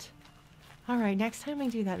that? Alright, next time I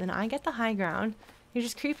do that, then I get the high ground. You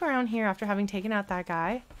just creep around here after having taken out that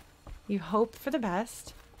guy. You hope for the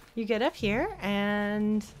best. You get up here,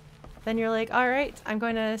 and then you're like, alright, I'm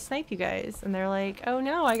going to snipe you guys. And they're like, oh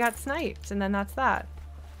no, I got sniped. And then that's that.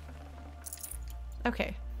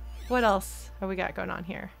 Okay, what else have we got going on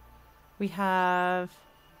here? We have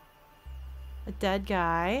a dead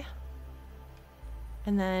guy,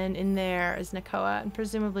 and then in there is Nakoa, and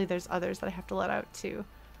presumably there's others that I have to let out too.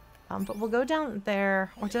 But we'll go down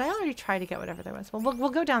there, or did I already try to get whatever there was? Well,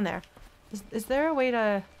 we'll go down there. Is there a way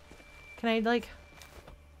to, can I like,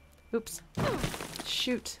 oops,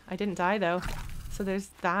 shoot, I didn't die though, so there's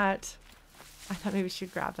that. I thought maybe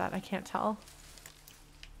she'd grab that, I can't tell.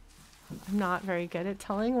 I'm not very good at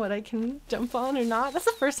telling what I can jump on or not. That's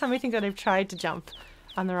the first time I think that I've tried to jump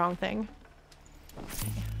on the wrong thing.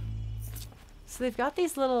 Okay. So they've got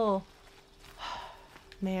these little,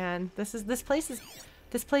 man, this place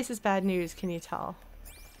is bad news, can you tell?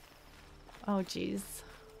 Oh geez.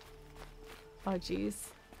 Oh geez.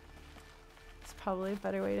 It's probably a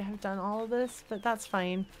better way to have done all of this, but that's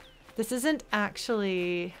fine. This isn't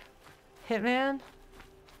actually Hitman,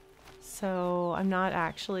 so I'm not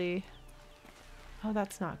actually... Oh,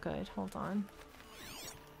 that's not good. Hold on.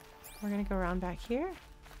 We're gonna go around back here.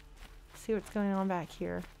 See what's going on back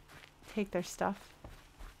here. Take their stuff.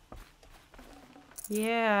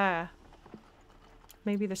 Yeah.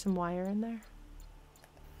 Maybe there's some wire in there.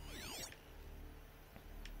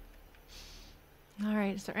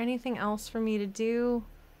 Alright, is there anything else for me to do?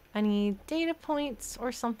 Any data points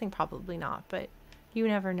or something? Probably not, but you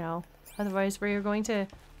never know. Otherwise, we're going to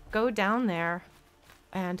go down there,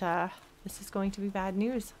 and this is going to be bad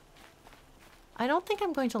news. I don't think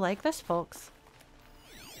I'm going to like this, folks.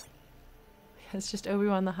 It's just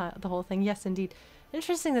Obi-Wan the whole thing. Yes, indeed.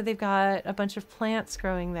 Interesting that they've got a bunch of plants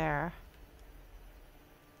growing there.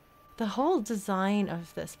 The whole design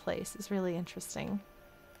of this place is really interesting.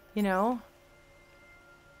 You know?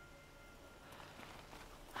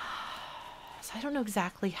 So I don't know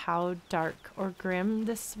exactly how dark or grim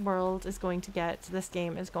this world is going to get, this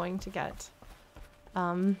game is going to get.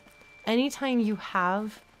 Anytime you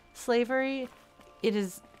have slavery, it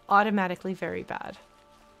is automatically very bad.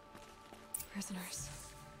 Prisoners.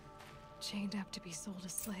 Chained up to be sold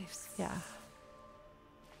as slaves. Yeah.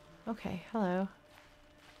 Okay, hello.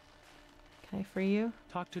 Can I free you?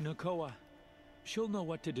 Talk to Nakoa. She'll know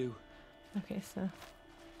what to do. Okay, so...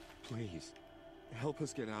 Please, help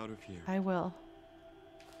us get out of here. I will.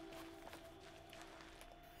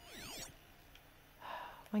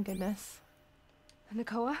 My goodness.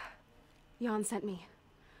 Nakoa? Jan sent me.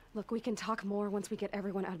 Look, we can talk more once we get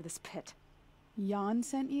everyone out of this pit. Jan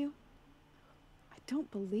sent you? I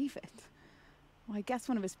don't believe it. Well, I guess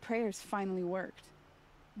one of his prayers finally worked.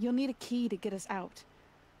 You'll need a key to get us out.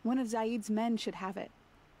 One of Zaid's men should have it.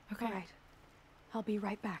 Okay. All right. I'll be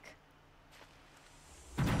right back.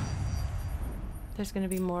 There's gonna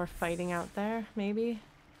be more fighting out there, maybe?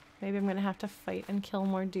 Maybe I'm gonna have to fight and kill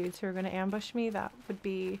more dudes who are gonna ambush me. That would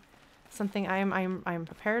be something I'm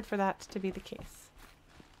prepared for that to be the case.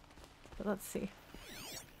 But let's see.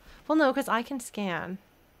 Well, no, because I can scan.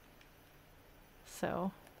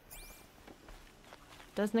 So.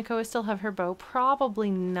 Does Nakoa still have her bow?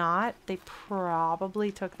 Probably not. They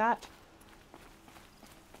probably took that.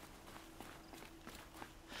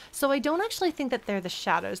 So I don't actually think that they're the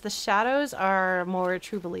shadows. The shadows are more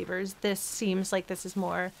true believers. This seems like this is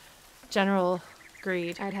more general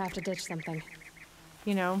greed. I'd have to ditch something.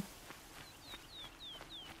 You know?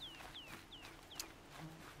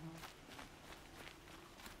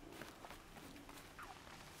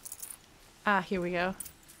 Ah, here we go.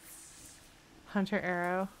 Hunter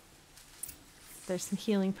arrow. There's some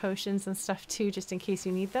healing potions and stuff too, just in case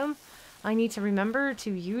you need them. I need to remember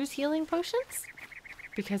to use healing potions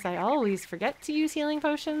because I always forget to use healing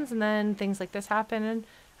potions, and then things like this happen, and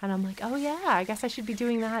I'm like, oh yeah, I guess I should be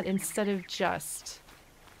doing that instead of just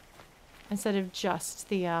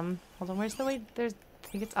the hold on, where's the way? There's, I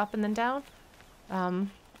think it's up and then down.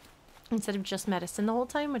 Instead of just medicine the whole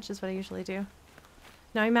time, which is what I usually do.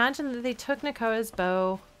 Now imagine that they took Nakoa's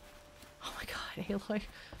bow. Oh my god, Aloy.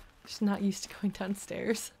 She's not used to going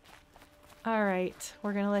downstairs. Alright,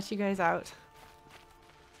 we're gonna let you guys out.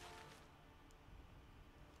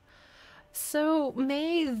 So,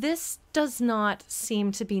 May, this does not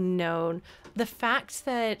seem to be known. The fact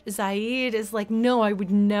that Zaid is like, no, I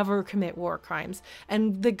would never commit war crimes.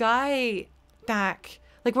 And the guy back,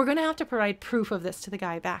 like, we're gonna have to provide proof of this to the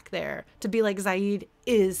guy back there to be like, Zaid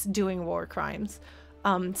is doing war crimes.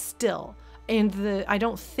 Still. And I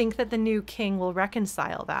don't think that the new king will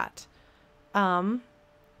reconcile that. I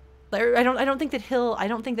don't think that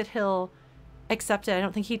he'll accept it. I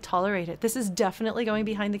don't think he'd tolerate it. This is definitely going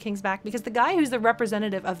behind the king's back, because the guy who's the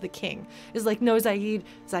representative of the king is like, no, Zaid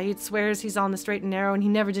swears he's on the straight and narrow and he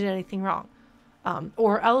never did anything wrong.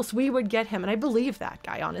 Or else we would get him. And I believe that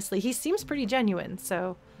guy, honestly. He seems pretty genuine,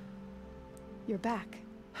 so. You're back.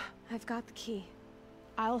 I've got the key.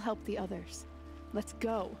 I'll help the others. Let's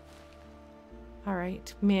go. All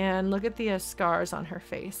right, man, look at the scars on her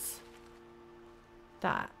face.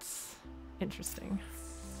 That's interesting.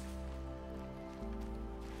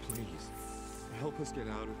 Please, help us get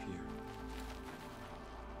out of here.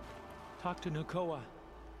 Talk to Nakoa.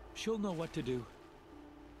 She'll know what to do.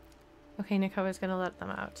 Okay, Nakoa's gonna let them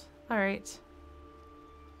out. All right.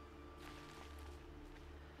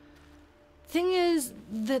 Thing is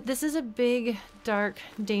that this is a big, dark,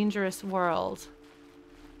 dangerous world.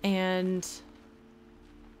 And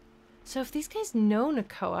so if these guys know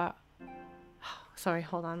Nakoa, oh, sorry,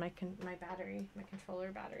 hold on, my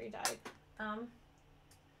controller battery died.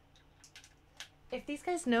 If these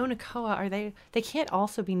guys know Nakoa, they can't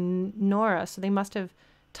also be Nora, so they must have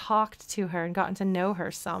talked to her and gotten to know her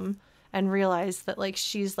some and realized that like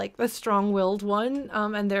she's like the strong-willed one,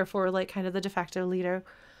 and therefore like kind of the de facto leader.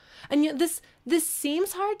 And yet this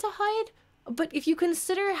seems hard to hide. But if you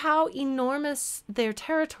consider how enormous their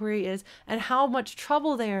territory is and how much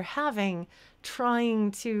trouble they are having trying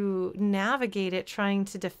to navigate it, trying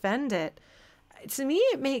to defend it, to me,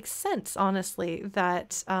 it makes sense, honestly,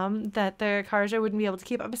 that that the Karja wouldn't be able to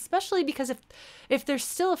keep up, especially because if there's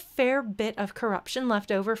still a fair bit of corruption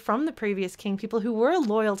left over from the previous king, people who were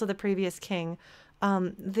loyal to the previous king,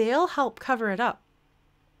 they'll help cover it up.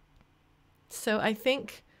 So I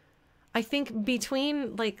think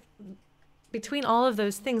between all of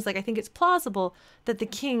those things, like, I think it's plausible that the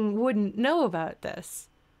king wouldn't know about this.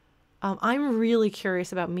 I'm really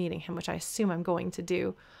curious about meeting him, which I assume I'm going to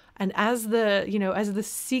do. And as the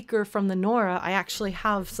seeker from the Nora, I actually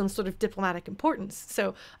have some sort of diplomatic importance.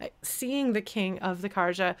 So seeing the king of the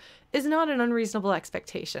Karja is not an unreasonable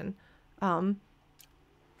expectation. Sorry,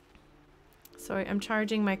 I'm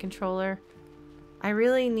charging my controller. I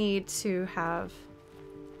really need to have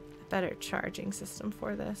a better charging system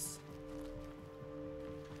for this.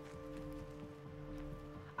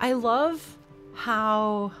 I love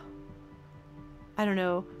how, I don't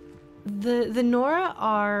know, the Nora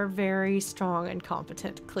are very strong and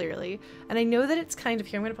competent, clearly. And I know that it's kind of,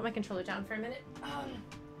 here, I'm going to put my controller down for a minute.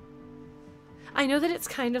 I know that it's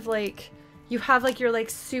kind of like, you have like your like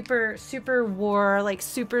super war, like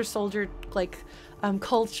super soldier, like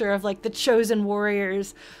culture of like the chosen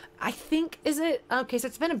warriors. I think, is it, okay, so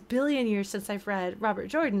it's been 1 billion years since I've read Robert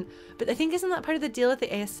Jordan, but I think, isn't that part of the deal with the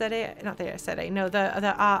Aesthete? Not the Aesthete, no, the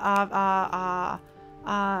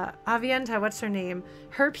Avienta, what's her name?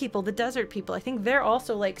 Her people, the desert people, I think they're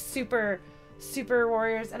also like super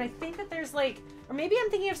warriors. And I think that there's like, or maybe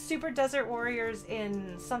I'm thinking of super desert warriors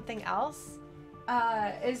in something else.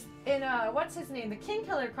 Is in, what's his name? The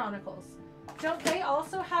Kingkiller Chronicles. Don't they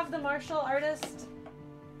also have the martial artist,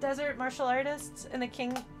 desert martial artists in the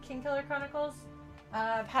Kingkiller Chronicles?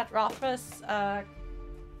 Pat Rothfuss,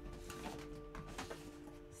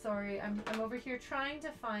 sorry, I'm over here trying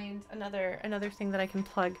to find another thing that I can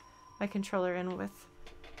plug my controller in with,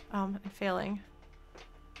 and failing.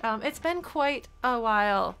 It's been quite a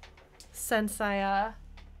while since I've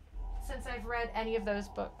read any of those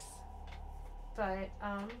books, but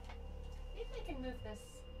maybe I can move this.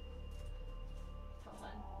 Hold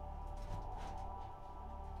on.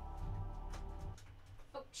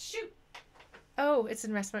 Oh shoot! Oh, it's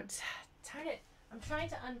in rest mode. Darn it! I'm trying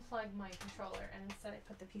to unplug my controller, and instead I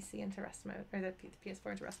put the PC into rest mode, or the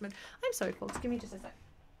PS4 into rest mode. I'm sorry, folks. Give me just a sec.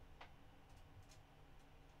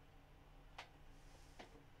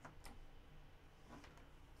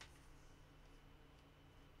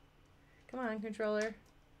 Come on, controller.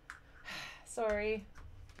 Sorry.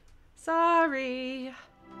 Sorry.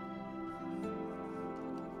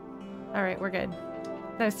 All right, we're good.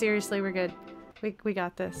 No, seriously, we're good. We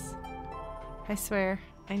got this. I swear.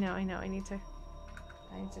 I know. I need to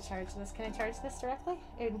charge this. Can I charge this directly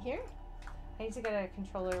in here? I need to get a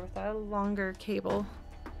controller with a longer cable.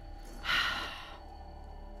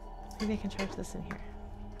 Maybe I can charge this in here.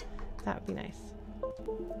 That would be nice.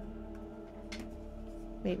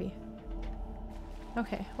 Maybe.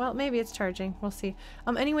 Okay, well, maybe it's charging. We'll see.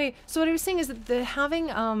 Anyway, so what I was saying is that having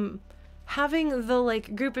the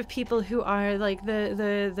like group of people who are like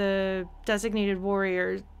the designated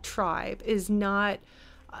warrior tribe is not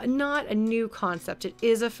a new concept. It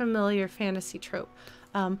is a familiar fantasy trope.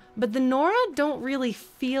 But the Nora don't really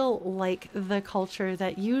feel like the culture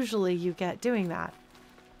that usually you get doing that.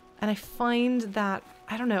 And I find that,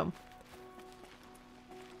 I don't know,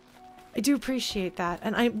 I do appreciate that.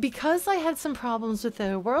 And because I had some problems with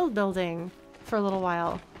the world building for a little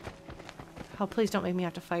while. Oh, please don't make me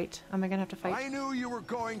have to fight. Am I gonna have to fight? I knew you were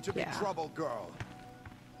going to be trouble, girl.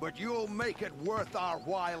 But you'll make it worth our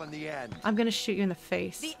while in the end. I'm gonna shoot you in the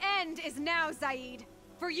face. The end is now, Zaid.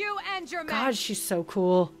 For you and your men. God, she's so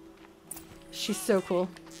cool. She's so cool.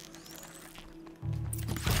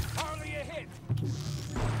 Hardly a hit.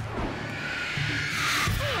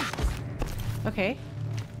 Okay.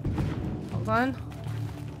 Hold on.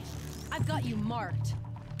 I've got you marked.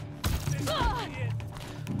 Blood.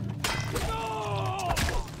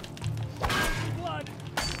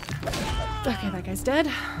 Okay, that guy's dead.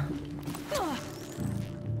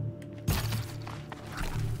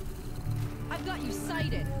 I've got you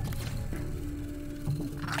sighted.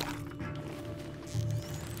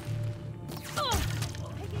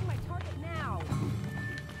 Taking my target now.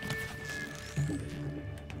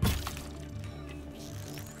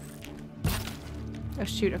 Oh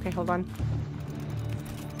shoot, okay, hold on.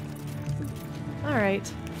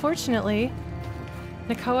 Alright. Fortunately,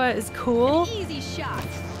 Nakoa is cool. Easy shot.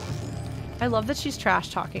 I love that she's trash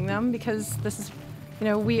talking them because this is, you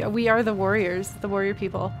know, we are the warriors, the warrior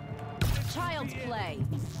people. Child's play.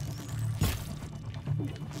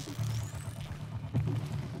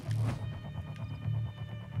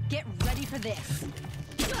 Get ready for this.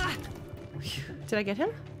 Did I get him?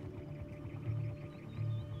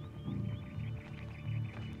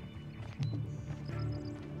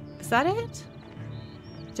 that it?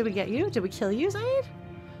 Did we get you? Did we kill you, Zaid?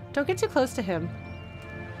 Don't get too close to him.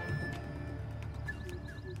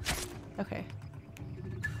 Okay.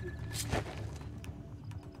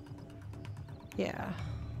 Yeah.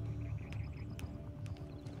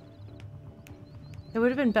 It would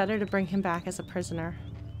have been better to bring him back as a prisoner.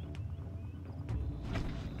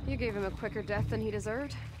 You gave him a quicker death than he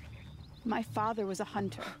deserved. My father was a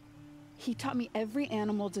hunter. He taught me every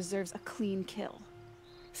animal deserves a clean kill.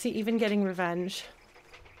 See, even getting revenge,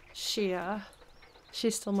 she's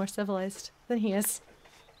still more civilized than he is.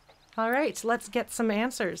 All right, let's get some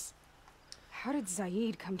answers. How did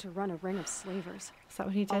Zaid come to run a ring of slavers? Is that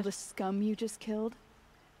what he did? All the scum you just killed?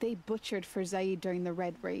 They butchered for Zaid during the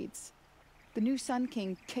Red Raids. The new Sun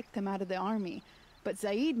King kicked them out of the army, but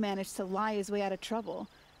Zaid managed to lie his way out of trouble,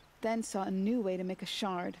 then saw a new way to make a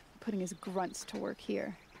shard, putting his grunts to work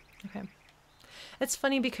here. Okay. It's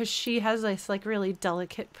funny because she has this like really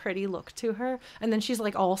delicate, pretty look to her, and then she's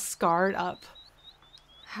like all scarred up.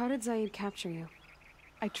 How did Zaid capture you?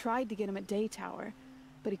 I tried to get him at Day Tower,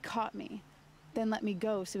 but he caught me, then let me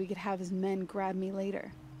go so he could have his men grab me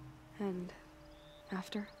later. And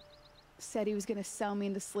after? Said he was gonna sell me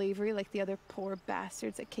into slavery like the other poor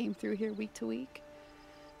bastards that came through here week to week.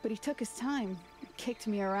 But he took his time, kicked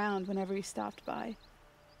me around whenever he stopped by.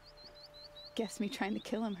 Guess me trying to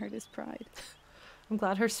kill him hurt his pride. I'm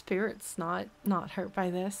glad her spirit's not hurt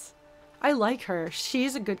by this. I like her.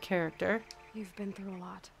 She's a good character. You've been through a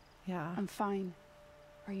lot. Yeah. I'm fine.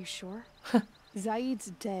 Are you sure?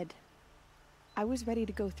 Zaid's dead. I was ready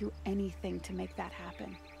to go through anything to make that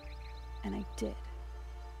happen. And I did.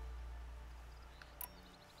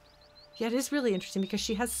 Yeah, it is really interesting because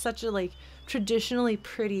she has such a like traditionally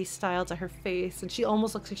pretty style to her face, and she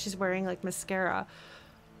almost looks like she's wearing like mascara.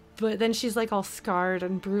 But then she's like all scarred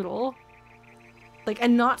and brutal. Like,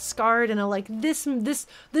 and not scarred in a like this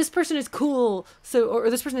person is cool, so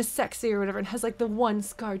or this person is sexy or whatever, and has like the one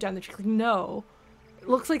scar down the cheek. Like, no. It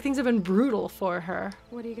looks like things have been brutal for her.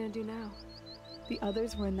 What are you gonna do now? The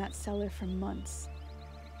others were in that cellar for months.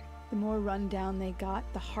 The more run down they got,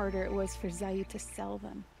 the harder it was for Zaid to sell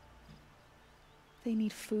them. They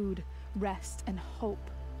need food, rest, and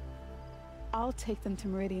hope. I'll take them to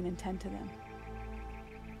Meridian and tend to them.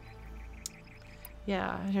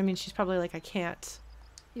 Yeah, I mean, she's probably like, I can't.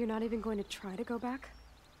 You're not even going to try to go back?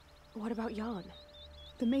 What about Jan?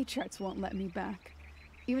 The matriarchs won't let me back.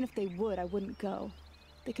 Even if they would, I wouldn't go.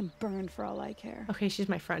 They can burn for all I care. Okay, she's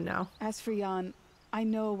my friend now. As for Jan, I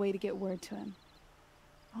know a way to get word to him.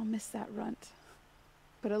 I'll miss that runt.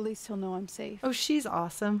 But at least he'll know I'm safe. Oh, she's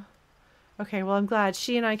awesome. Okay, well, I'm glad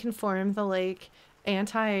she and I can form the, like,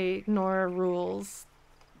 anti-Nora rules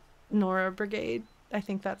Nora Brigade. I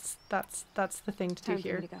think that's the thing to do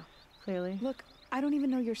here. Time for me to go. Clearly. Look, I don't even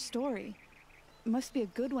know your story. It must be a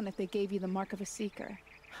good one if they gave you the mark of a seeker.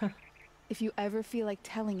 If you ever feel like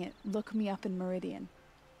telling it, look me up in Meridian.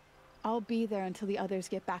 I'll be there until the others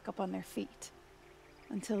get back up on their feet.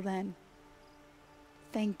 Until then,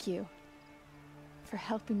 thank you for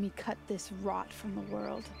helping me cut this rot from the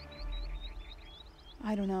world.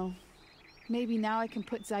 I don't know. Maybe now I can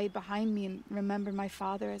put Zaid behind me and remember my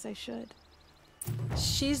father as I should.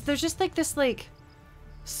 There's just like this like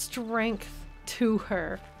strength to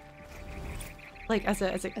her. Like as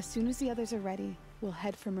soon as the others are ready, we'll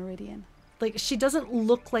head for Meridian. Like she doesn't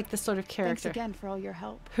look like the sort of character. Thanks again for all your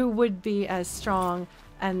help. Who would be as strong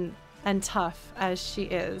and tough as she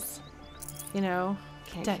is. You know?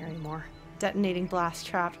 Can't care anymore. Detonating blast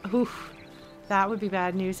trap. Oof. That would be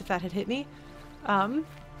bad news if that had hit me.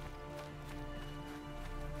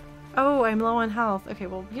 Oh, I'm low on health. Okay,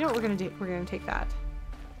 well, you know what we're gonna do? We're gonna take that.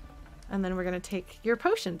 And then we're gonna take your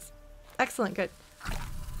potions. Excellent, good.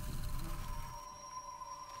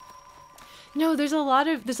 No, there's a lot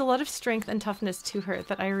of strength and toughness to her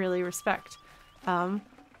that I really respect.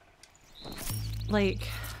 Like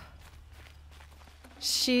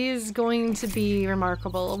she's going to be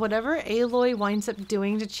remarkable. Whatever Aloy winds up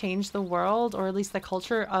doing to change the world, or at least the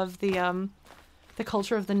culture of the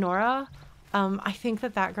Nora, I think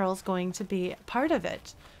that girl's going to be part of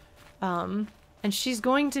it. And she's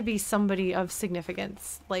going to be somebody of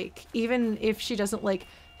significance. Like, even if she doesn't, like,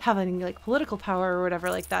 have any, like, political power or whatever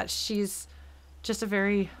like that, she's just a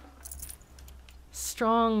very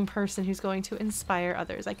strong person who's going to inspire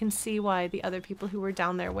others. I can see why the other people who were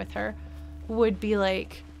down there with her would be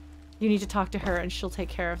like, you need to talk to her and she'll take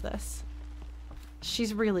care of this.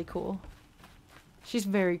 She's really cool. She's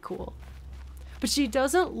very cool. But she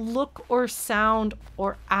doesn't look or sound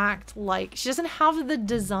or act like, she doesn't have the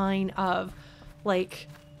design of like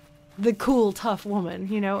the cool, tough woman,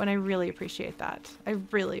 you know? And I really appreciate that. I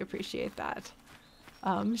really appreciate that.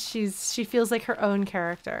 She feels like her own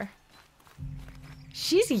character.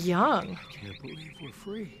 She's young. I can't believe we're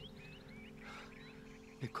free.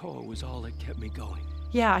 Nakoa was all that kept me going.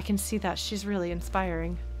 Yeah, I can see that. She's really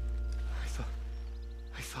inspiring.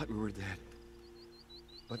 I thought we were dead.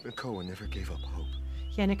 But Nakoa never gave up hope.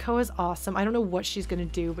 Yeah, Nakoa's awesome. I don't know what she's gonna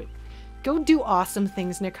do, but go do awesome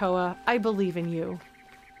things, Nakoa. I believe in you.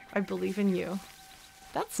 I believe in you.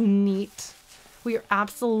 That's neat. We are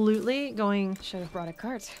absolutely going... Should have brought a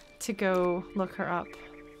cart. ...to go look her up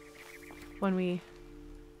when we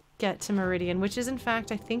get to Meridian, which is in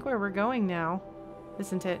fact, I think, where we're going now.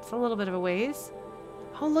 Isn't it? It's a little bit of a ways.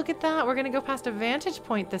 Oh, look at that. We're going to go past a vantage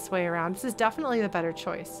point this way around. This is definitely the better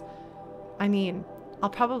choice. I mean, I'll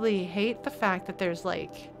probably hate the fact that there's,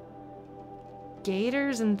 like,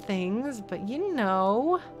 gators and things, but you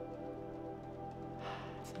know.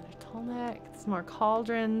 There's another tall neck. There's more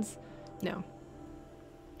cauldrons. No.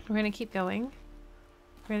 We're going to keep going.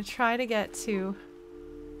 We're going to try to get to...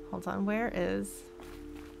 Hold on. Where is...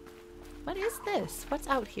 What is this? What's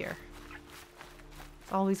out here?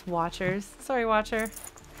 Always watchers. Sorry, watcher.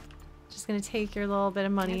 Just gonna take your little bit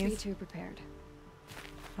of money. Can't be too prepared.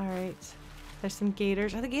 All right. There's some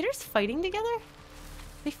gators. Are the gators fighting together? Are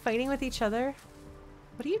they fighting with each other?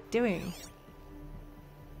 What are you doing?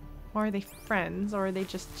 Or are they friends? Or are they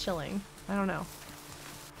just chilling? I don't know.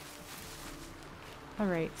 All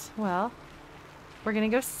right. Well, we're gonna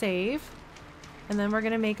go save, and then we're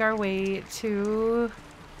gonna make our way to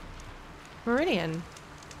Meridian.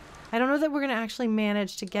 I don't know that we're going to actually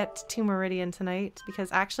manage to get to Meridian tonight, because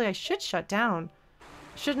actually I should shut down.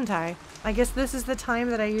 Shouldn't I? I guess this is the time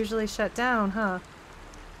that I usually shut down, huh?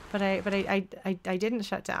 But I didn't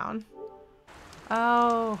shut down.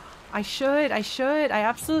 Oh, I should. I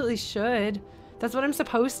absolutely should. That's what I'm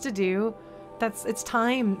supposed to do. It's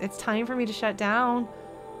time. It's time for me to shut down.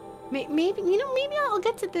 Maybe, you know, maybe I'll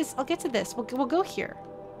get to this. I'll get to this. We'll go here.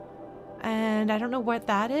 And I don't know what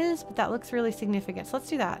that is, but that looks really significant. So let's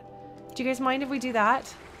do that. Do you guys mind if we do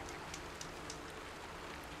that?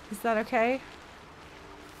 Is that okay?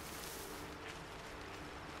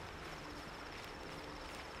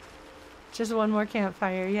 Just one more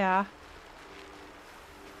campfire, yeah.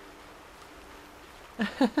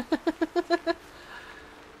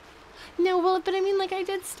 No, well, but I mean, like, I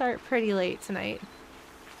did start pretty late tonight.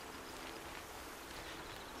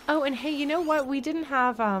 Oh, and hey, you know what? We didn't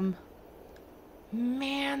have,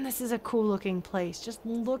 Man, this is a cool looking place. Just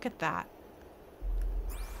look at that.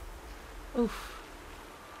 Oof.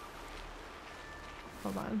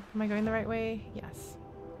 Hold on. Am I going the right way? Yes.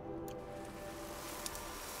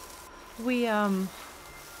 We, Oh,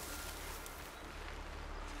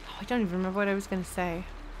 I don't even remember what I was going to say.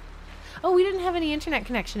 Oh, we didn't have any internet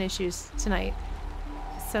connection issues tonight.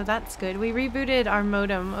 So that's good. We rebooted our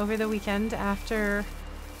modem over the weekend after...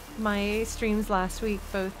 My streams last week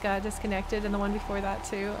both got disconnected, and the one before that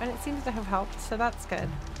too, and it seems to have helped, so that's good.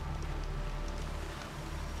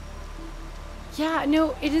 Yeah,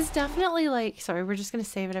 no, it is definitely like, sorry, we're just gonna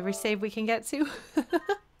save at every save we can get to.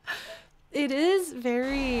 It is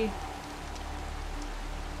very...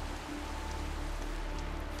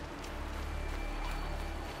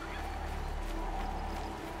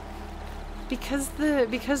 Because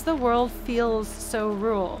the world feels so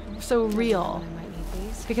real.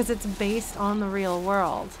 Because it's based on the real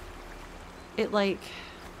world. It like...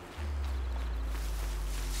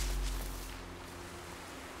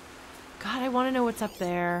 God, I want to know what's up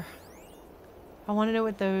there. I want to know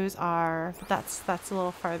what those are. But that's a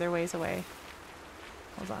little farther ways away.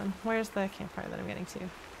 Hold on. Where's the campfire that I'm getting to?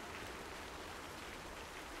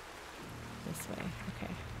 This way.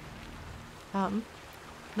 Okay.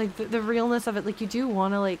 Like the realness of it, like you do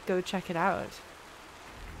want to like go check it out.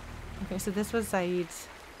 Okay, so this was Zaid's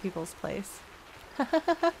people's place.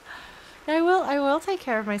 I will take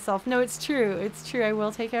care of myself. No, it's true. It's true. I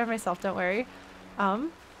will take care of myself. Don't worry.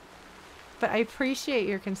 But I appreciate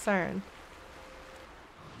your concern.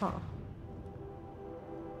 Huh.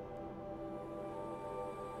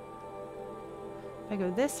 If I go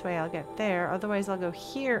this way, I'll get there. Otherwise, I'll go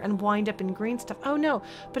here and wind up in green stuff. Oh no!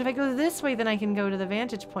 But if I go this way, then I can go to the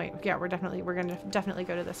vantage point. Yeah, we're gonna definitely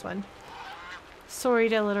go to this one. Sorry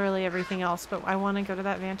to literally everything else, but I want to go to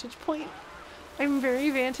that vantage point. I'm very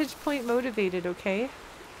vantage point motivated, okay?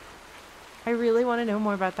 I really want to know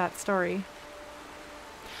more about that story.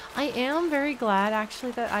 I am very glad,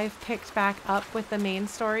 actually, that I've picked back up with the main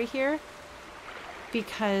story here.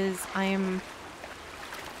 Because I'm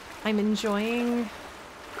enjoying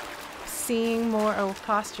seeing more... Oh,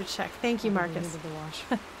 posture check. Thank you, Marcus.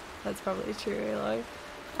 That's probably true, Aloy.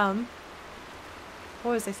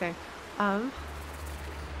 What was I saying?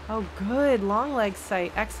 Oh, good. Long leg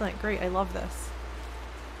sight. Excellent. Great. I love this.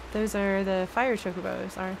 Those are the fire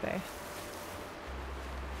chocobos, aren't they?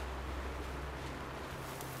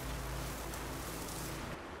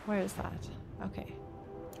 Where is that? Okay.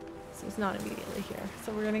 So it's not immediately here.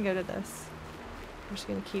 So we're going to go to this. We're just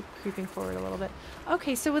going to keep creeping forward a little bit.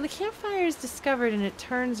 Okay, so when the campfire is discovered and it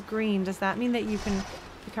turns green, does that mean that you can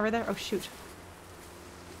recover there? Oh, shoot.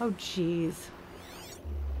 Oh, jeez.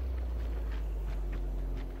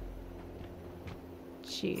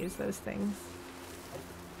 Jeez, those things.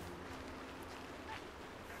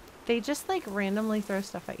 They just like randomly throw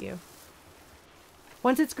stuff at you.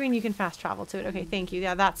 Once it's green, you can fast travel to it. Okay, thank you.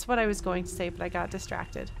 Yeah, that's what I was going to say, but I got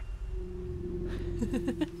distracted.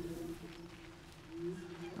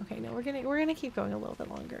 Okay, no, we're gonna keep going a little bit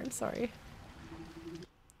longer. I'm sorry.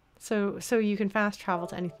 So you can fast travel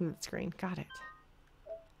to anything that's green. Got it.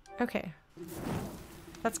 Okay,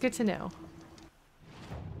 that's good to know.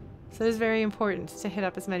 So it's very important to hit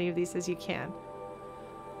up as many of these as you can.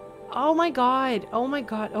 Oh my god! Oh my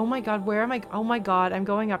god! Oh my god! Where am I? Oh my god! I'm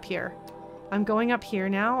going up here. I'm going up here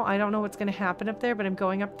now. I don't know what's going to happen up there, but I'm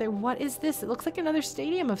going up there. What is this? It looks like another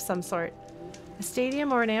stadium of some sort. A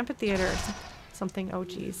stadium or an amphitheater or something. Oh,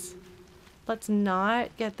 jeez. Let's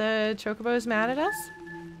not get the chocobos mad at us.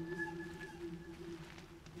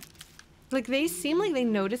 Like, they seem like they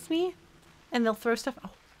notice me, and they'll throw stuff. Oh,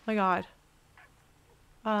 my God.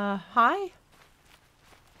 Hi?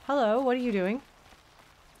 Hello, what are you doing?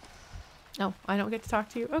 Oh, I don't get to talk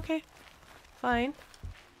to you. Okay. Fine.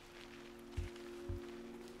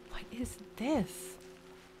 What is this?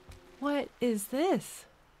 What is this?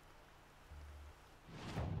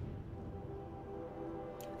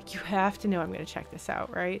 Like, you have to know I'm going to check this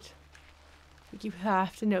out, right? Like, you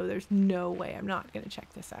have to know there's no way I'm not going to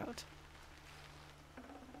check this out.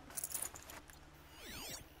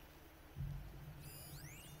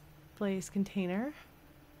 Blaze container.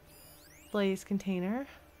 Blaze container.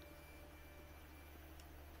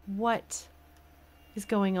 What is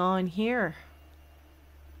going on here?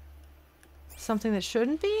 Something that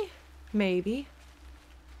shouldn't be? Maybe.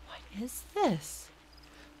 What is this?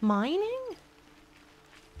 Mining?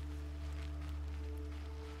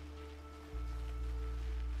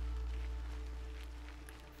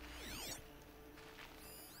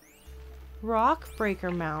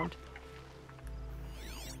 Rockbreaker mound.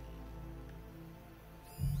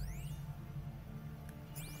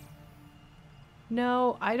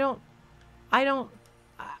 No, I don't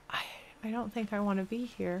think I want to be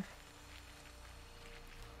here.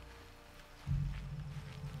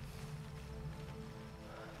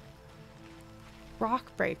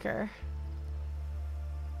 Rockbreaker.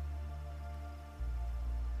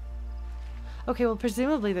 Okay, well,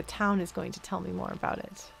 presumably the town is going to tell me more about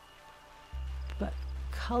it. But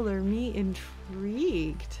color me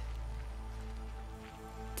intrigued.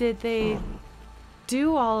 Did they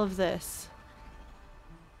do all of this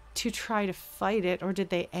to try to fight it, or did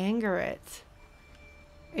they anger it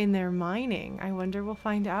in their mining? I wonder, we'll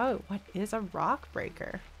find out. What is a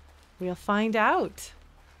rockbreaker? We'll find out.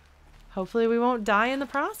 Hopefully we won't die in the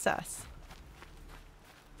process.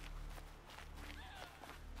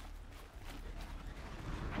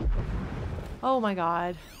 Oh my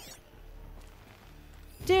god.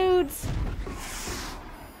 Dudes!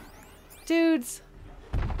 Dudes!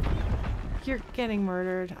 You're getting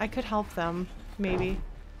murdered. I could help them, maybe.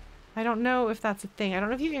 I don't know if that's a thing. I don't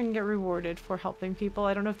know if you can get rewarded for helping people.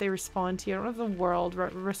 I don't know if they respond to you. I don't know if the world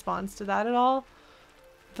responds to that at all.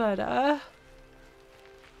 But,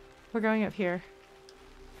 we're going up here.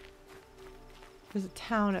 There's a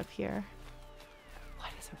town up here.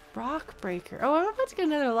 What is a rockbreaker? Oh, I'm about to get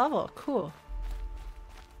another level. Cool.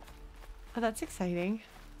 Oh, that's exciting.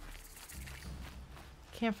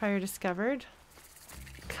 Campfire discovered.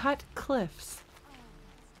 Cut cliffs.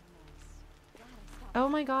 Oh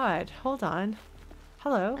my god, hold on.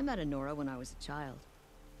 Hello. I met Nora when I was a child.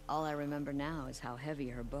 All I remember now is how heavy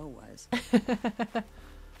her bow was.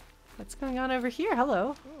 What's going on over here?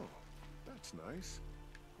 Hello. Oh, that's nice.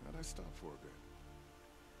 Glad I stopped for a bit.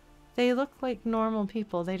 They look like normal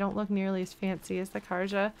people. They don't look nearly as fancy as the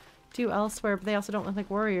Karja do elsewhere, but they also don't look like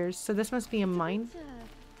warriors. So this must be a mine.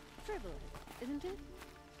 Frivolous, isn't it?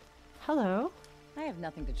 Hello. I have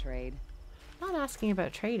nothing to trade. I'm not asking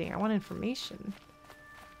about trading. I want information.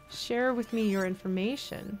 Share with me your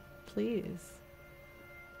information, please.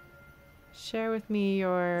 Share with me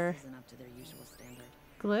your This isn't up to their usual standard.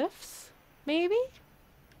 glyphs, maybe?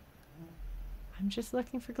 I'm just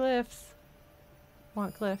looking for glyphs.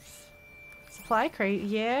 Want glyphs. Supply crate?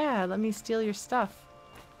 Yeah, let me steal your stuff.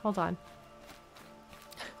 Hold on.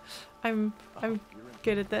 I'm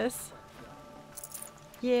good at this.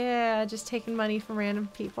 Yeah, just taking money from random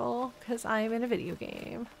people because I'm in a video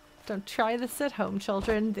game. Don't try this at home,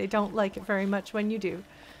 children. They don't like it very much when you do.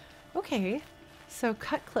 Okay, so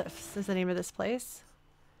Cut Cliffs is the name of this place.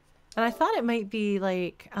 And I thought it might be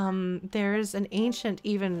like, there's an ancient,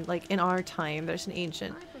 even like in our time, there's an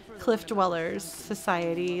ancient cliff dwellers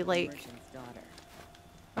society, like...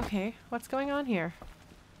 Okay, what's going on here?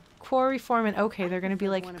 Quarry foreman. Okay, they're gonna be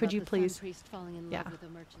like, could you please... Yeah.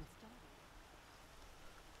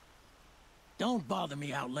 Don't bother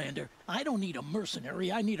me, Outlander. I don't need a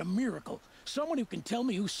mercenary, I need a miracle. Someone who can tell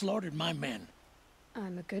me who slaughtered my men.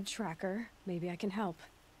 I'm a good tracker. Maybe I can help.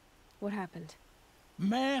 What happened?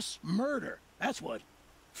 Mass murder. That's what.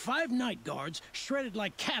 5 night guards shredded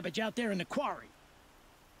like cabbage out there in the quarry.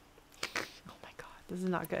 Oh my god, this is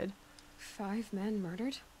not good. 5 men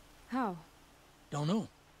murdered? How? Don't know.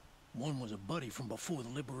 One was a buddy from before the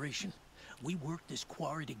liberation. We worked this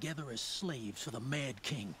quarry together as slaves for the Mad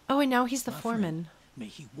King. Oh, and now he's the My foreman. friend, may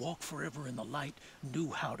he walk forever in the light, knew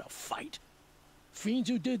how to fight. Fiends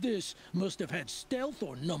who did this must have had stealth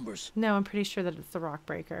or numbers. No, I'm pretty sure that it's the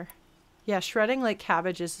Rockbreaker. Yeah, shredding like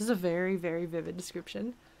cabbages is a very, very vivid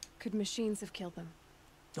description. Could machines have killed them?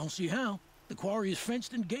 Don't see how. The quarry is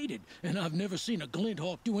fenced and gated, and I've never seen a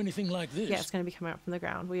Glinthawk do anything like this. Yeah, it's going to be coming out from the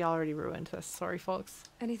ground. We already ruined this. Sorry, folks.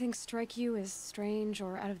 Anything strike you as strange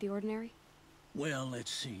or out of the ordinary? Well,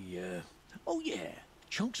 let's see, oh yeah,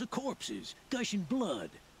 chunks of corpses, gushing blood.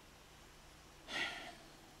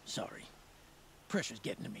 Sorry. Pressure's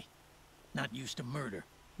getting to me. Not used to murder.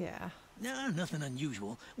 Yeah. No, nothing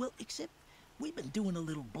unusual. Well, except we've been doing a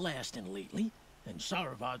little blasting lately, and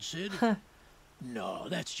Saravad said, no,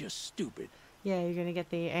 that's just stupid. Yeah, you're gonna get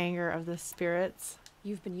the anger of the spirits.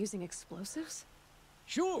 You've been using explosives?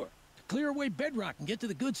 Sure. To clear away bedrock and get to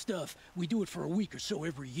the good stuff, we do it for a week or so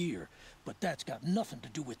every year. But that's got nothing to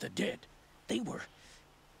do with the dead. They were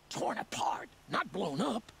torn apart, not blown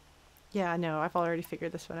up. Yeah, no, I've already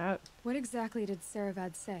figured this one out. What exactly did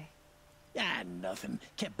Saravad say? Ah, nothing.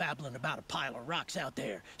 Kept babbling about a pile of rocks out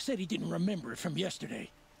there. Said he didn't remember it from yesterday.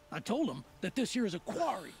 I told him that this here is a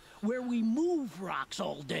quarry, where we move rocks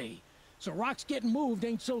all day. So rocks getting moved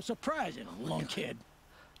ain't so surprising, lunkhead.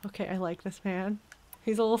 Okay, I like this man.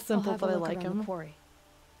 He's a little simple, but I like him.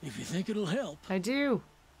 If you think it'll help. I do.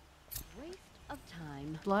 Waste of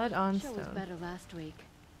time. Blood on Show was stone. better last week.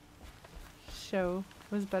 Show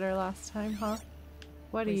was better last time, huh?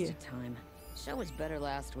 What are you? Waste of time. Show was better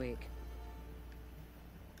last week.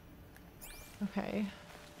 Okay.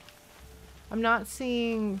 I'm not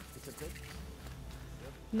seeing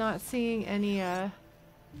any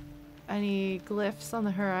glyphs on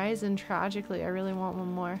the horizon, tragically. I really want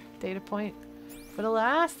one more data point. But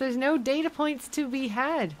alas, there's no data points to be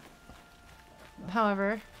had.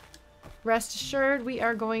 However, rest assured we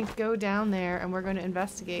are going to go down there and we're going to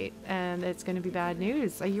investigate, and it's going to be bad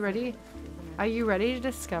news. Are you ready? Are you ready to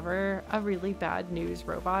discover a really bad news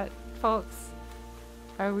robot, folks?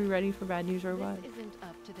 Are we ready for bad news robot? This isn't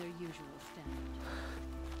up to their usual standard.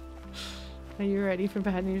 Are you ready for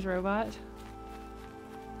bad news robot?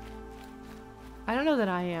 I don't know that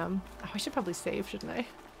I am. Oh, I should probably save, shouldn't I?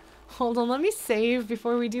 Hold on, let me save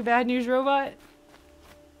before we do bad news robot.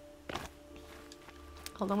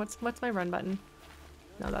 Hold on, what's my run button?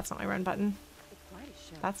 No, that's not my run button.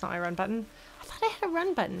 That's not my run button. I thought I had a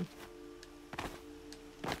run button.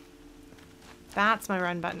 That's my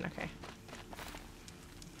run button, okay.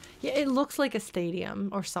 Yeah, it looks like a stadium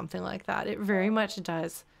or something like that. It very much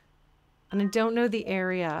does. And I don't know the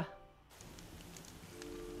area.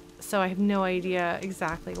 So I have no idea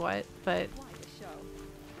exactly what, but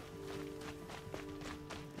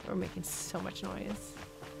we're making so much noise.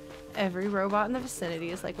 Every robot in the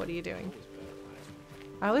vicinity is like, what are you doing?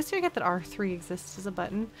 I always forget that R3 exists as a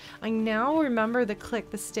button. I now remember the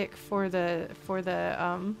click the stick for the focus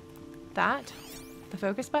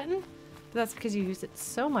button. But that's because you use it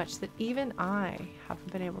so much that even I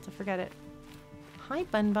haven't been able to forget it. Hi,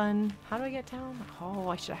 Bun Bun. How do I get down? Oh,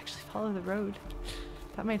 I should actually follow the road.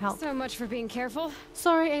 That might help. So much for being careful.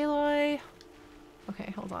 Sorry, Aloy.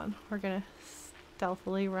 Okay, hold on. We're gonna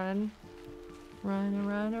stealthily run.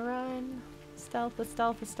 Run. Stealth.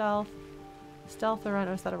 Stealth the run.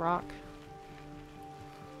 Oh, is that a rock?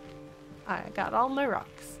 I got all my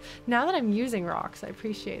rocks. Now that I'm using rocks, I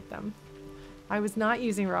appreciate them. I was not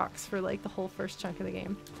using rocks for like the whole first chunk of the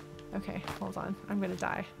game. Okay, hold on. I'm gonna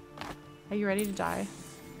die. Are you ready to die?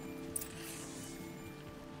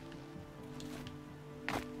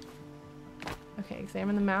 Okay,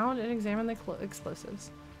 examine the mound and examine the explosives.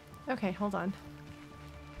 Okay, hold on.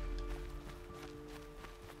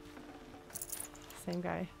 Same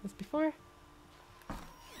guy as before.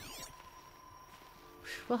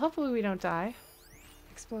 Well, hopefully we don't die.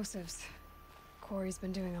 Explosives. Quarry's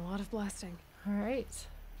been doing a lot of blasting. Alright.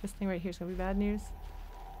 This thing right here is gonna be bad news.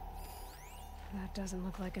 That doesn't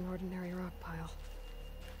look like an ordinary rock pile.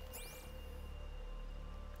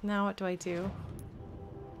 Now what do I do?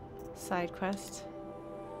 Side quest.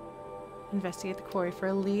 Investigate the quarry for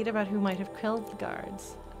a lead about who might have killed the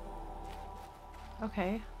guards.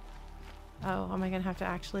 Okay. Oh, am I gonna have to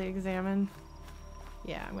actually examine?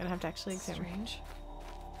 Yeah, I'm gonna have to actually examine. Strange.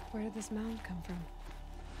 Where did this mound come from?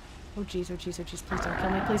 Oh jeez, oh jeez, oh jeez, please don't kill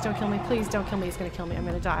me, please don't kill me, please don't kill me, it's gonna kill me, I'm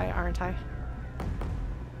gonna die, aren't I?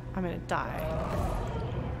 I'm gonna die.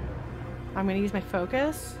 I'm gonna use my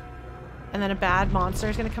focus, and then a bad monster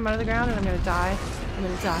is gonna come out of the ground, and I'm gonna die. I'm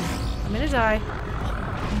gonna die. I'm gonna die.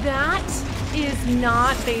 That is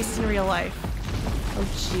not based in real life. Oh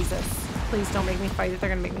Jesus. Please don't make me fight it. They're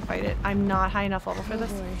gonna make me fight it. I'm not high enough level for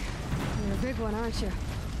this. Boy. You're a big one, aren't you?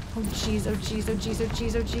 Oh jeez, oh jeez, oh jeez, oh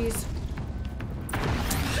jeez, oh jeez.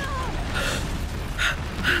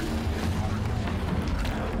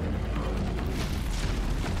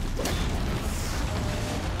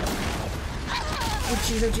 Oh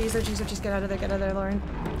jeez, oh jeez, oh jeez, oh jeez, get out of there, Lauren.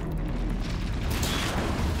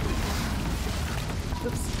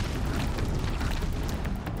 Oops.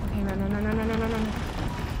 Okay, no.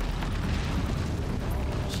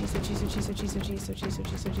 Jeez, oh jeez, oh jeez, oh jeez, oh jeez, oh jeez, oh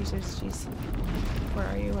jeez, oh jeez, oh jeez. Where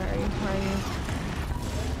are you, where are you, where are you?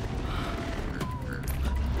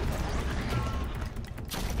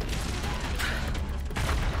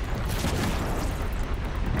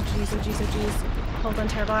 Oh jeez, oh jeez, oh jeez. Hold on,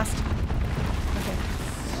 Terror Blast. Okay.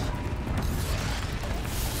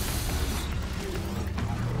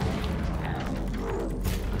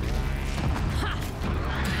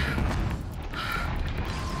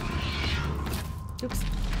 Oops.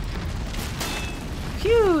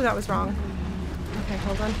 Phew, that was wrong. Okay,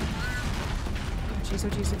 hold on. Oh jeez, oh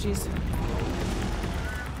jeez, oh jeez.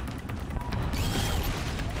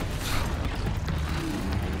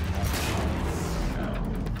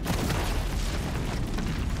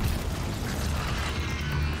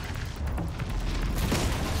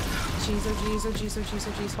 Jeez, oh jeez, oh jeez, oh jeez,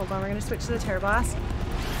 oh jeez. Hold on, we're gonna switch to the Terror Blast.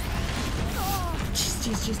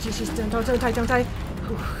 Jeez. Don't die.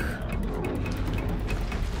 Whew.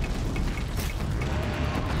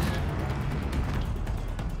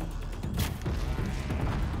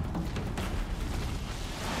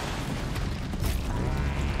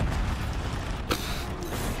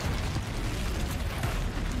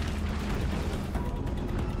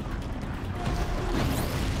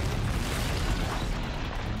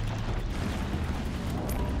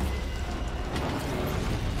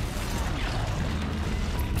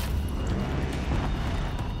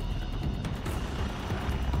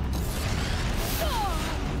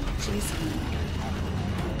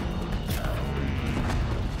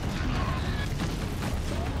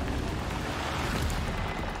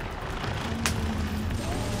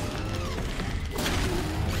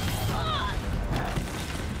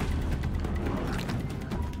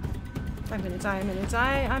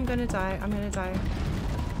 I'm gonna die.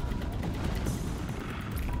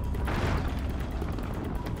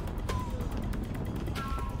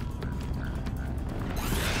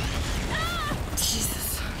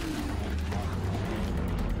 Jesus.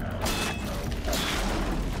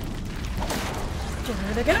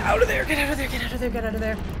 Get out of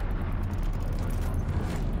there.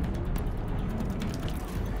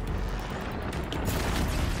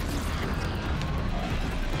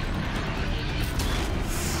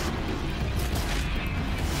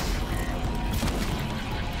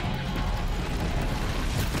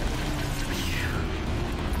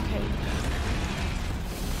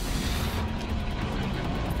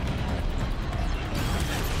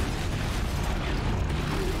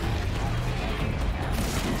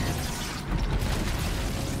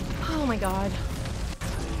 Oh my god.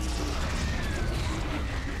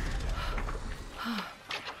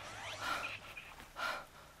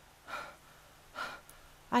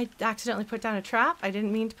 I accidentally put down a trap. I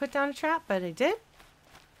didn't mean to put down a trap, but I did.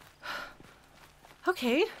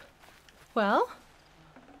 Okay. Well.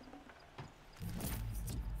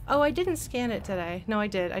 Oh, I didn't scan it, did I? No, I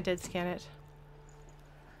did. I did scan it.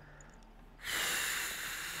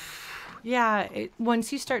 Yeah,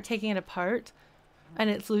 once you start taking it apart, and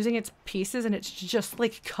it's losing its pieces, and it's just,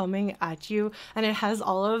 like, coming at you, and it has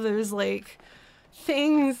all of those, like,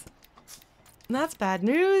 things. And that's bad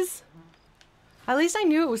news. At least I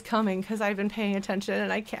knew it was coming, because I've been paying attention,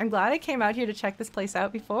 and I'm glad I came out here to check this place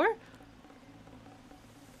out before.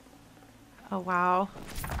 Oh, wow.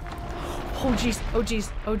 Oh, jeez. Oh, jeez.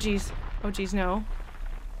 Oh, jeez. Oh, jeez, no.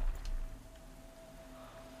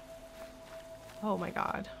 Oh my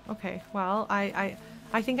god. Okay, well, I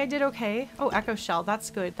think I did okay. Oh, Echo Shell. That's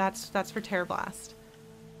good. That's for Terror Blast.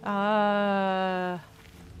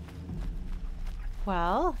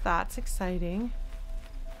 Well, that's exciting.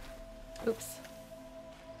 Oops.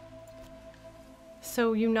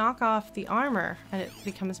 So you knock off the armor and it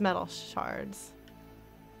becomes metal shards.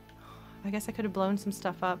 I guess I could have blown some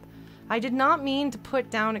stuff up. I did not mean to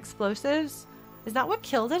put down explosives. Is that what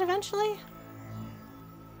killed it eventually?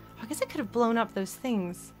 I guess I could have blown up those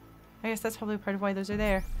things. I guess that's probably part of why those are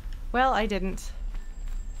there. Well, I didn't.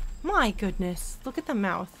 My goodness. Look at the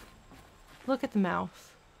mouth. Look at the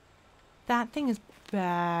mouth. That thing is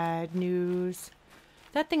bad news.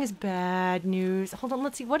 That thing is bad news. Hold on,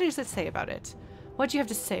 let's see. What does it say about it? What do you have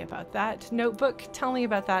to say about that notebook? Tell me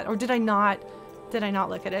about that. Or did I not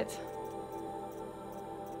look at it?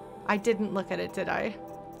 I didn't look at it, did I?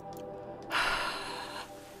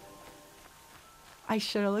 I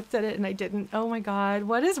should have looked at it and I didn't. Oh my god,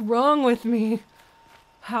 what is wrong with me?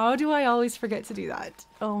 How do I always forget to do that?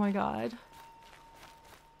 Oh my god.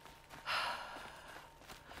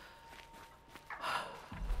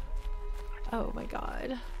 Oh my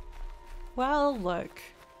god. Well, look.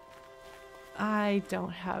 I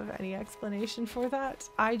don't have any explanation for that.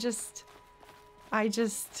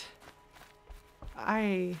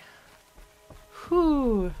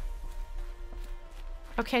 Whew.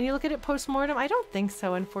 Oh, can you look at it post-mortem? I don't think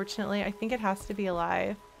so, unfortunately. I think it has to be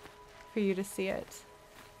alive for you to see it.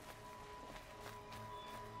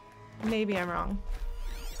 Maybe I'm wrong.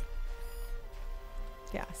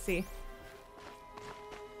 Yeah, see.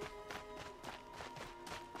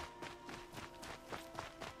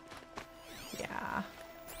 Yeah.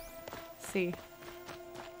 See.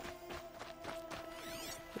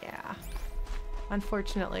 Yeah.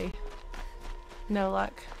 Unfortunately. No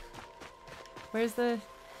luck. Where's the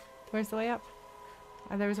way up?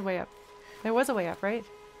 Oh, there was a way up. There was a way up, right?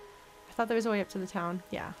 I thought there was a way up to the town.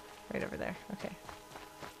 Yeah, right over there. Okay.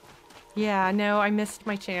 Yeah, no, I missed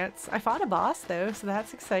my chance. I fought a boss though, so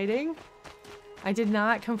that's exciting. I did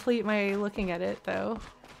not complete my looking at it though.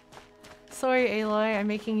 Sorry, Aloy, I'm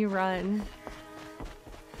making you run.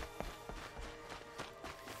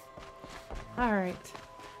 Alright.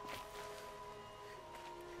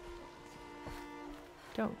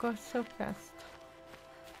 Don't go so fast.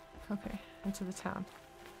 Okay, into the town.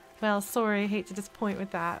 Well, sorry, hate to disappoint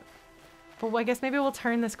with that. But I guess maybe we'll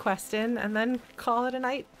turn this quest in and then call it a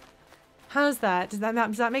night. How's that? Does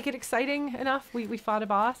that make it exciting enough? We fought a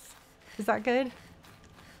boss? Is that good?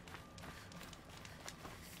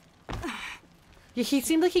 Yeah, he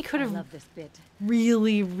seemed like he could have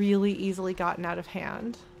really, really easily gotten out of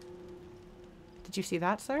hand. Did you see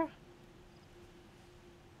that, sir?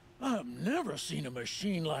 I've never seen a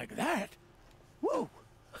machine like that. Whoa!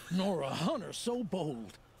 Nor a hunter so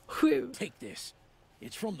bold. Whew. Take this.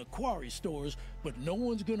 It's from the quarry stores, but no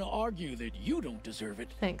one's gonna argue that you don't deserve it.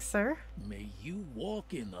 Thanks, sir. May you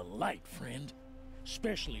walk in the light, friend.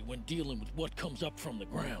 Especially when dealing with what comes up from the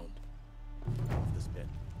ground. This bit.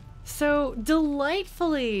 So,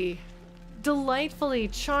 delightfully,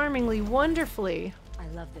 charmingly, wonderfully. I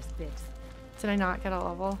love this bit. Did I not get a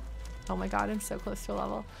level? Oh my god, I'm so close to a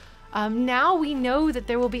level. Now we know that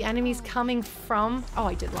there will be enemies coming from... Oh,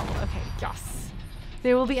 I did level. Okay, yes.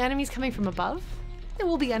 There will be enemies coming from above. There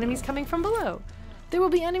will be enemies coming from below. There will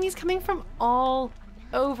be enemies coming from all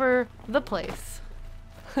over the place.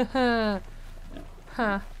 Huh.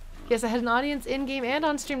 Yes, I had an audience in-game and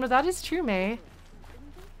on stream. No, that is true, May.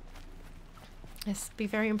 Yes, be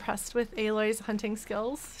very impressed with Aloy's hunting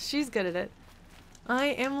skills. She's good at it. I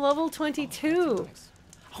am level 22.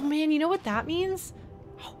 Oh man, you know what that means?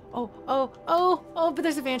 Oh, but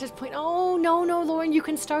there's a vantage point. Oh, no, Lauren, you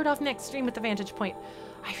can start off next stream with the vantage point.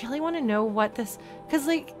 I really want to know what this, because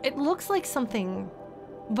like, it looks like something,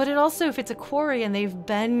 but it also, if it's a quarry and they've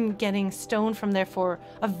been getting stone from there for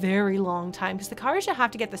a very long time, because the Karja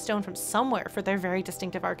have to get the stone from somewhere for their very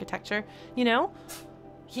distinctive architecture, you know?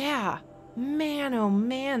 Yeah, man, oh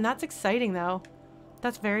man, that's exciting though.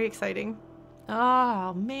 That's very exciting.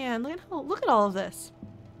 Oh man, look at all of this.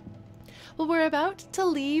 Well, we're about to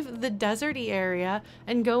leave the deserty area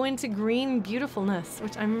and go into green beautifulness,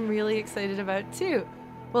 which I'm really excited about too.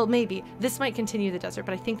 Well, maybe. This might continue the desert,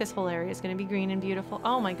 but I think this whole area is going to be green and beautiful.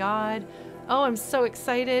 Oh my god. Oh, I'm so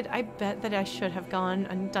excited. I bet that I should have gone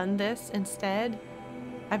and done this instead.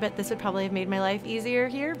 I bet this would probably have made my life easier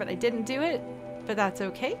here, but I didn't do it. But that's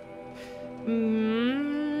okay.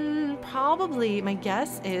 Probably, my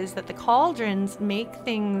guess is that the cauldrons make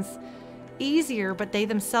things easier, but they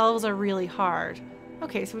themselves are really hard.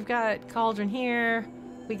 Okay, so we've got cauldron here,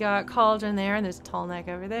 we got cauldron there, and there's a tall neck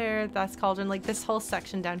over there. That's cauldron, like this whole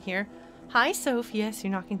section down here Hi, Sophie. Yes,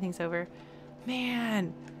 you're knocking things over.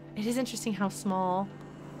 Man, it is interesting how small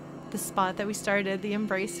the spot that we started, the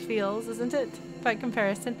embrace, feels, isn't it? By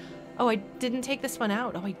comparison. Oh, I didn't take this one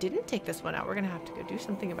out. Oh, I didn't take this one out. We're going to have to go do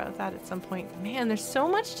something about that at some point. Man, there's so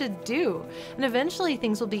much to do. And eventually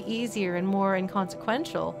things will be easier and more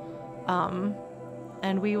inconsequential.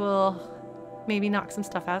 And we will maybe knock some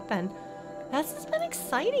stuff out then. This has been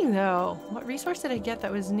exciting though. What resource did I get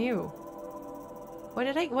that was new? What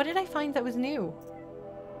did I find that was new?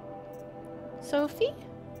 Sophie?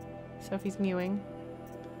 Sophie's mewing.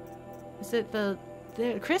 Is it the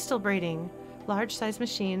crystal braiding? Large size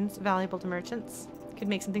machines, valuable to merchants. Could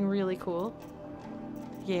make something really cool.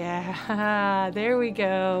 Yeah, there we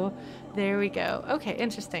go. There we go. Okay,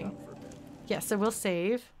 interesting. Yeah, so we'll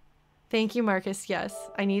save. Thank you, Marcus. Yes,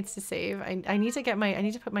 I need to save. I need to get my, I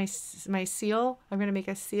need to put my seal. I'm going to make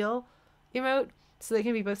a seal emote so they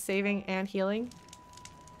can be both saving and healing.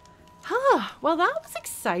 Huh, well that was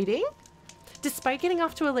exciting. Despite getting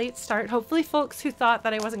off to a late start, hopefully folks who thought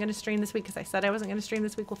that I wasn't going to stream this week because I said I wasn't going to stream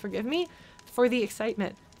this week will forgive me for the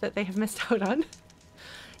excitement that they have missed out on.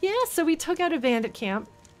 Yeah, so we took out a bandit camp,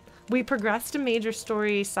 we progressed a major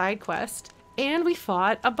story side quest, and we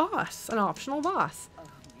fought a boss, an optional boss.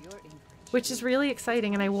 Which is really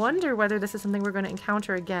exciting, and I wonder whether this is something we're going to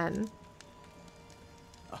encounter again.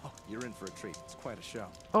 Oh, you're in for a treat. It's quite a show.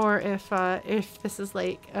 Or if this is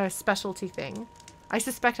like a specialty thing. I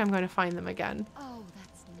suspect I'm going to find them again. Oh,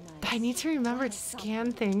 that's nice. But I need to remember to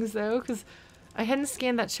scan things though, because I hadn't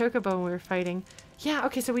scanned that chocobo when we were fighting. Yeah,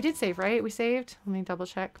 okay, so we did save, right? We saved? Let me double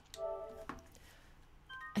check.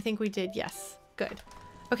 I think we did, yes. Good.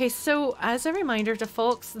 Okay, so as a reminder to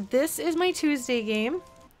folks, this is my Tuesday game.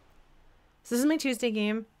 So this is my Tuesday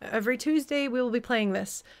game. Every Tuesday we will be playing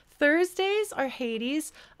this. Thursdays are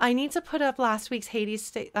Hades. I need to put up last week's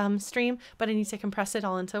Hades stream, but I need to compress it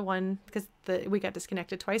all into one because we got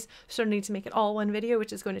disconnected twice. So I need to make it all one video,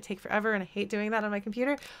 which is going to take forever, and I hate doing that on my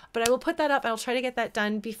computer. But I will put that up, and I'll try to get that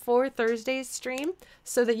done before Thursday's stream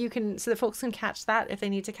so that folks can catch that if they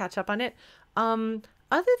need to catch up on it. Other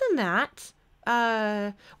than that,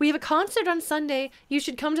 we have a concert on Sunday. You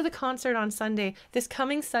should come to the concert on Sunday. This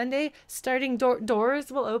coming Sunday, starting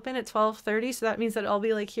doors will open at 12:30, so that means that I'll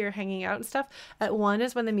be like here hanging out and stuff. At 1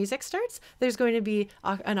 is when the music starts. There's going to be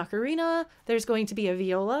an ocarina. There's going to be a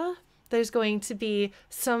viola. There's going to be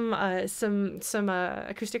some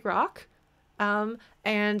acoustic rock.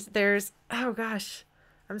 And there's, oh gosh,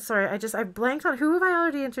 I'm sorry, I blanked on who have I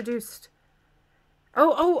already introduced.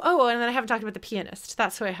 Oh, and then I haven't talked about the pianist.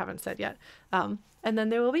 That's who I haven't said yet. And then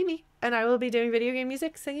there will be me, and I will be doing video game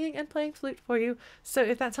music, singing, and playing flute for you. So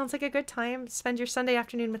if that sounds like a good time, spend your Sunday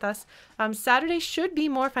afternoon with us. Saturday should be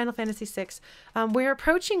more Final Fantasy VI. We're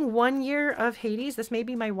approaching 1 year of Hades. This may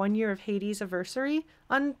be my 1 year of Hades anniversary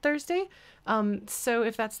on Thursday. So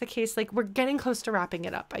if that's the case, like, we're getting close to wrapping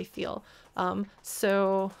it up, I feel.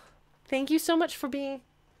 So thank you so much for being...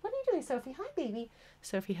 What are you doing, Sophie? Hi, baby.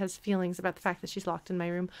 Sophie has feelings about the fact that she's locked in my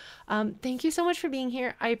room. Thank you so much for being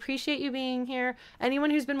here. I appreciate you being here. Anyone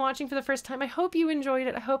who's been watching for the first time, I hope you enjoyed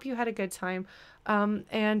it. I hope you had a good time.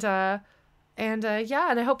 Yeah, and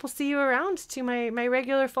I hope we'll see you around. To my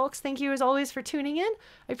regular folks, thank you as always for tuning in.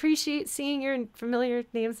 I appreciate seeing your familiar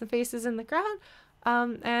names and faces in the crowd.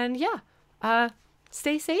 And yeah,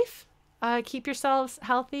 stay safe. Keep yourselves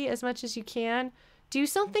healthy as much as you can. Do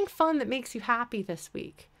something fun that makes you happy this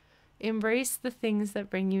week. Embrace the things that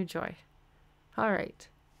bring you joy. All right.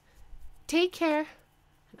 Take care,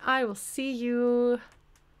 and I will see you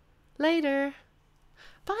later.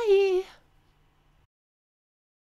 Bye.